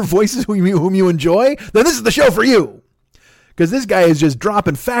by other voices whom you enjoy? Then this is the show for you. Because this guy is just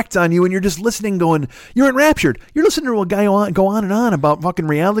dropping facts on you and you're just listening going, you're enraptured. You're listening to a guy go on and on about fucking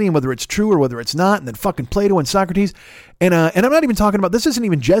reality and whether it's true or whether it's not, and then fucking Plato and Socrates. And I'm not even talking about, this isn't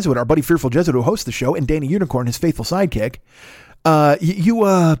even Jesuit, our buddy Fearful Jesuit who hosts the show, and Danny Unicorn, his faithful sidekick.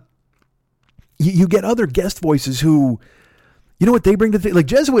 You get other guest voices who, you know what they bring to like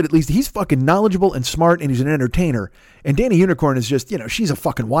Jesuit, at least he's fucking knowledgeable and smart and he's an entertainer. And Danny Unicorn is just, she's a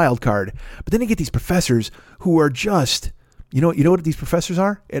fucking wild card. But then you get these professors who are just, you know what these professors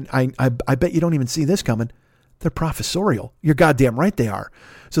are? And I bet you don't even see this coming. They're professorial. You're goddamn right they are.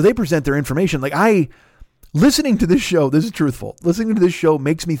 So they present their information. Like listening to this show, this is truthful. Listening to this show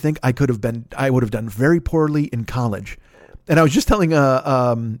makes me think I would have done very poorly in college. And I was just telling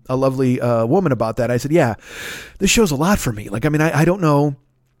a lovely woman about that. I said, yeah, this show's a lot for me. Like, I mean, I don't know.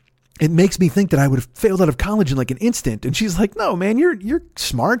 It makes me think that I would have failed out of college in like an instant. And she's like, no, man, you're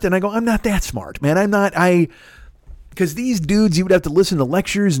smart. And I go, I'm not that smart, man. I'm not. Because these dudes, you would have to listen to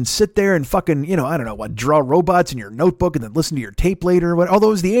lectures and sit there and fucking, I don't know what, draw robots in your notebook and then listen to your tape later. Although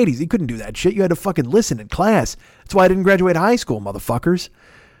it was the 80s. You couldn't do that shit. You had to fucking listen in class. That's why I didn't graduate high school, motherfuckers.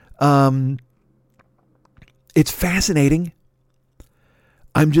 It's fascinating.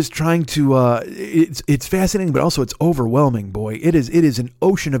 I'm just trying to, it's fascinating, but also it's overwhelming, boy. It is an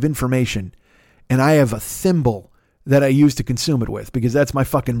ocean of information. And I have a thimble that I use to consume it with because that's my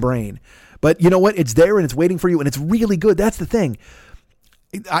fucking brain. But you know what? It's there and it's waiting for you and it's really good. That's the thing.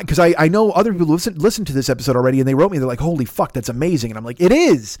 Because I know other people listen to this episode already and they wrote me, they're like, holy fuck, that's amazing. And I'm like, it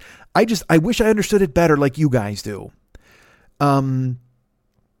is. I wish I understood it better like you guys do. But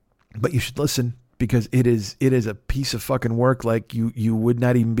you should listen because it is a piece of fucking work like you would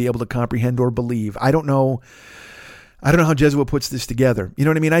not even be able to comprehend or believe. I don't know how Jesuit puts this together. You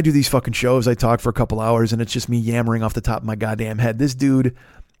know what I mean? I do these fucking shows. I talk for a couple hours and it's just me yammering off the top of my goddamn head. This dude,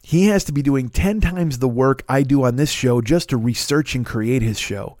 he has to be doing 10 times the work I do on this show just to research and create his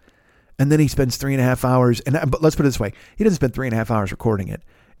show. And then he spends 3.5 hours. But let's put it this way. He doesn't spend 3.5 hours recording it.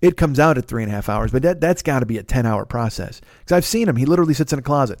 It comes out at 3.5 hours, but that's got to be a 10-hour process. Because I've seen him. He literally sits in a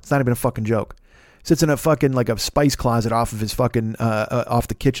closet. It's not even a fucking joke. Sits in a fucking, like a spice closet off of his fucking, off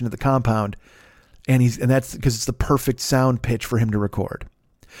the kitchen of the compound. And that's because it's the perfect sound pitch for him to record.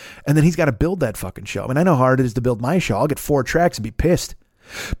 And then he's got to build that fucking show. I mean, I know how hard it is to build my show. I'll get 4 tracks and be pissed.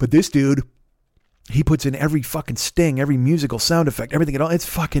 But this dude, he puts in every fucking sting, every musical sound effect, everything at all.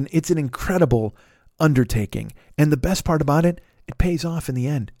 It's an incredible undertaking. And the best part about it, it pays off in the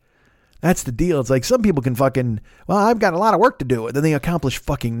end. That's the deal. It's like some people can I've got a lot of work to do. And then they accomplish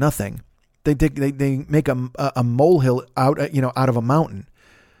fucking nothing. They make a molehill out of a mountain.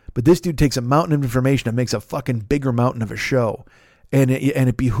 But this dude takes a mountain of information and makes a fucking bigger mountain of a show. And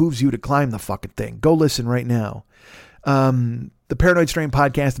it behooves you to climb the fucking thing. Go listen right now. The Paranoid Strain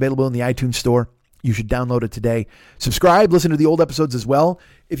podcast available in the iTunes store. You should download it today. Subscribe, listen to the old episodes as well.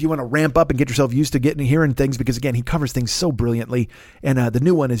 If you want to ramp up and get yourself used to hearing things, because again, he covers things so brilliantly. And the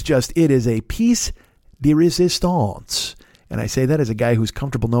new one is it is a piece de resistance. And I say that as a guy who's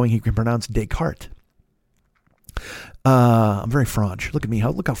comfortable knowing he can pronounce Descartes. I'm very French. Look at me.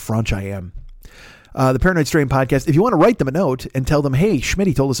 Look how French I am. The Paranoid Strain podcast. If you want to write them a note and tell them, hey,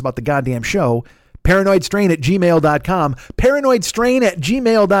 Schmitty told us about the goddamn show, paranoidstrain@gmail.com.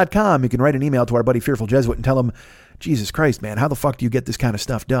 Paranoidstrain@gmail.com. You can write an email to our buddy Fearful Jesuit and tell him, Jesus Christ, man, how the fuck do you get this kind of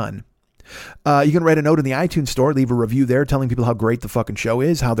stuff done? You can write a note in the iTunes store, leave a review there telling people how great the fucking show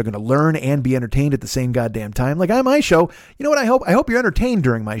is, how they're going to learn and be entertained at the same goddamn time. Like on my show, you know what I hope? I hope you're entertained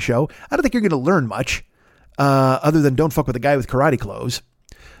during my show. I don't think you're going to learn much other than don't fuck with a guy with karate clothes.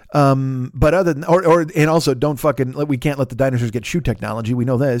 But other than, and also don't fucking, we can't let the dinosaurs get shoe technology. We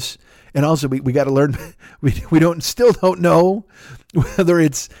know this. And also we got to learn, we still don't know whether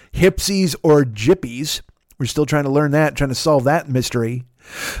it's hipsies or gyppies. We're still trying to learn that, trying to solve that mystery.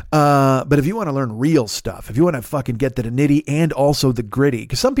 But if you want to learn real stuff, if you want to fucking get the nitty and also the gritty,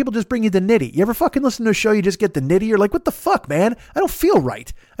 because some people just bring you the nitty. You ever fucking listen to a show, you just get the nitty? You're like, what the fuck, man? I don't feel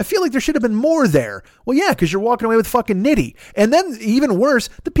right. I feel like there should have been more there. Well, yeah, because you're walking away with fucking nitty. And then even worse,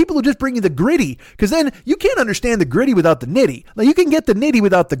 the people who just bring you the gritty, because then you can't understand the gritty without the nitty. Like you can get the nitty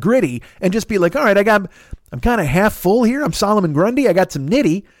without the gritty and just be like, all right, I'm kind of half full here. I'm Solomon Grundy. I got some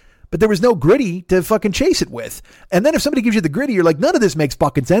nitty. But there was no gritty to fucking chase it with. And then if somebody gives you the gritty, you're like, none of this makes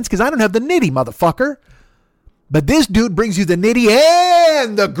fucking sense because I don't have the nitty, motherfucker. But this dude brings you the nitty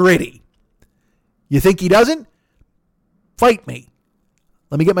and the gritty. You think he doesn't? Fight me.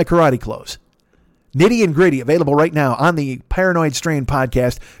 Let me get my karate clothes. Nitty and gritty available right now on the Paranoid Strain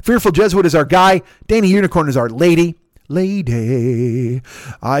podcast. Fearful Jesuit is our guy. Danny Unicorn is our lady. Lady,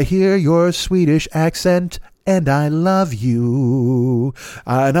 I hear your Swedish accent. And I love you.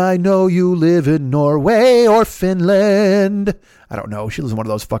 And I know you live in Norway or Finland. I don't know. She lives in one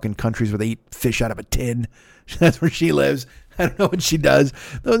of those fucking countries where they eat fish out of a tin. That's where she lives. I don't know what she does.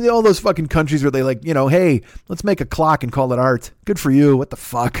 All those fucking countries where they like, hey, let's make a clock and call it art. Good for you. What the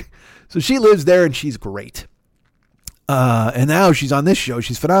fuck? So she lives there and she's great. And now she's on this show.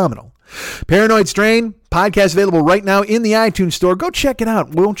 She's phenomenal. Paranoid Strain, podcast available right now in the iTunes store. Go check it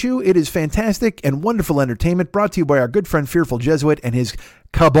out, won't you? It is fantastic and wonderful entertainment brought to you by our good friend Fearful Jesuit and his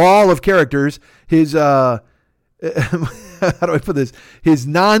cabal of characters. His, how do I put this? His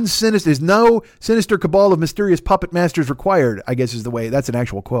no sinister cabal of mysterious puppet masters required, I guess is the way. That's an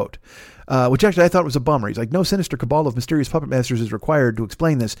actual quote. Which actually I thought was a bummer. He's like, no sinister cabal of mysterious puppet masters is required to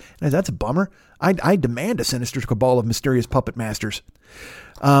explain this. And that's a bummer. I demand a sinister cabal of mysterious puppet masters.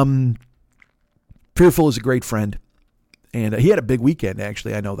 Fearful is a great friend. And he had a big weekend,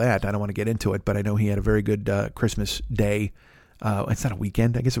 actually. I know that. I don't want to get into it, but I know he had a very good Christmas day. It's not a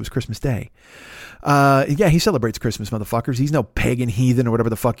weekend. I guess it was Christmas Day. Yeah, he celebrates Christmas, motherfuckers. He's no pagan heathen or whatever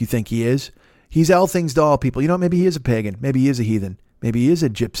the fuck you think he is. He's all things to all people. You know, maybe he is a pagan. Maybe he is a heathen. Maybe he is a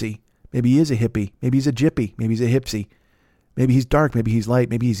gypsy. Maybe he is a hippie. Maybe he's a jippy. Maybe he's a hipsy. Maybe he's dark. Maybe he's light.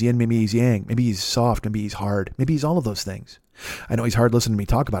 Maybe he's yin. Maybe he's yang. Maybe he's soft. Maybe he's hard. Maybe he's all of those things. I know he's hard listening to me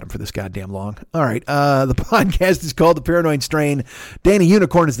talk about him for this goddamn long. All right. The podcast is called The Paranoid Strain. Dana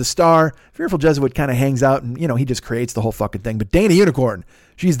Unicorn is the star. Fearful Jesuit kind of hangs out and, he just creates the whole fucking thing. But Dana Unicorn,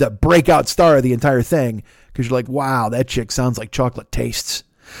 she's the breakout star of the entire thing because you're like, wow, that chick sounds like chocolate tastes.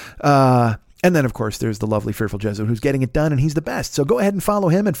 And then, of course, there's the lovely Fearful Jesuit who's getting it done, and he's the best. So go ahead and follow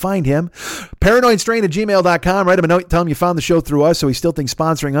him and find him. ParanoidStrain@gmail.com. Write him a note. Tell him you found the show through us, so he still thinks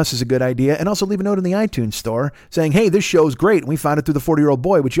sponsoring us is a good idea. And also leave a note in the iTunes store saying, hey, this show's great, and we found it through the 40-Year-Old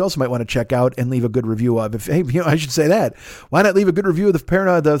Boy, which you also might want to check out and leave a good review of. I should say that. Why not leave a good review of the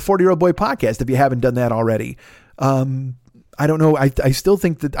 40-Year-Old Boy podcast if you haven't done that already? I don't know. I still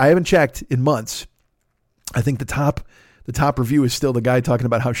think that I haven't checked in months. I think the top review is still the guy talking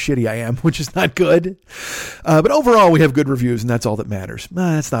about how shitty I am, which is not good. But overall, we have good reviews, and that's all that matters.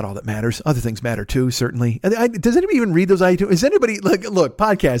 That's not all that matters. Other things matter too, certainly. Does anybody even read those iTunes? Is anybody, look,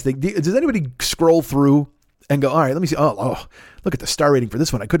 podcasting, does anybody scroll through and go, all right, let me see. Oh, look at the star rating for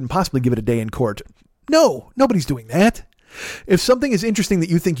this one. I couldn't possibly give it a day in court. No, nobody's doing that. If something is interesting that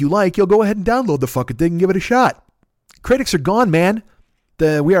you think you like, you'll go ahead and download the fucking thing and give it a shot. Critics are gone, man.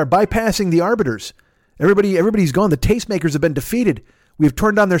 We are bypassing the arbiters. Everybody's gone. The tastemakers have been defeated. We have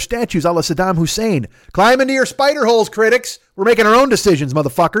torn down their statues a la Saddam Hussein. Climb into your spider holes, critics. We're making our own decisions,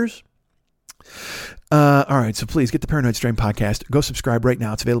 motherfuckers. All right, so please get the Paranoid Strain podcast. Go subscribe right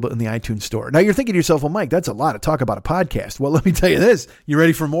now. It's available in the iTunes store. Now you're thinking to yourself, well, Mike, that's a lot of talk about a podcast. Well, let me tell you this. You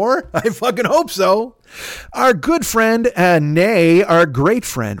ready for more? I fucking hope so. Our good friend, our great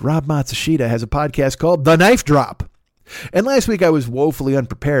friend, Rob Matsushita, has a podcast called The Knife Drop. And last week I was woefully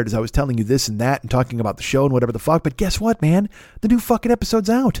unprepared as I was telling you this and that and talking about the show and whatever the fuck. But guess what, man? The new fucking episode's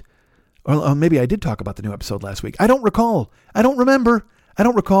out. Or maybe I did talk about the new episode last week. I don't recall. I don't remember. I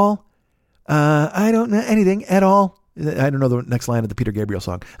don't recall. I don't know anything at all. I don't know the next line of the Peter Gabriel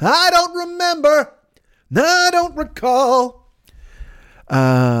song. I don't remember. No, I don't recall.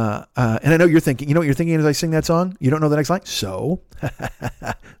 And I know you're thinking, you know what you're thinking as I sing that song? You don't know the next line? So,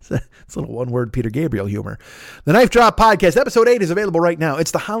 it's a little one-word Peter Gabriel humor. The Knife Drop Podcast, episode 8 is available right now.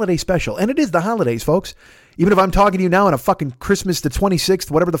 It's the holiday special, and it is the holidays, folks. Even if I'm talking to you now on a fucking Christmas the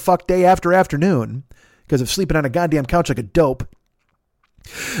 26th, whatever the fuck day after afternoon, because of sleeping on a goddamn couch like a dope.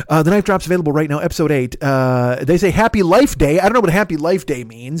 The Knife Drop's available right now, episode 8. They say Happy Life Day. I don't know what Happy Life Day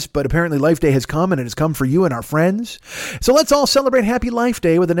means, but apparently Life Day has come, and it has come for you and our friends. So let's all celebrate Happy Life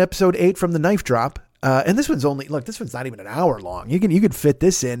Day with an episode 8 from the Knife Drop. And this one's this one's not even an hour long. You can fit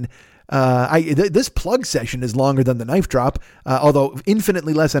this in. This plug session is longer than the Knife Drop, although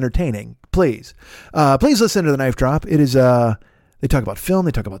infinitely less entertaining. Please listen to the Knife Drop. It is, they talk about film,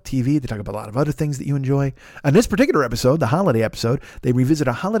 they talk about TV, they talk about a lot of other things that you enjoy. On this particular episode, the holiday episode, they revisit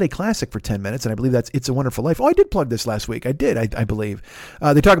a holiday classic for 10 minutes, and I believe that's It's a Wonderful Life. Oh, I did plug this last weweek. I did, I believe.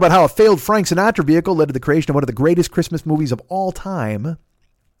 They talk about how a failed Frank Sinatra vehicle led to the creation of one of the greatest Christmas movies of all time.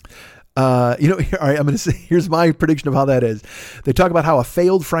 All right, I'm going to say, here's my prediction of how that is. They talk about how a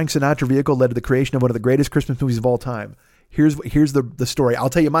failed Frank Sinatra vehicle led to the creation of one of the greatest Christmas movies of all time. Here's the story. I'll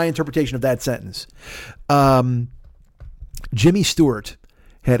tell you my interpretation of that sentence. Jimmy Stewart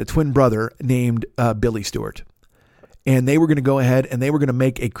had a twin brother named Billy Stewart, and they were going to go ahead and they were going to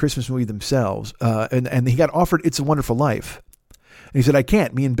make a Christmas movie themselves. And he got offered It's a Wonderful Life. And he said, I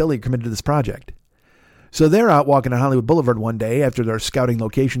can't. Me and Billy are committed to this project. So they're out walking on Hollywood Boulevard one day after they're scouting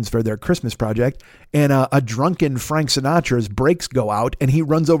locations for their Christmas project, and a drunken Frank Sinatra's brakes go out, and he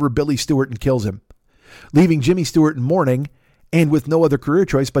runs over Billy Stewart and kills him, leaving Jimmy Stewart in mourning and with no other career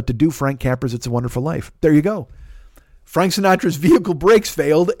choice but to do Frank Capra's It's a Wonderful Life. There you go. Frank Sinatra's vehicle brakes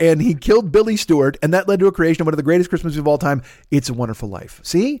failed, and he killed Billy Stewart, and that led to a creation of one of the greatest Christmas movies of all time, It's a Wonderful Life.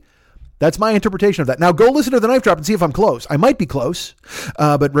 See? That's my interpretation of that. Now go listen to the Knife Drop and see if I'm close. I might be close,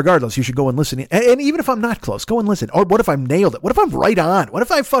 but regardless, you should go and listen. And even if I'm not close, go and listen. Or what if I'm nailed it? What if I'm right on? What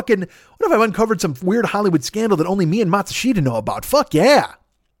if I've uncovered some weird Hollywood scandal that only me and Matsushita know about? Fuck yeah.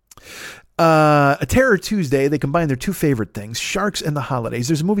 A Terror Tuesday, they combine their two favorite things, sharks and the holidays.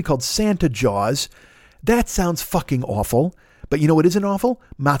 There's a movie called Santa Jaws. That sounds fucking awful. But you know what isn't awful?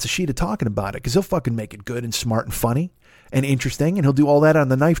 Matsushita talking about it, because he'll fucking make it good and smart and funny and interesting, and he'll do all that on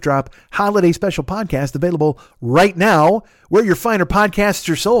the Knife Drop Holiday Special Podcast, available right now where your finer podcasts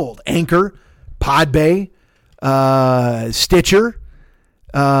are sold. Anchor, Podbay, Stitcher.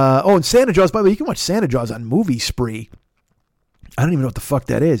 And Santa Jaws, by the way, you can watch Santa Jaws on Movie Spree. I don't even know what the fuck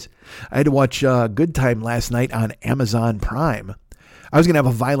that is. I had to watch Good Time last night on Amazon Prime. I was going to have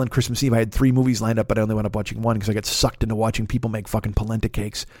a violent Christmas Eve. I had 3 movies lined up, but I only wound up watching one because I got sucked into watching people make fucking polenta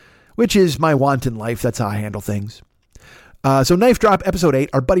cakes, which is my wanton life. That's how I handle things. So Knife Drop Episode 8,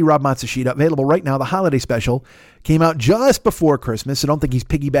 our buddy Rob Matsushita, available right now. The holiday special came out just before Christmas, so don't think he's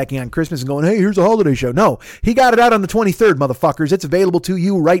piggybacking on Christmas and going, hey, here's a holiday show. No, he got it out on the 23rd, motherfuckers. It's available to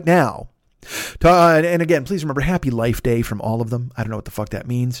you right now. And again, please remember, Happy Life Day from all of them. I don't know what the fuck that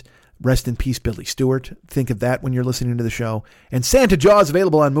means. Rest in peace, Billy Stewart. Think of that when you're listening to the show. And Santa Jaws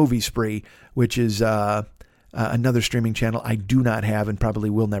available on Movie Spree, which is another streaming channel I do not have and probably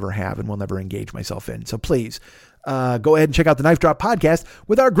will never have and will never engage myself in. So please go ahead and check out the Knife Drop Podcast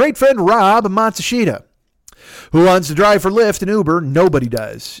with our great friend Rob Matsushita. Who wants to drive for Lyft and Uber? Nobody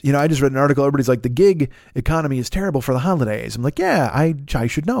does. You know, I just read an article. Everybody's like, the gig economy is terrible for the holidays. I'm like, yeah, I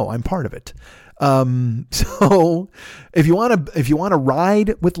should know. I'm part of it. So if you want to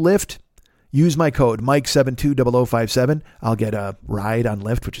ride with Lyft, use my code Mike720057. I'll get a ride on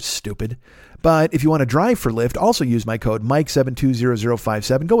Lyft, which is stupid. But if you want to drive for Lyft, also use my code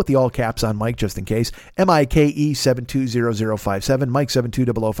Mike720057. Go with the all caps on Mike just in case. MIKE 720057.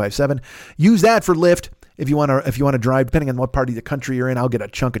 Mike720057. Use that for Lyft. If you want to drive, depending on what part of the country you're in, I'll get a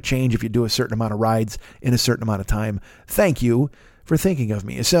chunk of change if you do a certain amount of rides in a certain amount of time. Thank you for thinking of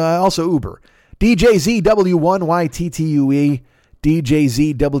me. It's also Uber. DJZW1YTTUE.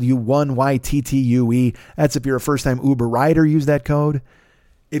 DJZW1YTTUE. That's if you're a first-time Uber rider, use that code.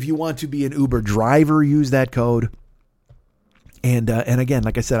 If you want to be an Uber driver, use that code. And again,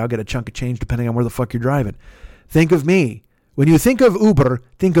 like I said, I'll get a chunk of change depending on where the fuck you're driving. Think of me. When you think of Uber,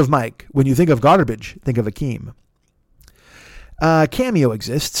 think of Mike. When you think of garbage, think of Akeem. Cameo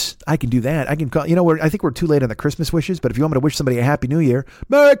exists. I can do that. I can call, I think we're too late on the Christmas wishes, but if you want me to wish somebody a Happy New Year,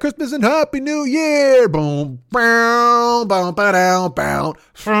 Merry Christmas and Happy New Year. Boom, bow, bow, bow, bow,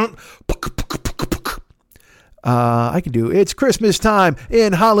 I can do It's Christmas Time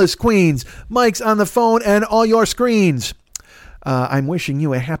in Hollis, Queens. Mike's on the phone and all your screens. I'm wishing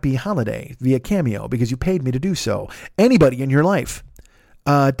you a happy holiday via Cameo because you paid me to do so. Anybody in your life.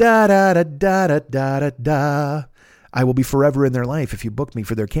 Da da da da da da da. I will be forever in their life if you book me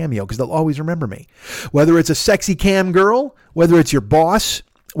for their Cameo because they'll always remember me. Whether it's a sexy cam girl, whether it's your boss,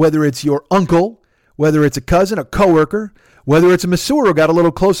 whether it's your uncle, whether it's a cousin, a coworker, whether it's a masseur who got a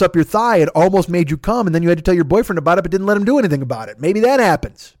little close up your thigh and almost made you come and then you had to tell your boyfriend about it but didn't let him do anything about it. Maybe that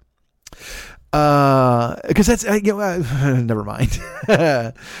happens. Because that's, never mind.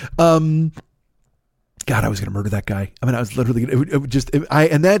 God, I was going to murder that guy. I mean, I was literally,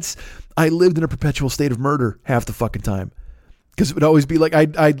 I lived in a perpetual state of murder half the fucking time. Because it would always be like,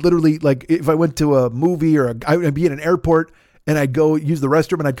 I'd literally, like, if I went to a movie or I'd be in an airport and I'd go use the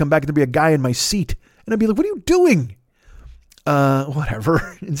restroom and I'd come back and there'd be a guy in my seat. And I'd be like, what are you doing?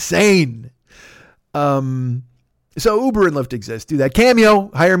 Whatever. Insane. So Uber and Lyft exist. Do that. Cameo,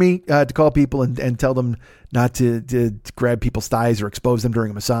 hire me to call people and tell them not to grab people's thighs or expose them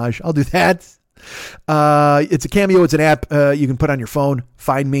during a massage. I'll do that. It's a Cameo. It's an app you can put on your phone.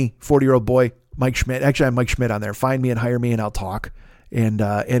 Find me, 40-year-old boy, Mike Schmidt. Actually, I'm Mike Schmidt on there. Find me and hire me and I'll talk. And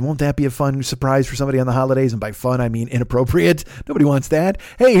won't that be a fun surprise for somebody on the holidays? And by fun, I mean inappropriate. Nobody wants that.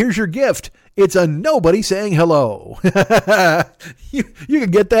 Hey, here's your gift. It's a nobody saying hello. You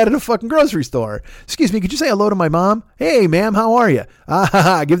can get that at a fucking grocery store. Excuse me, could you say hello to my mom? Hey, ma'am, how are you?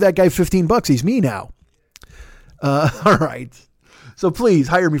 Give that guy $15. He's me now. All right. So please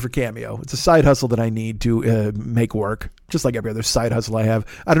hire me for Cameo. It's a side hustle that I need to make work, just like every other side hustle I have.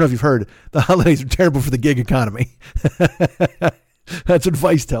 I don't know if you've heard, the holidays are terrible for the gig economy. That's what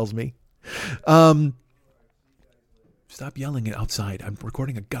Vice tells me. Stop yelling it outside. I'm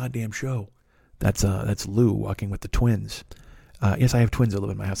recording a goddamn show. That's Lou walking with the twins. Yes, I have twins who live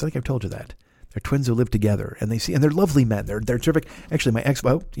in my house. I think I've told you that. They're twins who live together, and they're lovely men. They're terrific. Actually, my ex.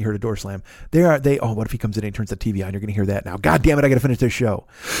 Oh, you heard a door slam. Oh, what if he comes in and he turns the TV on? You're going to hear that now. God damn it! I got to finish this show.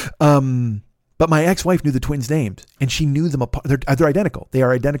 But But my ex-wife knew the twins' names, and she knew them apart. They're identical. They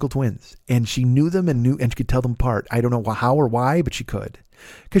are identical twins, and she knew them and she could tell them apart. I don't know how or why, but she could,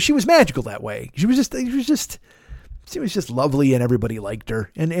 because she was magical that way. She was just lovely, and everybody liked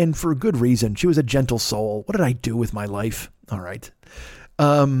her, and for a good reason. She was a gentle soul. What did I do with my life? All right,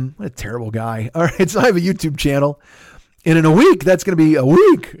 what a terrible guy. All right, so I have a YouTube channel, and in a week, that's going to be a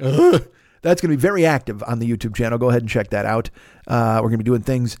week. That's going to be very active on the YouTube channel. Go ahead and check that out. We're going to be doing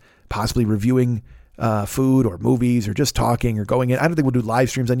things, possibly reviewing food or movies or just talking or going in. I don't think we'll do live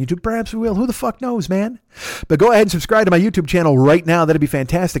streams on YouTube. Perhaps we will. Who the fuck knows, man? But go ahead and subscribe to my YouTube channel right now. That'd be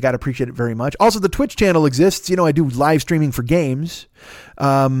fantastic. I'd appreciate it very much. Also, the Twitch channel exists. You know, I do live streaming for games.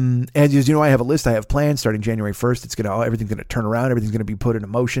 As you know, I have a list. I have plans starting January 1st. Everything's going to turn around. Everything's going to be put into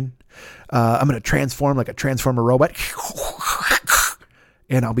motion. I'm going to transform like a Transformer robot.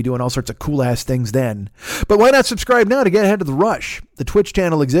 And I'll be doing all sorts of cool ass things then. But why not subscribe now to get ahead of the rush? The Twitch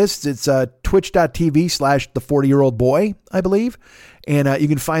channel exists. It's twitch.tv/the40year-old-boy, I believe. And you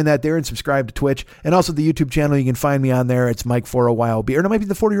can find that there and subscribe to Twitch. And also the YouTube channel, you can find me on there. It's Mike for a while. Or it might be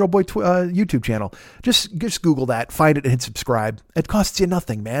the 40-year-old-boy YouTube channel. Just Google that, find it, and hit subscribe. It costs you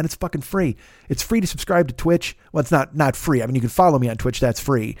nothing, man. It's fucking free. It's free to subscribe to Twitch. Well, it's not free. I mean, you can follow me on Twitch. That's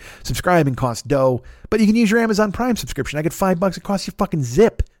free. Subscribing costs dough. But you can use your Amazon Prime subscription. I get $5. It costs you fucking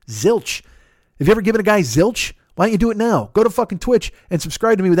zilch. Have you ever given a guy zilch? Why don't you do it now? Go to fucking Twitch and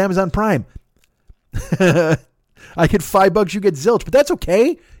subscribe to me with Amazon Prime. I get $5, you get zilch, but that's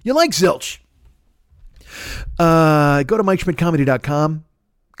okay. You like zilch. Go to MikeSchmidtComedy.com.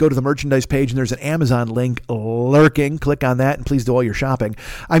 Go to the merchandise page, and there's an Amazon link lurking. Click on that, and please do all your shopping.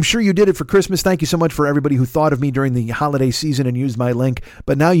 I'm sure you did it for Christmas. Thank you so much for everybody who thought of me during the holiday season and used my link.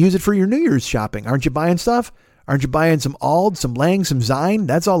 But now use it for your New Year's shopping. Aren't you buying stuff? Aren't you buying some Ald, some Lang, some Zine?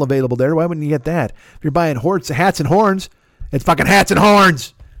 That's all available there. Why wouldn't you get that? If you're buying hats and horns, it's fucking hats and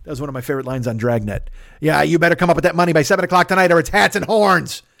horns. That was one of my favorite lines on Dragnet. Yeah, you better come up with that money by 7 o'clock tonight or it's hats and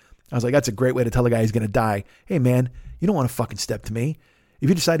horns. I was like, that's a great way to tell a guy he's going to die. Hey, man, you don't want to fucking step to me. If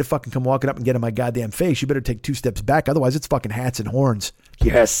you decide to fucking come walking up and get in my goddamn face, you better take 2 steps back. Otherwise, it's fucking hats and horns.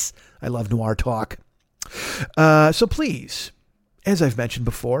 Yes, I love noir talk. So please, as I've mentioned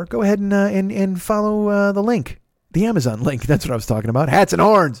before, go ahead and follow the link. The Amazon link. That's what I was talking about. Hats and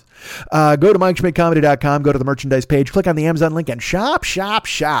horns. Go to MikeSchmidtComedy.com. Go to the merchandise page. Click on the Amazon link and shop.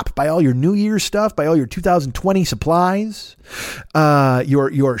 Buy all your New Year's stuff. Buy all your 2020 supplies.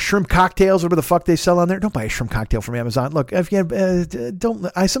 Your shrimp cocktails, whatever the fuck they sell on there. Don't buy a shrimp cocktail from Amazon. Look, if you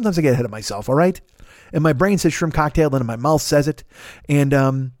sometimes I get ahead of myself. All right. And my brain says shrimp cocktail, then my mouth says it. And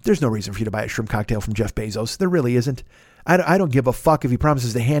there's no reason for you to buy a shrimp cocktail from Jeff Bezos. There really isn't. I don't give a fuck if he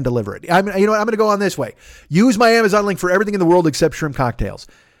promises to hand deliver it. You know what? I'm going to go on this way. Use my Amazon link for everything in the world except shrimp cocktails.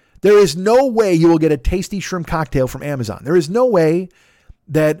 There is no way you will get a tasty shrimp cocktail from Amazon. There is no way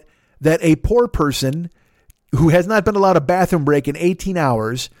that a poor person who has not been allowed a bathroom break in 18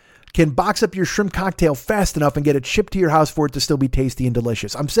 hours can box up your shrimp cocktail fast enough and get it shipped to your house for it to still be tasty and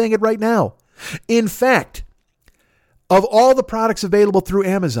delicious. I'm saying it right now. In fact, of all the products available through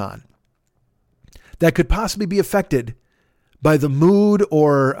Amazon that could possibly be affected by the mood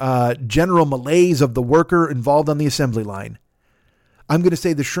or general malaise of the worker involved on the assembly line, I'm going to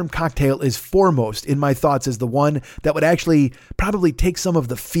say the shrimp cocktail is foremost in my thoughts as the one that would actually probably take some of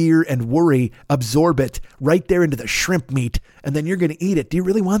the fear and worry, absorb it right there into the shrimp meat, and then you're going to eat it. Do you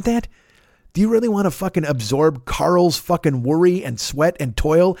really want that? Do you really want to fucking absorb Carl's fucking worry and sweat and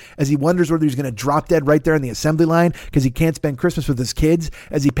toil as he wonders whether he's going to drop dead right there on the assembly line because he can't spend Christmas with his kids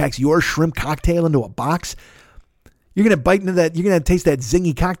as he packs your shrimp cocktail into a box? You're going to bite into that. You're going to taste that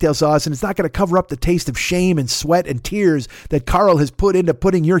zingy cocktail sauce, and it's not going to cover up the taste of shame and sweat and tears that Carl has put into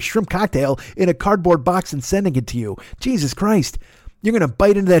putting your shrimp cocktail in a cardboard box and sending it to you. Jesus Christ. You're going to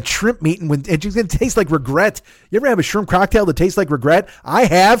bite into that shrimp meat and it's going to taste like regret. You ever have a shrimp cocktail that tastes like regret? I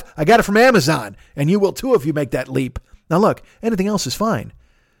have. I got it from Amazon, and you will too if you make that leap. Now look, anything else is fine.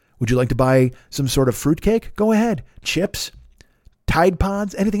 Would you like to buy some sort of fruitcake? Go ahead. Chips, Tide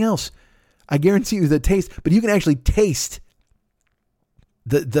Pods, anything else. I guarantee you the taste, but you can actually taste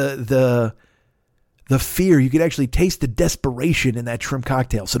the fear. You can actually taste the desperation in that shrimp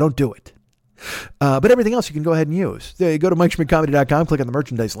cocktail. So don't do it. But everything else you can go ahead and use. Go to MikeSchmidtComedy.com, click on the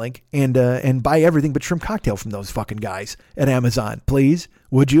merchandise link, and buy everything but shrimp cocktail from those fucking guys at Amazon. Please,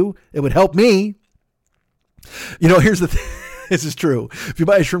 would you? It would help me. You know, here's the thing. This is true. If you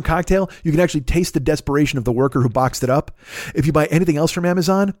buy a shrimp cocktail, you can actually taste the desperation of the worker who boxed it up. If you buy anything else from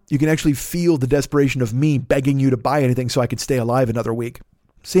Amazon, you can actually feel the desperation of me begging you to buy anything so I could stay alive another week.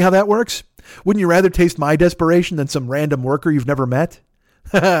 See how that works? Wouldn't you rather taste my desperation than some random worker you've never met?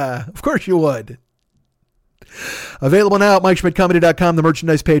 Of course you would. Available now at MikeSchmidtComedy.com, the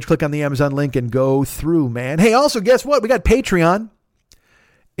merchandise page. Click on the Amazon link and go through, man. Hey, also, guess what? We got Patreon.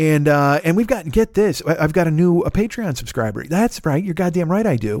 And we've got, get this, I've got a Patreon subscriber. That's right. You're goddamn right.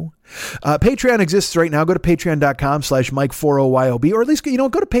 I do. Patreon exists right now. Go to patreon.com/Mike40YOB, or at least, go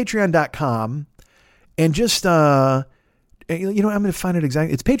to patreon.com and just, I'm going to find it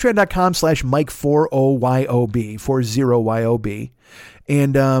exactly. It's patreon.com/Mike40YOB, 40YOB.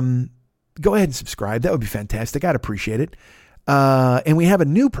 And, go ahead and subscribe. That would be fantastic. I'd appreciate it. And we have a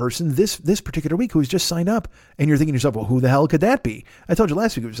new person this particular week who's just signed up, and you're thinking to yourself, well, who the hell could that be? I told you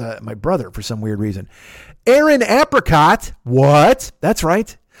last week it was my brother for some weird reason. Aaron Apricot. What? That's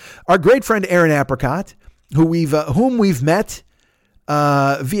right. Our great friend Aaron Apricot, whom we've met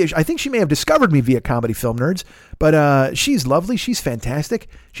via, I think she may have discovered me via Comedy Film Nerds, but she's lovely. She's fantastic.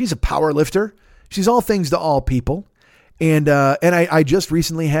 She's a power lifter. She's all things to all people. And I just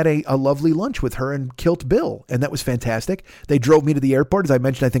recently had a lovely lunch with her and Kilt Bill, and that was fantastic. They drove me to the airport, as I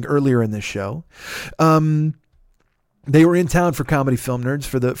mentioned, I think earlier in this show. They were in town for Comedy Film Nerds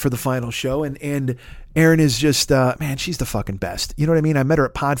for the final show, and Erin is just man, she's the fucking best. You know what I mean? I met her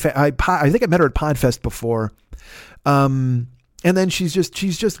at Podfest. I think I met her at Podfest before. And then she's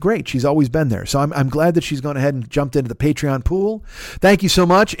just great. She's always been there. So I'm glad that she's gone ahead and jumped into the Patreon pool. Thank you so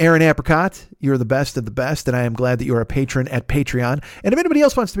much, Aaron Apricot. You're the best of the best, and I am glad that you're a patron at Patreon. And if anybody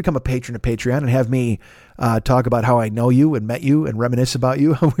else wants to become a patron at Patreon and have me talk about how I know you and met you and reminisce about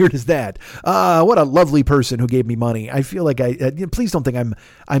you, how weird is that? What a lovely person who gave me money. I feel like please don't think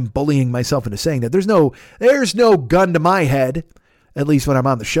I'm bullying myself into saying that. There's no gun to my head. At least when I'm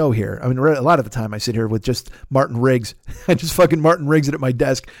on the show here. I mean, a lot of the time I sit here with just Martin Riggs. I just fucking Martin Riggs it at my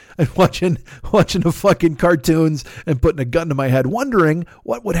desk and watching the fucking cartoons and putting a gun to my head, wondering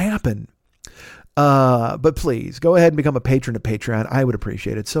what would happen. But please go ahead and become a patron of Patreon. I would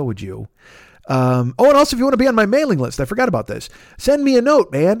appreciate it. So would you. And also if you want to be on my mailing list, I forgot about this. Send me a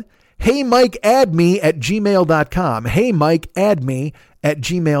note, man. Hey, Mike, add me at gmail.com. Hey, Mike, add me at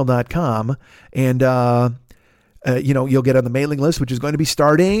gmail.com. And, you'll get on the mailing list, which is going to be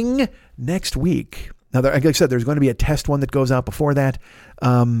starting next week. Now, like I said, there's going to be a test one that goes out before that.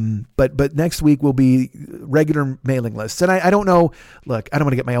 But next week will be regular mailing lists. And I don't know, look, I don't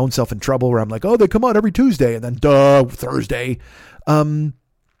want to get my own self in trouble where I'm like, oh, they come out every Tuesday and then Thursday.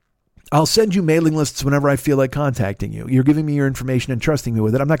 I'll send you mailing lists whenever I feel like contacting you. You're giving me your information and trusting me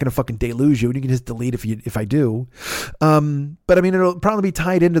with it. I'm not going to fucking deluge you, and you can just delete if I do. But I mean, it'll probably be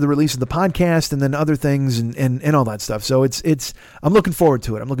tied into the release of the podcast and then other things and all that stuff. So I'm looking forward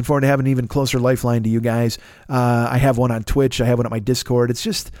to it. I'm looking forward to having an even closer lifeline to you guys. I have one on Twitch. I have one at my Discord. It's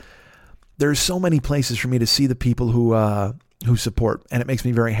just, there's so many places for me to see the people who support, and it makes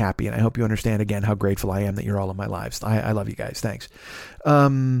me very happy. And I hope you understand again how grateful I am that you're all in my lives. I love you guys. Thanks.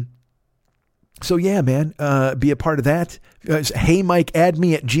 So yeah, man, be a part of that. Hey, Mike, add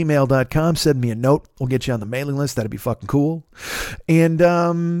me at gmail.com. Send me a note. We'll get you on the mailing list. That'd be fucking cool. And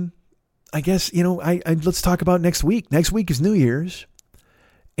I guess, let's talk about next week. Next week is New Year's.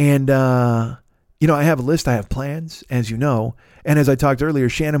 And, I have a list. I have plans, as you know. And as I talked earlier,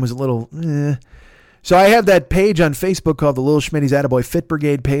 Shannon was a little, So I have that page on Facebook called the Little Schmitty's Attaboy Fit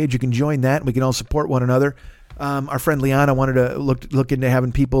Brigade page. You can join that. We can all support one another. Our friend Liana wanted to look into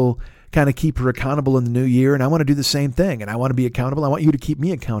having people kind of keep her accountable in the new year. And I want to do the same thing. And I want to be accountable. I want you to keep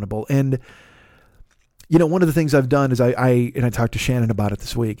me accountable. And, one of the things I've done is I talked to Shannon about it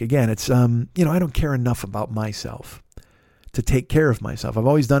this week. Again, it's, I don't care enough about myself to take care of myself. I've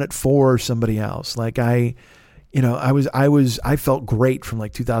always done it for somebody else. Like I felt great from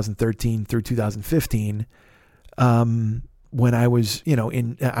like 2013 through 2015. When I was,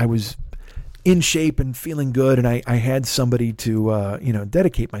 I was in shape and feeling good, and I had somebody to,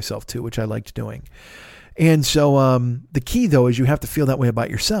 dedicate myself to, which I liked doing. And so the key, though, is you have to feel that way about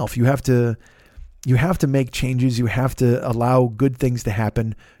yourself. You have to make changes. You have to allow good things to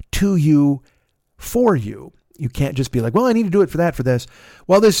happen to you, for you. You can't just be like, well, I need to do it for this.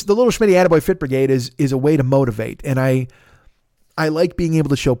 Well, the Little Schmitty Attaboy Fit Brigade is a way to motivate. And I like being able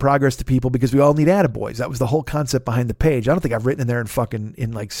to show progress to people because we all need attaboys. That was the whole concept behind the page. I don't think I've written in there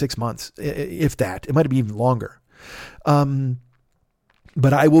in like 6 months, if that. It might be even longer.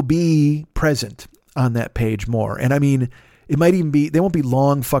 But I will be present on that page more. And I mean, it might even be, they won't be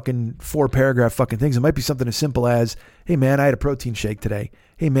long fucking 4-paragraph fucking things. It might be something as simple as, hey man, I had a protein shake today.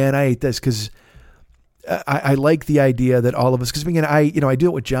 Hey man, I ate this because I like the idea that all of us, because again, I do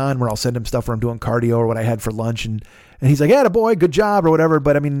it with John where I'll send him stuff where I'm doing cardio or what I had for lunch, and he's like, attaboy, good job or whatever.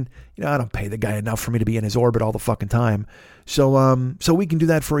 But I mean, I don't pay the guy enough for me to be in his orbit all the fucking time. So we can do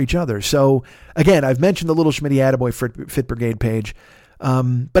that for each other. So again, I've mentioned the Little Schmitty Attaboy Fit Brigade page.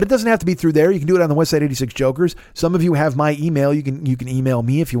 But it doesn't have to be through there. You can do it on the Westside 86 Jokers. Some of you have my email. You can email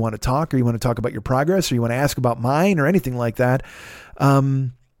me if you want to talk, or you want to talk about your progress, or you want to ask about mine or anything like that.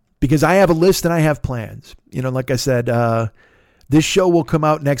 Because I have a list and I have plans. You know, like I said, this show will come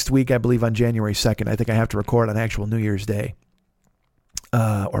out next week, I believe, on January 2nd. I think I have to record on actual New Year's Day.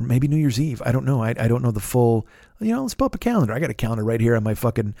 Or maybe New Year's Eve. I don't know. I don't know the full, let's pull up a calendar. I got a calendar right here on my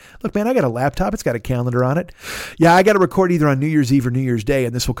fucking, look, man, I got a laptop. It's got a calendar on it. Yeah, I got to record either on New Year's Eve or New Year's Day,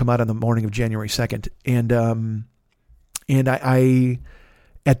 and this will come out on the morning of January 2nd. And I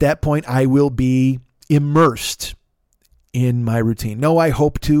at that point, I will be immersed in my routine. No, I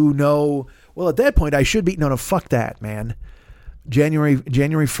hope to. No. Well, at that point, I should be. No, fuck that, man. January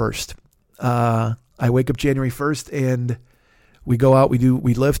 1st. I wake up January 1st and we go out, we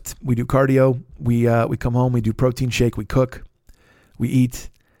lift, we do cardio, we come home, we do protein shake, we cook, we eat,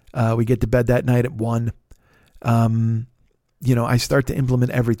 we get to bed that night at 1. I start to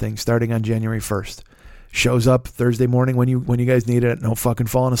implement everything starting on January 1st. Shows up Thursday morning when you guys need it. No fucking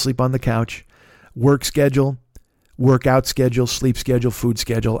falling asleep on the couch. Work schedule, workout schedule, sleep schedule, food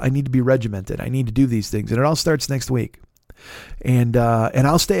schedule. I need to be regimented. I need to do these things, and it all starts next week. And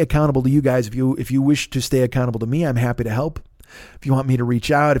I'll stay accountable to you guys. If you wish to stay accountable to me, I'm happy to help. If you want me to reach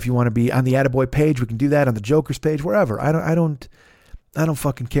out, if you want to be on the Attaboy page, we can do that, on the Jokers page, wherever. I don't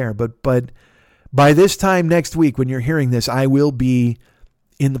fucking care. But by this time next week, when you're hearing this, I will be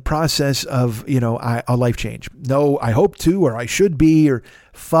in the process of, a life change. No, I hope to, or I should be, or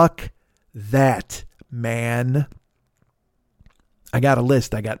fuck that, man. I got a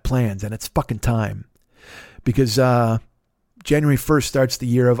list, I got plans, and it's fucking time. Because January 1st starts the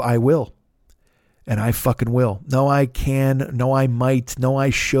year of I will. And I fucking will. No, I can. No, I might. No, I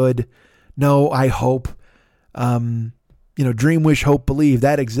should. No, I hope. Dream, wish, hope, believe.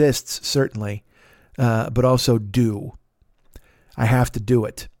 That exists, certainly. But also do. I have to do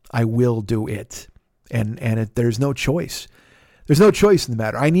it. I will do it. And there's no choice. There's no choice in the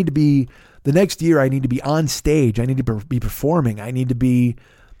matter. I need to be, the next year, I need to be on stage. I need to be performing. I need to be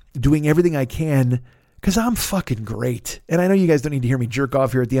doing everything I can, because I'm fucking great. And I know you guys don't need to hear me jerk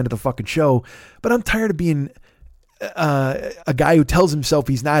off here at the end of the fucking show, but I'm tired of being a guy who tells himself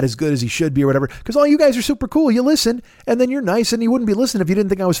he's not as good as he should be or whatever. Because all you guys are super cool. You listen, and then you're nice, and you wouldn't be listening if you didn't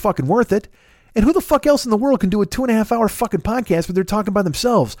think I was fucking worth it. And who the fuck else in the world can do a 2.5 hour fucking podcast where they're talking by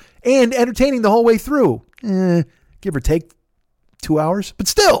themselves and entertaining the whole way through? Give or take 2 hours, but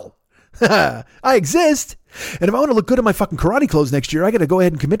still, I exist. And if I want to look good in my fucking karate clothes next year, I got to go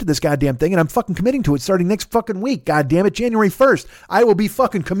ahead and commit to this goddamn thing. And I'm fucking committing to it starting next fucking week. God damn it. January 1st. I will be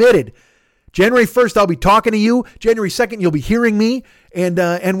fucking committed. January 1st, I'll be talking to you. January 2nd, you'll be hearing me.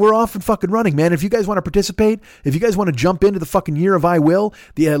 And we're off and fucking running, man. If you guys want to participate, if you guys want to jump into the fucking year of I will,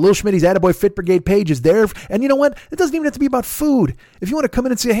 the Lil Schmitty's Attaboy Fit Brigade page is there. And you know what? It doesn't even have to be about food. If you want to come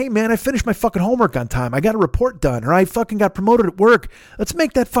in and say, hey, man, I finished my fucking homework on time. I got a report done, or I fucking got promoted at work. Let's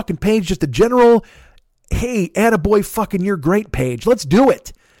make that fucking page just a general, hey, Attaboy fucking you're great page. Let's do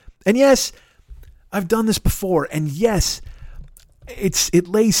it. And yes, I've done this before. And yes, it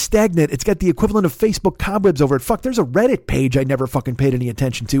lays stagnant. It's got the equivalent of Facebook cobwebs over it. Fuck, there's a Reddit page I never fucking paid any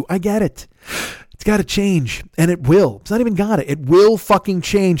attention to. I get it. It's got to change. And it will. It's not even got it. It will fucking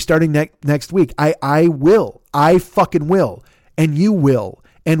change starting next week. I will. I fucking will. And you will.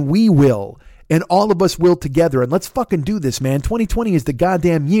 And we will. And all of us will together. And let's fucking do this, man. 2020 is the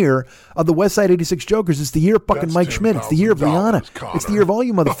goddamn year of the Westside 86 Jokers. It's the year of fucking Mike Schmidt. It's the year of Liana. It's the year of all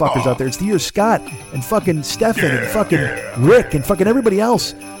you motherfuckers out there. It's the year of Scott and fucking Stefan and fucking Rick and fucking everybody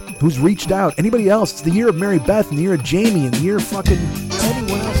else who's reached out. Anybody else. It's the year of Mary Beth and the year of Jamie and the year of fucking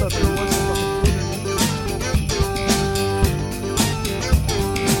anyone else out there who wants to fucking...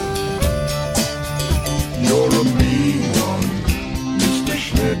 You're a mean one, Mr.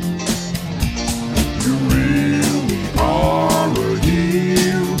 Schmidt. You really are a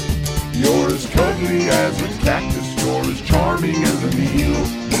heel. You're as cuddly as a cactus. You're as charming as an eel,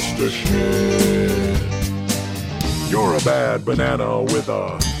 Mr. Schmidt. You're a bad banana with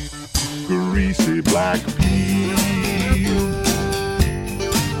a greasy black peel.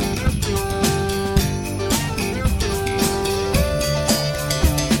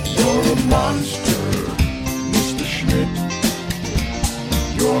 You're a monster, Mr. Schmidt.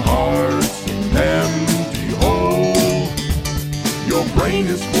 Your heart's an empty hole. Your brain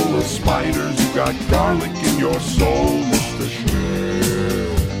is full of spiders. You got garlic in your soul, Mr. Schmidt.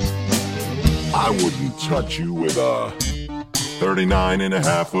 I wouldn't touch you with a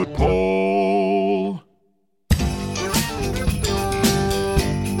 39.5-foot pole.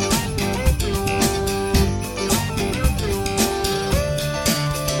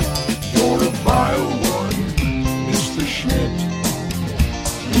 You're a vile one, Mr. Schmidt.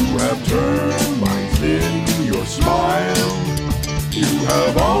 have termites in your smile. You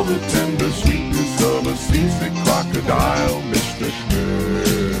have all the tender sweetness of a seasick crocodile, Mr.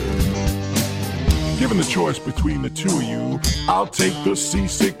 Schmidt. Given the choice between the two of you, I'll take the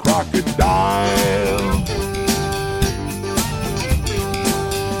seasick crocodile.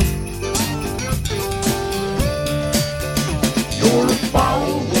 You're a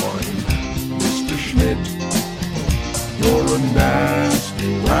foul one, Mr. Schmidt. You're a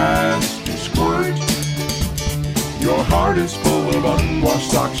nasty, nasty squirt. Your heart is full of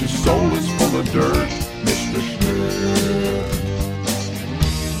unwashed socks, your soul is full of dirt, Mr. Schmidt.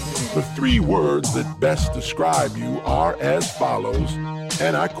 The three words that best describe you are as follows,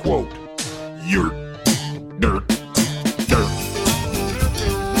 and I quote, "You're dirt, dirt."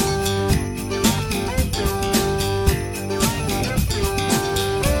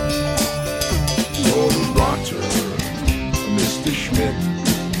 You're the rotter, Mr. Schmidt.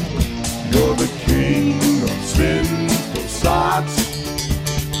 You're the king of sinful sots.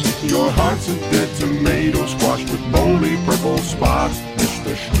 Your heart's a dead tomato squash with moldy purple spots,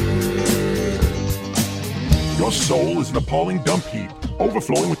 Mr. Schmidt. Your soul is an appalling dump heap,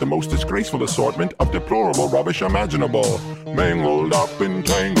 overflowing with the most disgraceful assortment of deplorable rubbish imaginable, mangled up and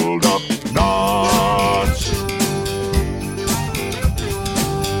tangled up knots.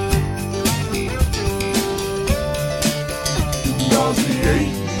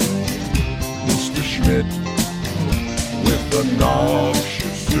 Nauseate, Mr. Schmidt, with the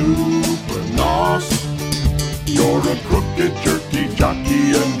noxious super nos. You're a crooked jerky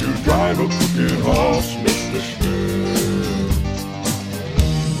jockey and you drive a crooked horse, Mr. Schmidt.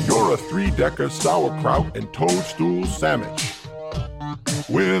 You're a three-decker sauerkraut and toadstool sandwich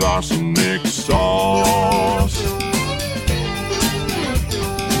with arsenic sauce.